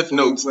 Right, Cliff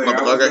Notes, I was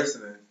motherfucker.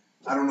 listening.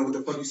 I don't know what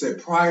the fuck you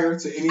said prior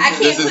to anything. I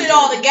can't put it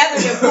all together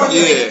to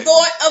formulate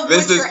thought of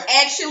what you're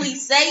actually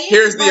saying.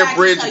 Here's the but I can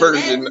abridged tell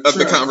you version that. of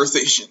the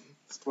conversation.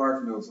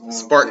 Spark Notes on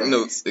Spark deck.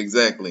 Notes,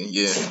 exactly.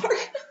 Yeah.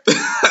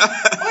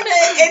 What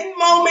an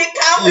in-moment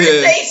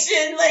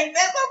conversation. Like,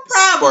 that's a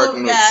problem, Spark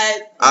Notes.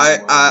 guys.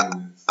 Oh, my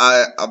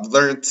goodness. I've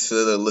learned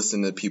to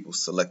listen to people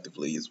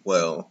selectively as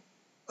well.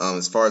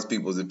 As far as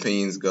people's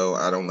opinions go,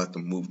 I don't let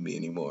them move me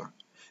anymore.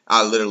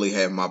 I literally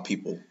have my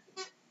people.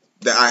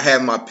 That I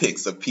have my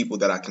picks of people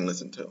that I can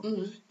listen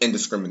to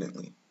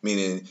indiscriminately.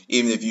 Meaning,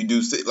 even if you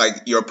do,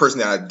 like, you're a person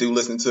that I do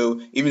listen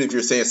to, even if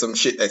you're saying some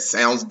shit that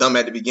sounds dumb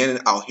at the beginning,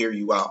 I'll hear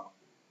you out.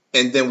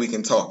 And then we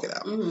can talk it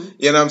out. You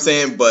know what I'm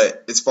saying?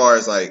 But as far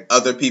as, like,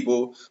 other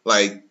people,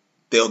 like,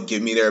 they'll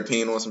give me their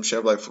opinion on some shit.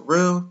 I'm like, for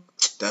real?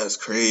 That's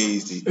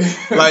crazy.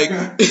 Like,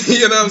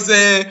 you know what I'm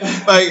saying?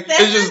 Like,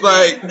 it's just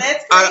like,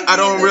 I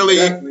don't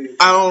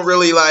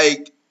really,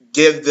 like,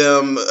 give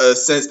them a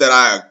sense that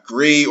I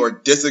agree or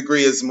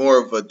disagree. It's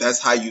more of a,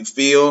 that's how you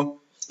feel.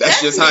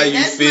 That's just how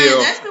you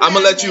feel. I'm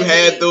going to let you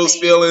have those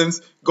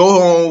feelings.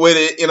 Go on with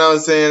it, you know what I'm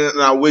saying?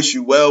 And I wish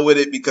you well with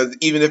it, because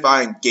even if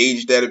I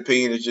engage that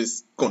opinion, it's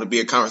just going to be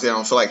a conversation I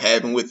don't feel like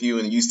having with you,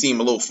 and you seem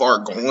a little far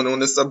gone on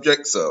this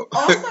subject, so.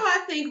 Also,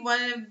 I think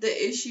one of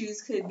the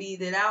issues could be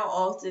that I'll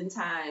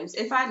oftentimes,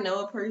 if I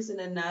know a person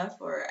enough,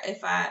 or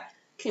if I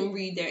can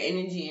read their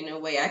energy in a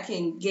way, I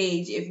can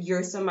gauge if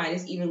you're somebody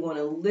that's even going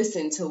to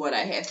listen to what I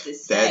have to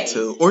say. That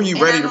too. Or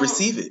you ready to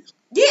receive it.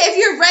 Yeah, if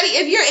you're ready,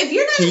 if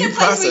you're not in a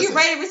place where you're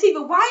ready to receive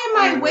it, why am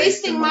I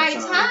wasting my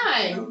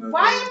time?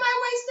 Why am I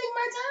wasting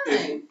my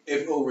time?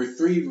 If over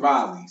 3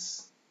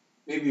 volleys,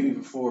 maybe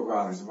even 4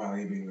 volleys, a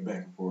volley being the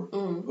back and forth,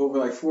 over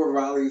like 4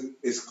 volleys,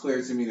 it's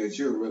clear to me that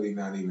you're really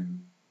not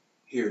even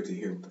here to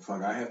hear what the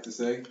fuck I have to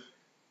say.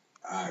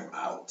 I'm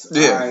out.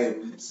 Yeah. I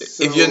am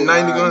so if you're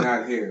 90 going,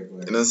 not here.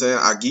 But. You know what I'm saying?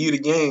 I'll give you the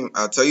game.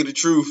 I'll tell you the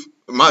truth,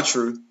 my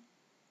truth,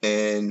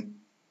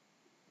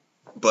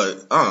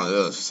 But I don't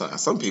know.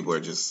 Some people are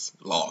just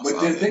lost.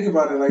 But then think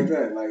about it like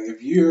that. Like,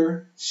 if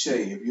you're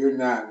Shay, if you're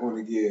not going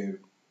to give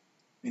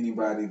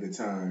anybody the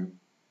time,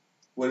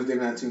 what if they're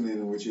not tuning in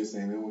to what you're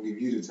saying? They won't give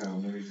you the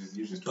time.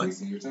 You're just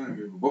wasting your time.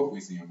 You're both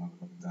wasting your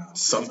motherfucking time.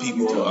 Some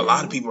people, a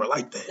lot of people are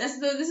like that.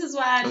 This is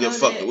why I know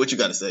fuck that. What you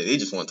got to say? They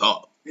just want to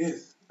talk.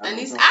 Yes. I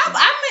meant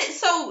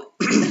so.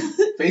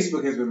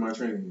 Facebook has been my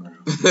training ground.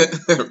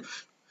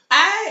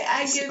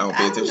 I don't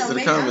pay attention to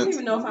the comments. I don't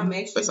even know if I'm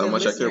actually That's how a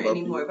much I care listener about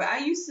anymore. people. But I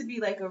used to be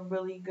like a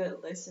really good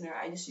listener.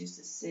 I just used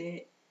to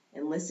sit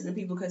and listen to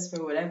people because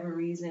for whatever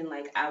reason,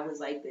 like, I was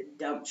like the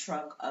dump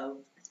truck of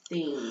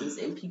things,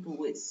 and people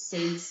would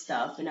say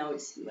stuff, and I would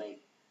just be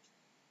like,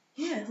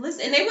 yeah,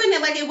 listen. And they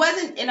wouldn't, like, it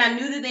wasn't, and I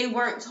knew that they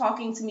weren't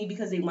talking to me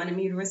because they wanted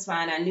me to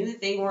respond. I knew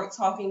that they weren't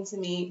talking to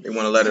me. They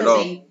want to let it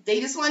off.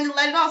 They just wanted to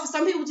let it off.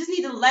 Some people just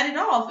need to let it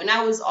off. And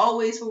I was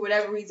always, for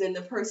whatever reason,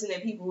 the person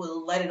that people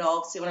would let it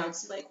off to, and I was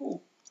just like,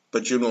 cool.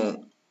 But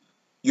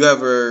you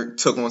ever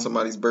took on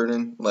somebody's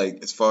burden, like,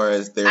 as far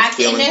as their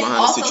feelings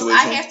behind the situation?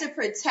 I have to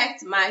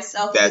protect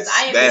myself because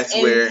I am an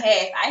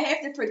empath. I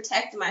have to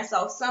protect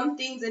myself. Some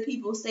things that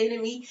people say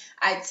to me,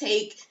 I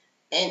take,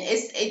 and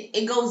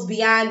it goes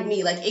beyond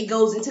me. Like, it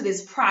goes into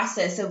this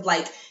process of,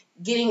 like,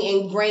 getting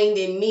ingrained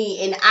in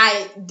me.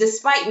 And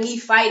despite me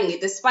fighting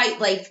it, despite,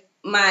 like,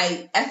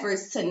 my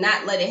efforts to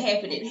not let it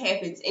happen, it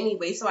happens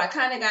anyway. So I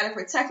kind of got to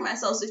protect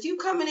myself. So if you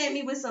coming at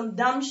me with some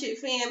dumb shit,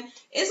 fam,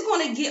 it's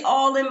going to get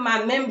all in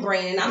my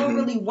membrane. And I don't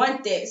really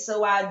want that.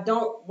 So I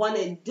don't want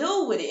to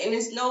deal with it. And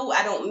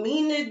I don't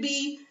mean to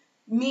be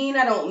mean.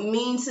 I don't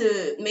mean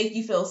to make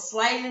you feel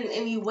slighted in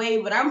any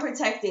way. But I'm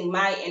protecting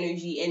my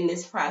energy in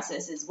this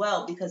process as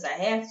well, because I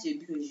have to.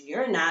 Because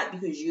you're not.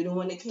 Because you're the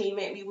one that came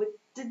at me with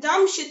the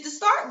dumb shit to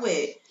start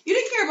with. You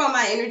didn't care about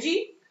my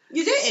energy.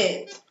 You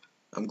didn't.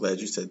 I'm glad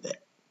you said that.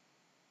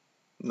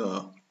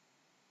 No.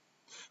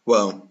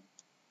 Well,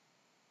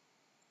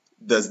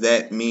 does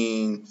that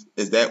mean,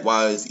 is that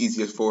why it's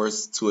easier for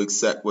us to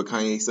accept what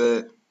Kanye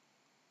said?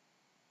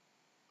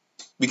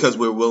 Because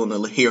we're willing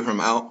to hear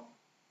him out?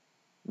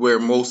 Where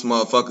most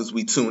motherfuckers,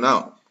 we tune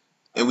out.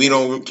 And we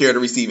don't care to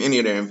receive any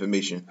of their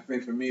information. I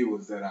think for me it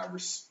was that I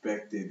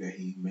respected that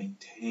he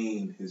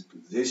maintained his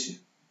position.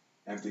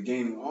 After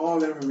gaining all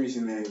the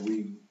information that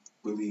we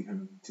believe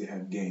him to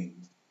have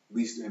gained, at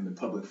least in the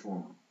public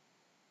forum,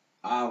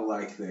 I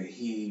like that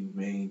he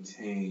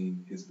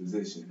maintained his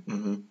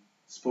position.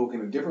 Spoke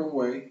in a different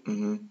way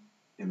and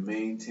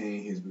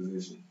maintained his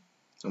position.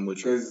 I'm with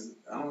you. Because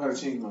I don't got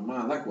to change my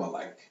mind. I like what I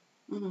like.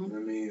 You know what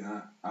I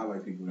mean? I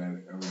like people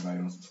that everybody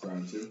don't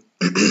subscribe to.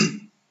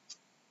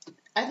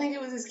 I think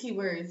it was his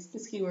keywords.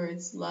 His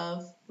keywords: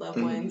 love,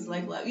 loved ones,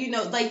 like love. You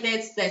know, like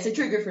that's a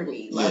trigger for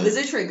me. Love is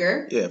a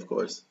trigger. Yeah, of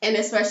course. And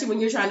especially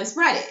when you're trying to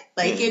spread it,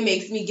 like it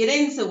makes me get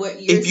into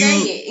what you're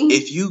saying.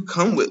 If you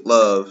come with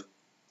love,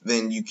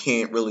 then you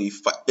can't really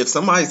fight. If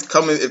somebody's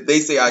coming, if they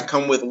say I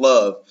come with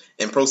love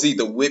and proceed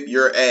to whip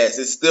your ass,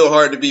 it's still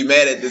hard to be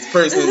mad at this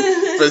person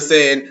for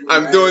saying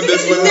I'm doing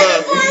this with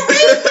love. For a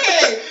reason.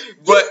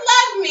 But you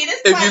love me.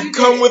 That's if you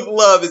come with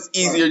love, it's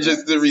easier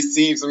just to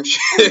receive some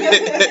shit.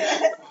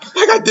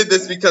 Like, I did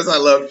this because I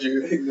loved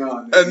you.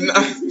 No,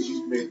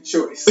 you made a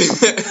choice.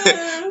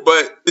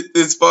 But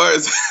as far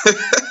as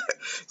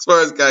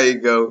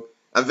Kanye go,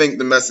 I think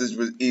the message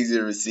was easier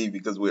to receive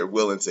because we were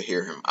willing to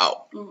hear him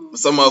out. Mhm.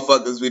 Some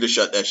motherfuckers, we'd have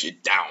shut that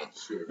shit down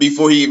Sure.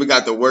 before he even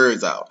got the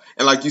words out.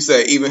 And like you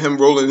said, even him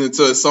rolling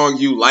into a song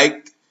you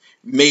liked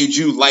made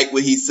you like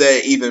what he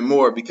said even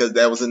more because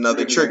that was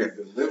another trigger.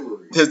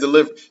 His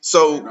delivery.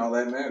 So And all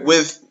that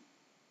matters.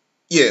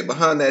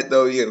 behind that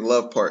though, the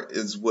love part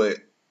is what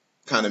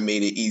kind of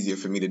made it easier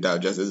for me to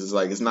digest. It's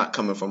like it's not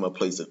coming from a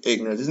place of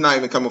ignorance. It's not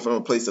even coming from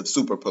a place of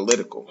super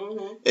political.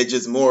 Mhm. It's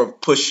just more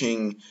of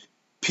pushing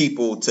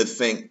people to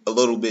think a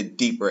little bit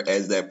deeper,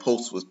 as that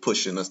post was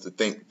pushing us to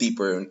think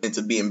deeper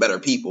into being better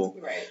people.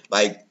 Right.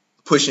 Like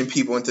pushing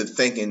people into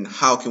thinking,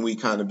 how can we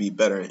kind of be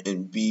better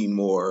and be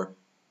more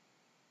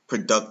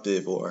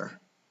productive or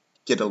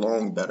get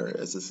along better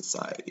as a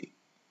society?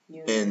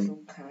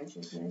 Universal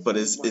consciousness. But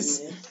it's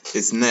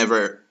oneness.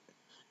 never.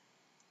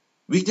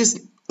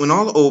 When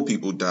all the old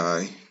people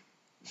die.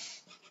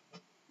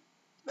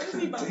 What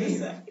is he about to Damn.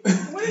 say?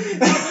 What is he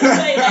about to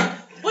say?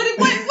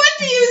 What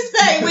do you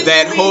say? When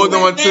That you hold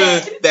leave on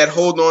with to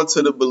hold on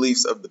to the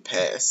beliefs of the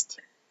past.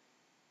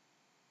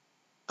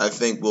 I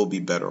think we'll be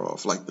better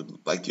off. Like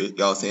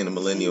y'all saying, the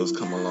millennials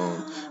come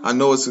along. I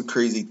know it's a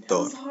crazy That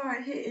was thought,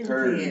 hard hitting,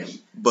 Purge. Pam.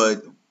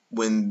 but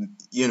when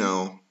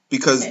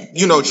because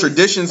It was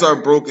traditions are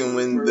purge. broken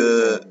when Purge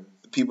the happens.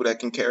 people that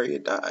can carry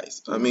it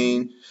dies. I Mhm.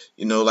 mean,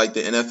 like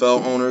the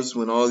NFL owners,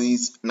 when all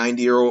these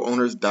 90-year-old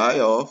owners die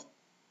off,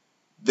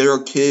 their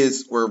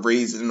kids were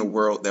raised in a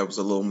world that was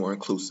a little more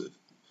inclusive.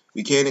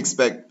 We can't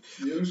expect.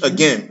 Yeah, that's true.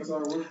 Again, That's how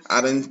it works.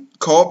 I didn't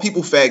call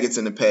people faggots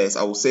in the past.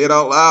 I will say it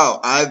out loud.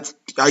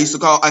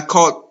 I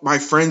called my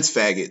friends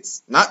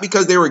faggots, not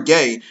because they were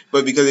gay,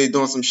 but because they were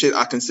doing some shit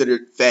I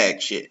considered fag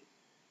shit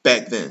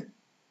back then.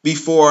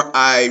 Before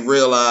I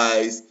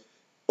realized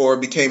or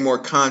became more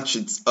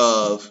conscious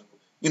of,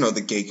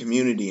 the gay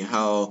community and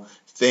how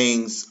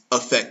things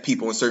affect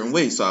people in certain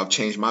ways. So I've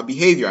changed my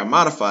behavior. I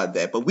modified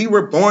that. But we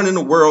were born in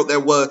a world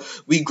that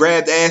we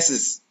grabbed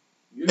asses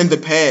in the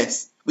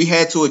past. We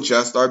had to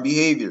adjust our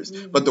behaviors.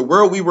 Mhm. But the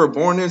world we were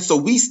born in, so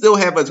we still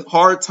have a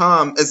hard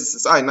time as a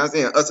society, not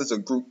saying us as a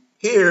group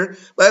here,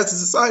 but as a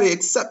society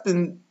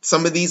accepting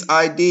some of these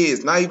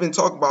ideas, not even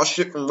talking about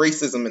shit from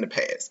racism in the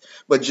past,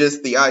 but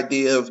just the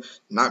idea of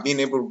not being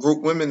able to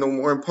group women no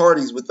more in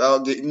parties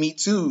without getting Me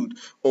Too'd,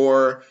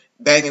 or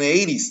back in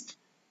the 80s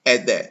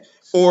at that.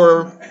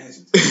 Or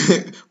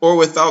or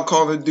without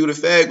calling a dude a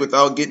fag,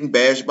 without getting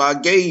bashed by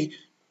gay,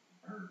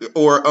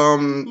 or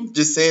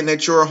just saying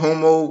that you're a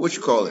homo, what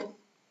you call it?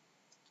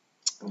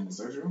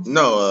 Homosexual?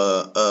 No,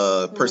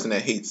 a person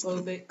that hates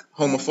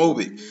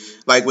Homophobic.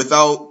 like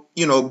without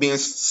being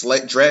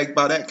dragged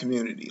by that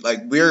community.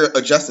 Like we're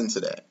adjusting to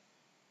that,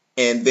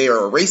 and they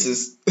are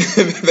racist.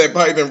 They've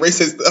probably been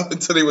racist up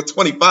until they were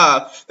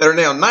 25. That are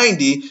now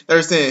 90. That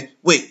are saying,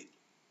 wait,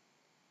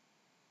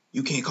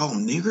 you can't call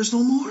them niggers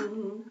no more.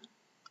 Mhm.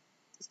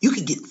 You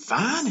can get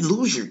fined and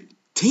lose your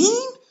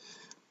team.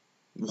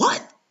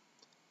 What?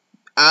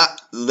 I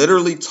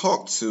literally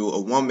talked to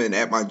a woman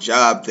at my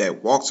job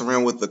that walks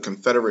around with a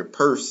Confederate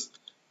purse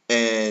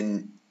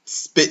and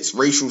spits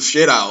racial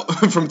shit out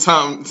from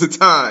time to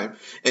time,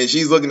 and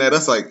she's looking at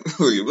us like,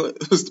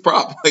 "What's the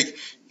problem? Like, you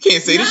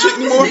can't say this shit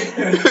anymore." I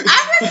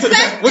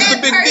respect What's that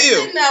the big person,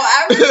 deal? though.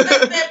 I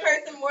respect that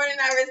person more than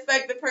I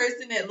respect the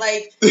person that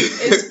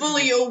is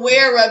fully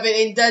aware of it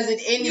and does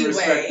it You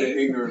respect the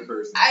anyway. ignorant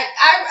person. I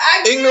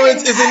can,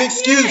 Ignorance is an I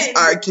excuse. can.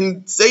 I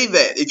can say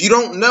that. If you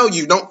don't know,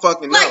 you don't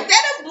fucking know. Like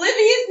that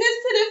obliviousness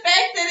to the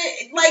fact that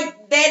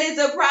that is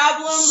a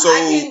problem. So-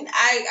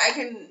 I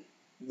can.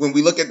 When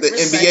we look at the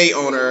Respect NBA the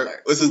owner,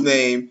 ruler. what's his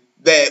name,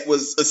 that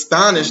was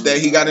astonished that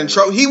he got in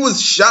trouble. He was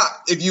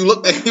shocked. If you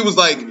looked at, he was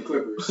like, The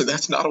Clippers.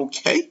 "That's not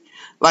okay."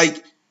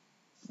 Like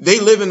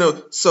they live in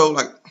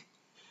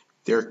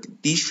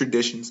these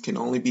traditions can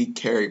only be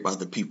carried by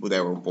the people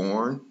that were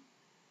born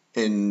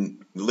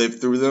and lived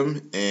through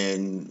them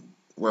and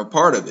were a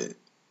part of it.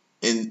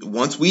 And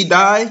once we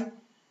die,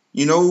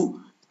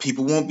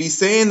 people won't be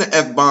saying the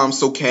F-bomb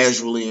so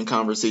casually in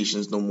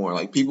conversations no more.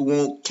 Like people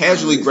won't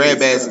casually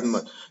grab asses as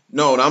much.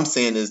 No, what I'm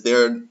saying is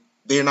they're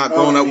not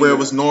growing up where it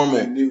was normal.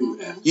 The new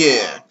F-bomb.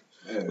 Yeah.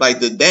 Like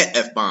that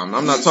F-bomb.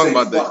 I'm not talking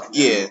about the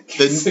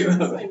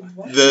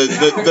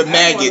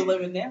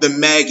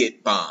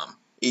maggot bomb.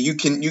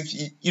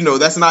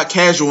 That's not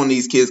casual in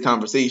these kids'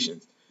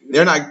 conversations.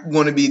 They're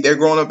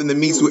growing up in the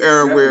Me Too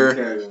era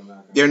where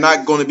they're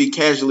not going to be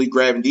casually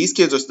grabbing. These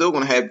kids are still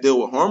going to have to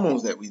deal with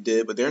hormones that we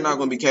did, but they're not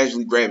going to be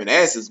casually grabbing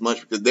ass as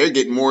much because they're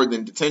getting more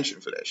than detention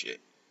for that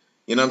shit.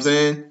 You know what I'm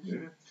saying? Yeah.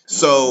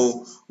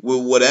 So,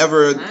 with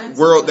whatever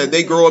world that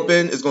they grow up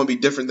in is going to be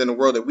different than the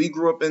world that we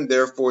grew up in.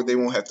 Therefore, they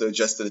won't have to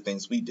adjust to the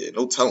things we did.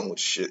 No telling what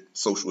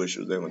social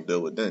issues they're going to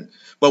deal with then.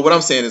 But what I'm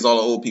saying is all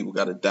the old people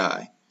got to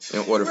die in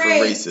order for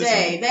racism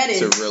that is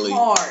to really,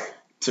 hard.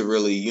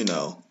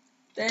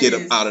 get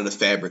them out of the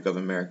fabric of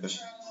America.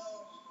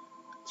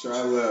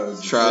 Try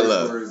love. Try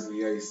love. Words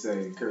you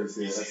say,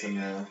 courtesy of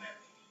SNL.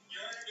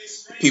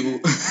 People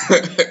what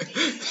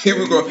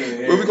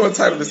we going to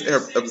title this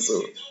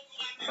episode?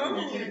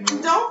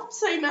 Don't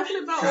say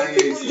nothing about what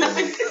Kanye people said.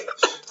 like.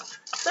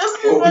 Those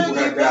Old people people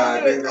gotta die.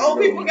 I think that's Old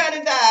a good people one.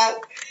 gotta die.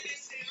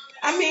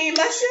 I mean,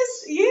 let's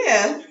just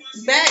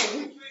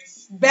bang,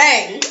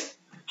 bang,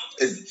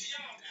 Is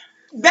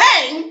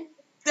bang.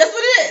 That's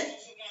what it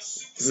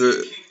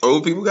is.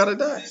 old people gotta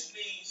die.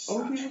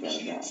 Old people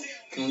gotta die.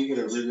 Can we get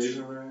a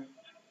revision for that?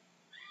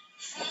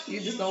 You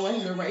just don't want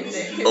him to write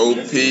that.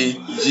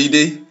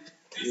 OPGD.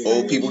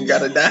 Old people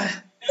gotta die.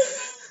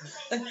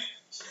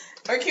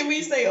 Or can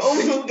we say old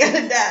people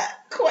gotta die?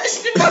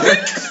 Question mark.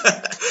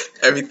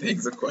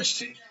 Everything's a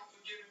question.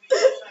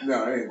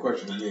 No, it ain't a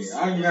question to me.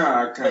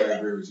 I kind of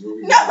agree with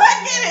you. No,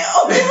 I get it.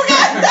 Old people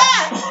gotta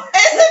die.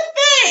 It's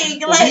a thing.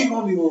 Well, Like we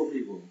gonna be old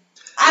people.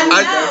 I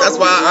know. that's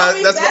why We'll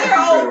be that's why-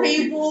 better old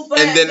people. But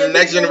And then the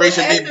next people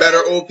generation be after better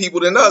us- old people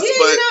than us. Yeah,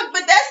 But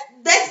but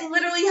that's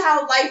literally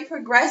how life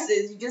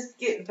progresses. You just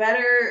get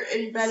better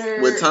and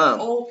better With time.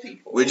 Old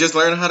people. we're just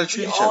learning how to we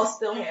treat each all other.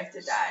 still have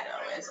to die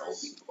though as old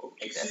people.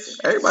 Like, that's the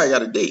thing. Everybody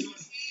got a date.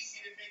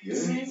 Yeah.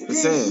 I'm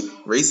saying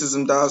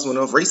racism dies when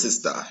enough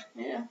racists die.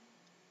 Yeah.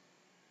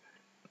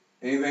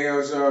 Anything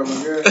else, y'all? We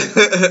good?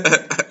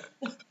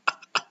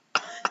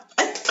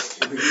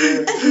 We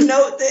good?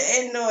 Note to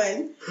end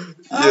on.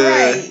 All Yeah.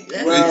 right.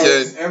 That's Well,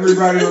 can-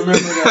 everybody remember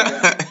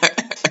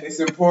that it's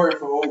important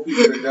for old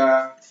people to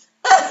die.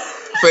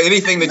 For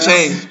anything to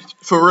change,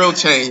 for real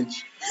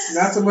change.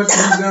 Not so much for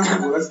these young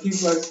people. Let's keep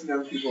us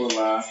young people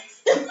alive.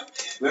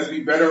 Let's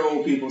be better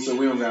old people so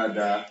we don't gotta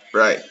die.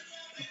 Right.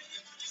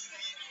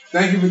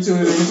 Thank you for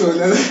tuning in to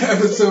another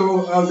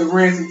episode of the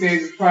Rants and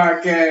Tangents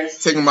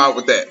podcast. Take them out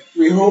with that.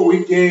 We hope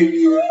we gave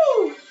you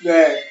Woo.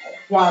 that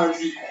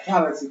quality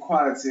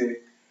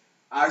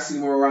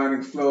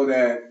oxymoronic flow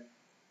that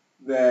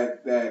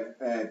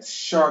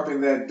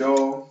sharpened that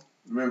dull.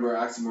 Remember,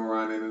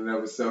 oxymoron in and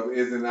of itself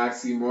is an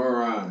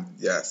oxymoron.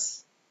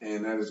 Yes.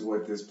 And that is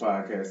what this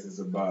podcast is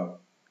about.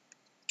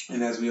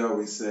 And as we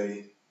always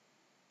say,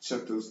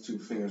 chuck those two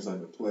fingers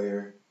like a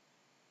player.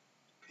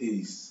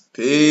 Peace.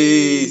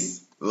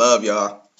 Peace. Love y'all.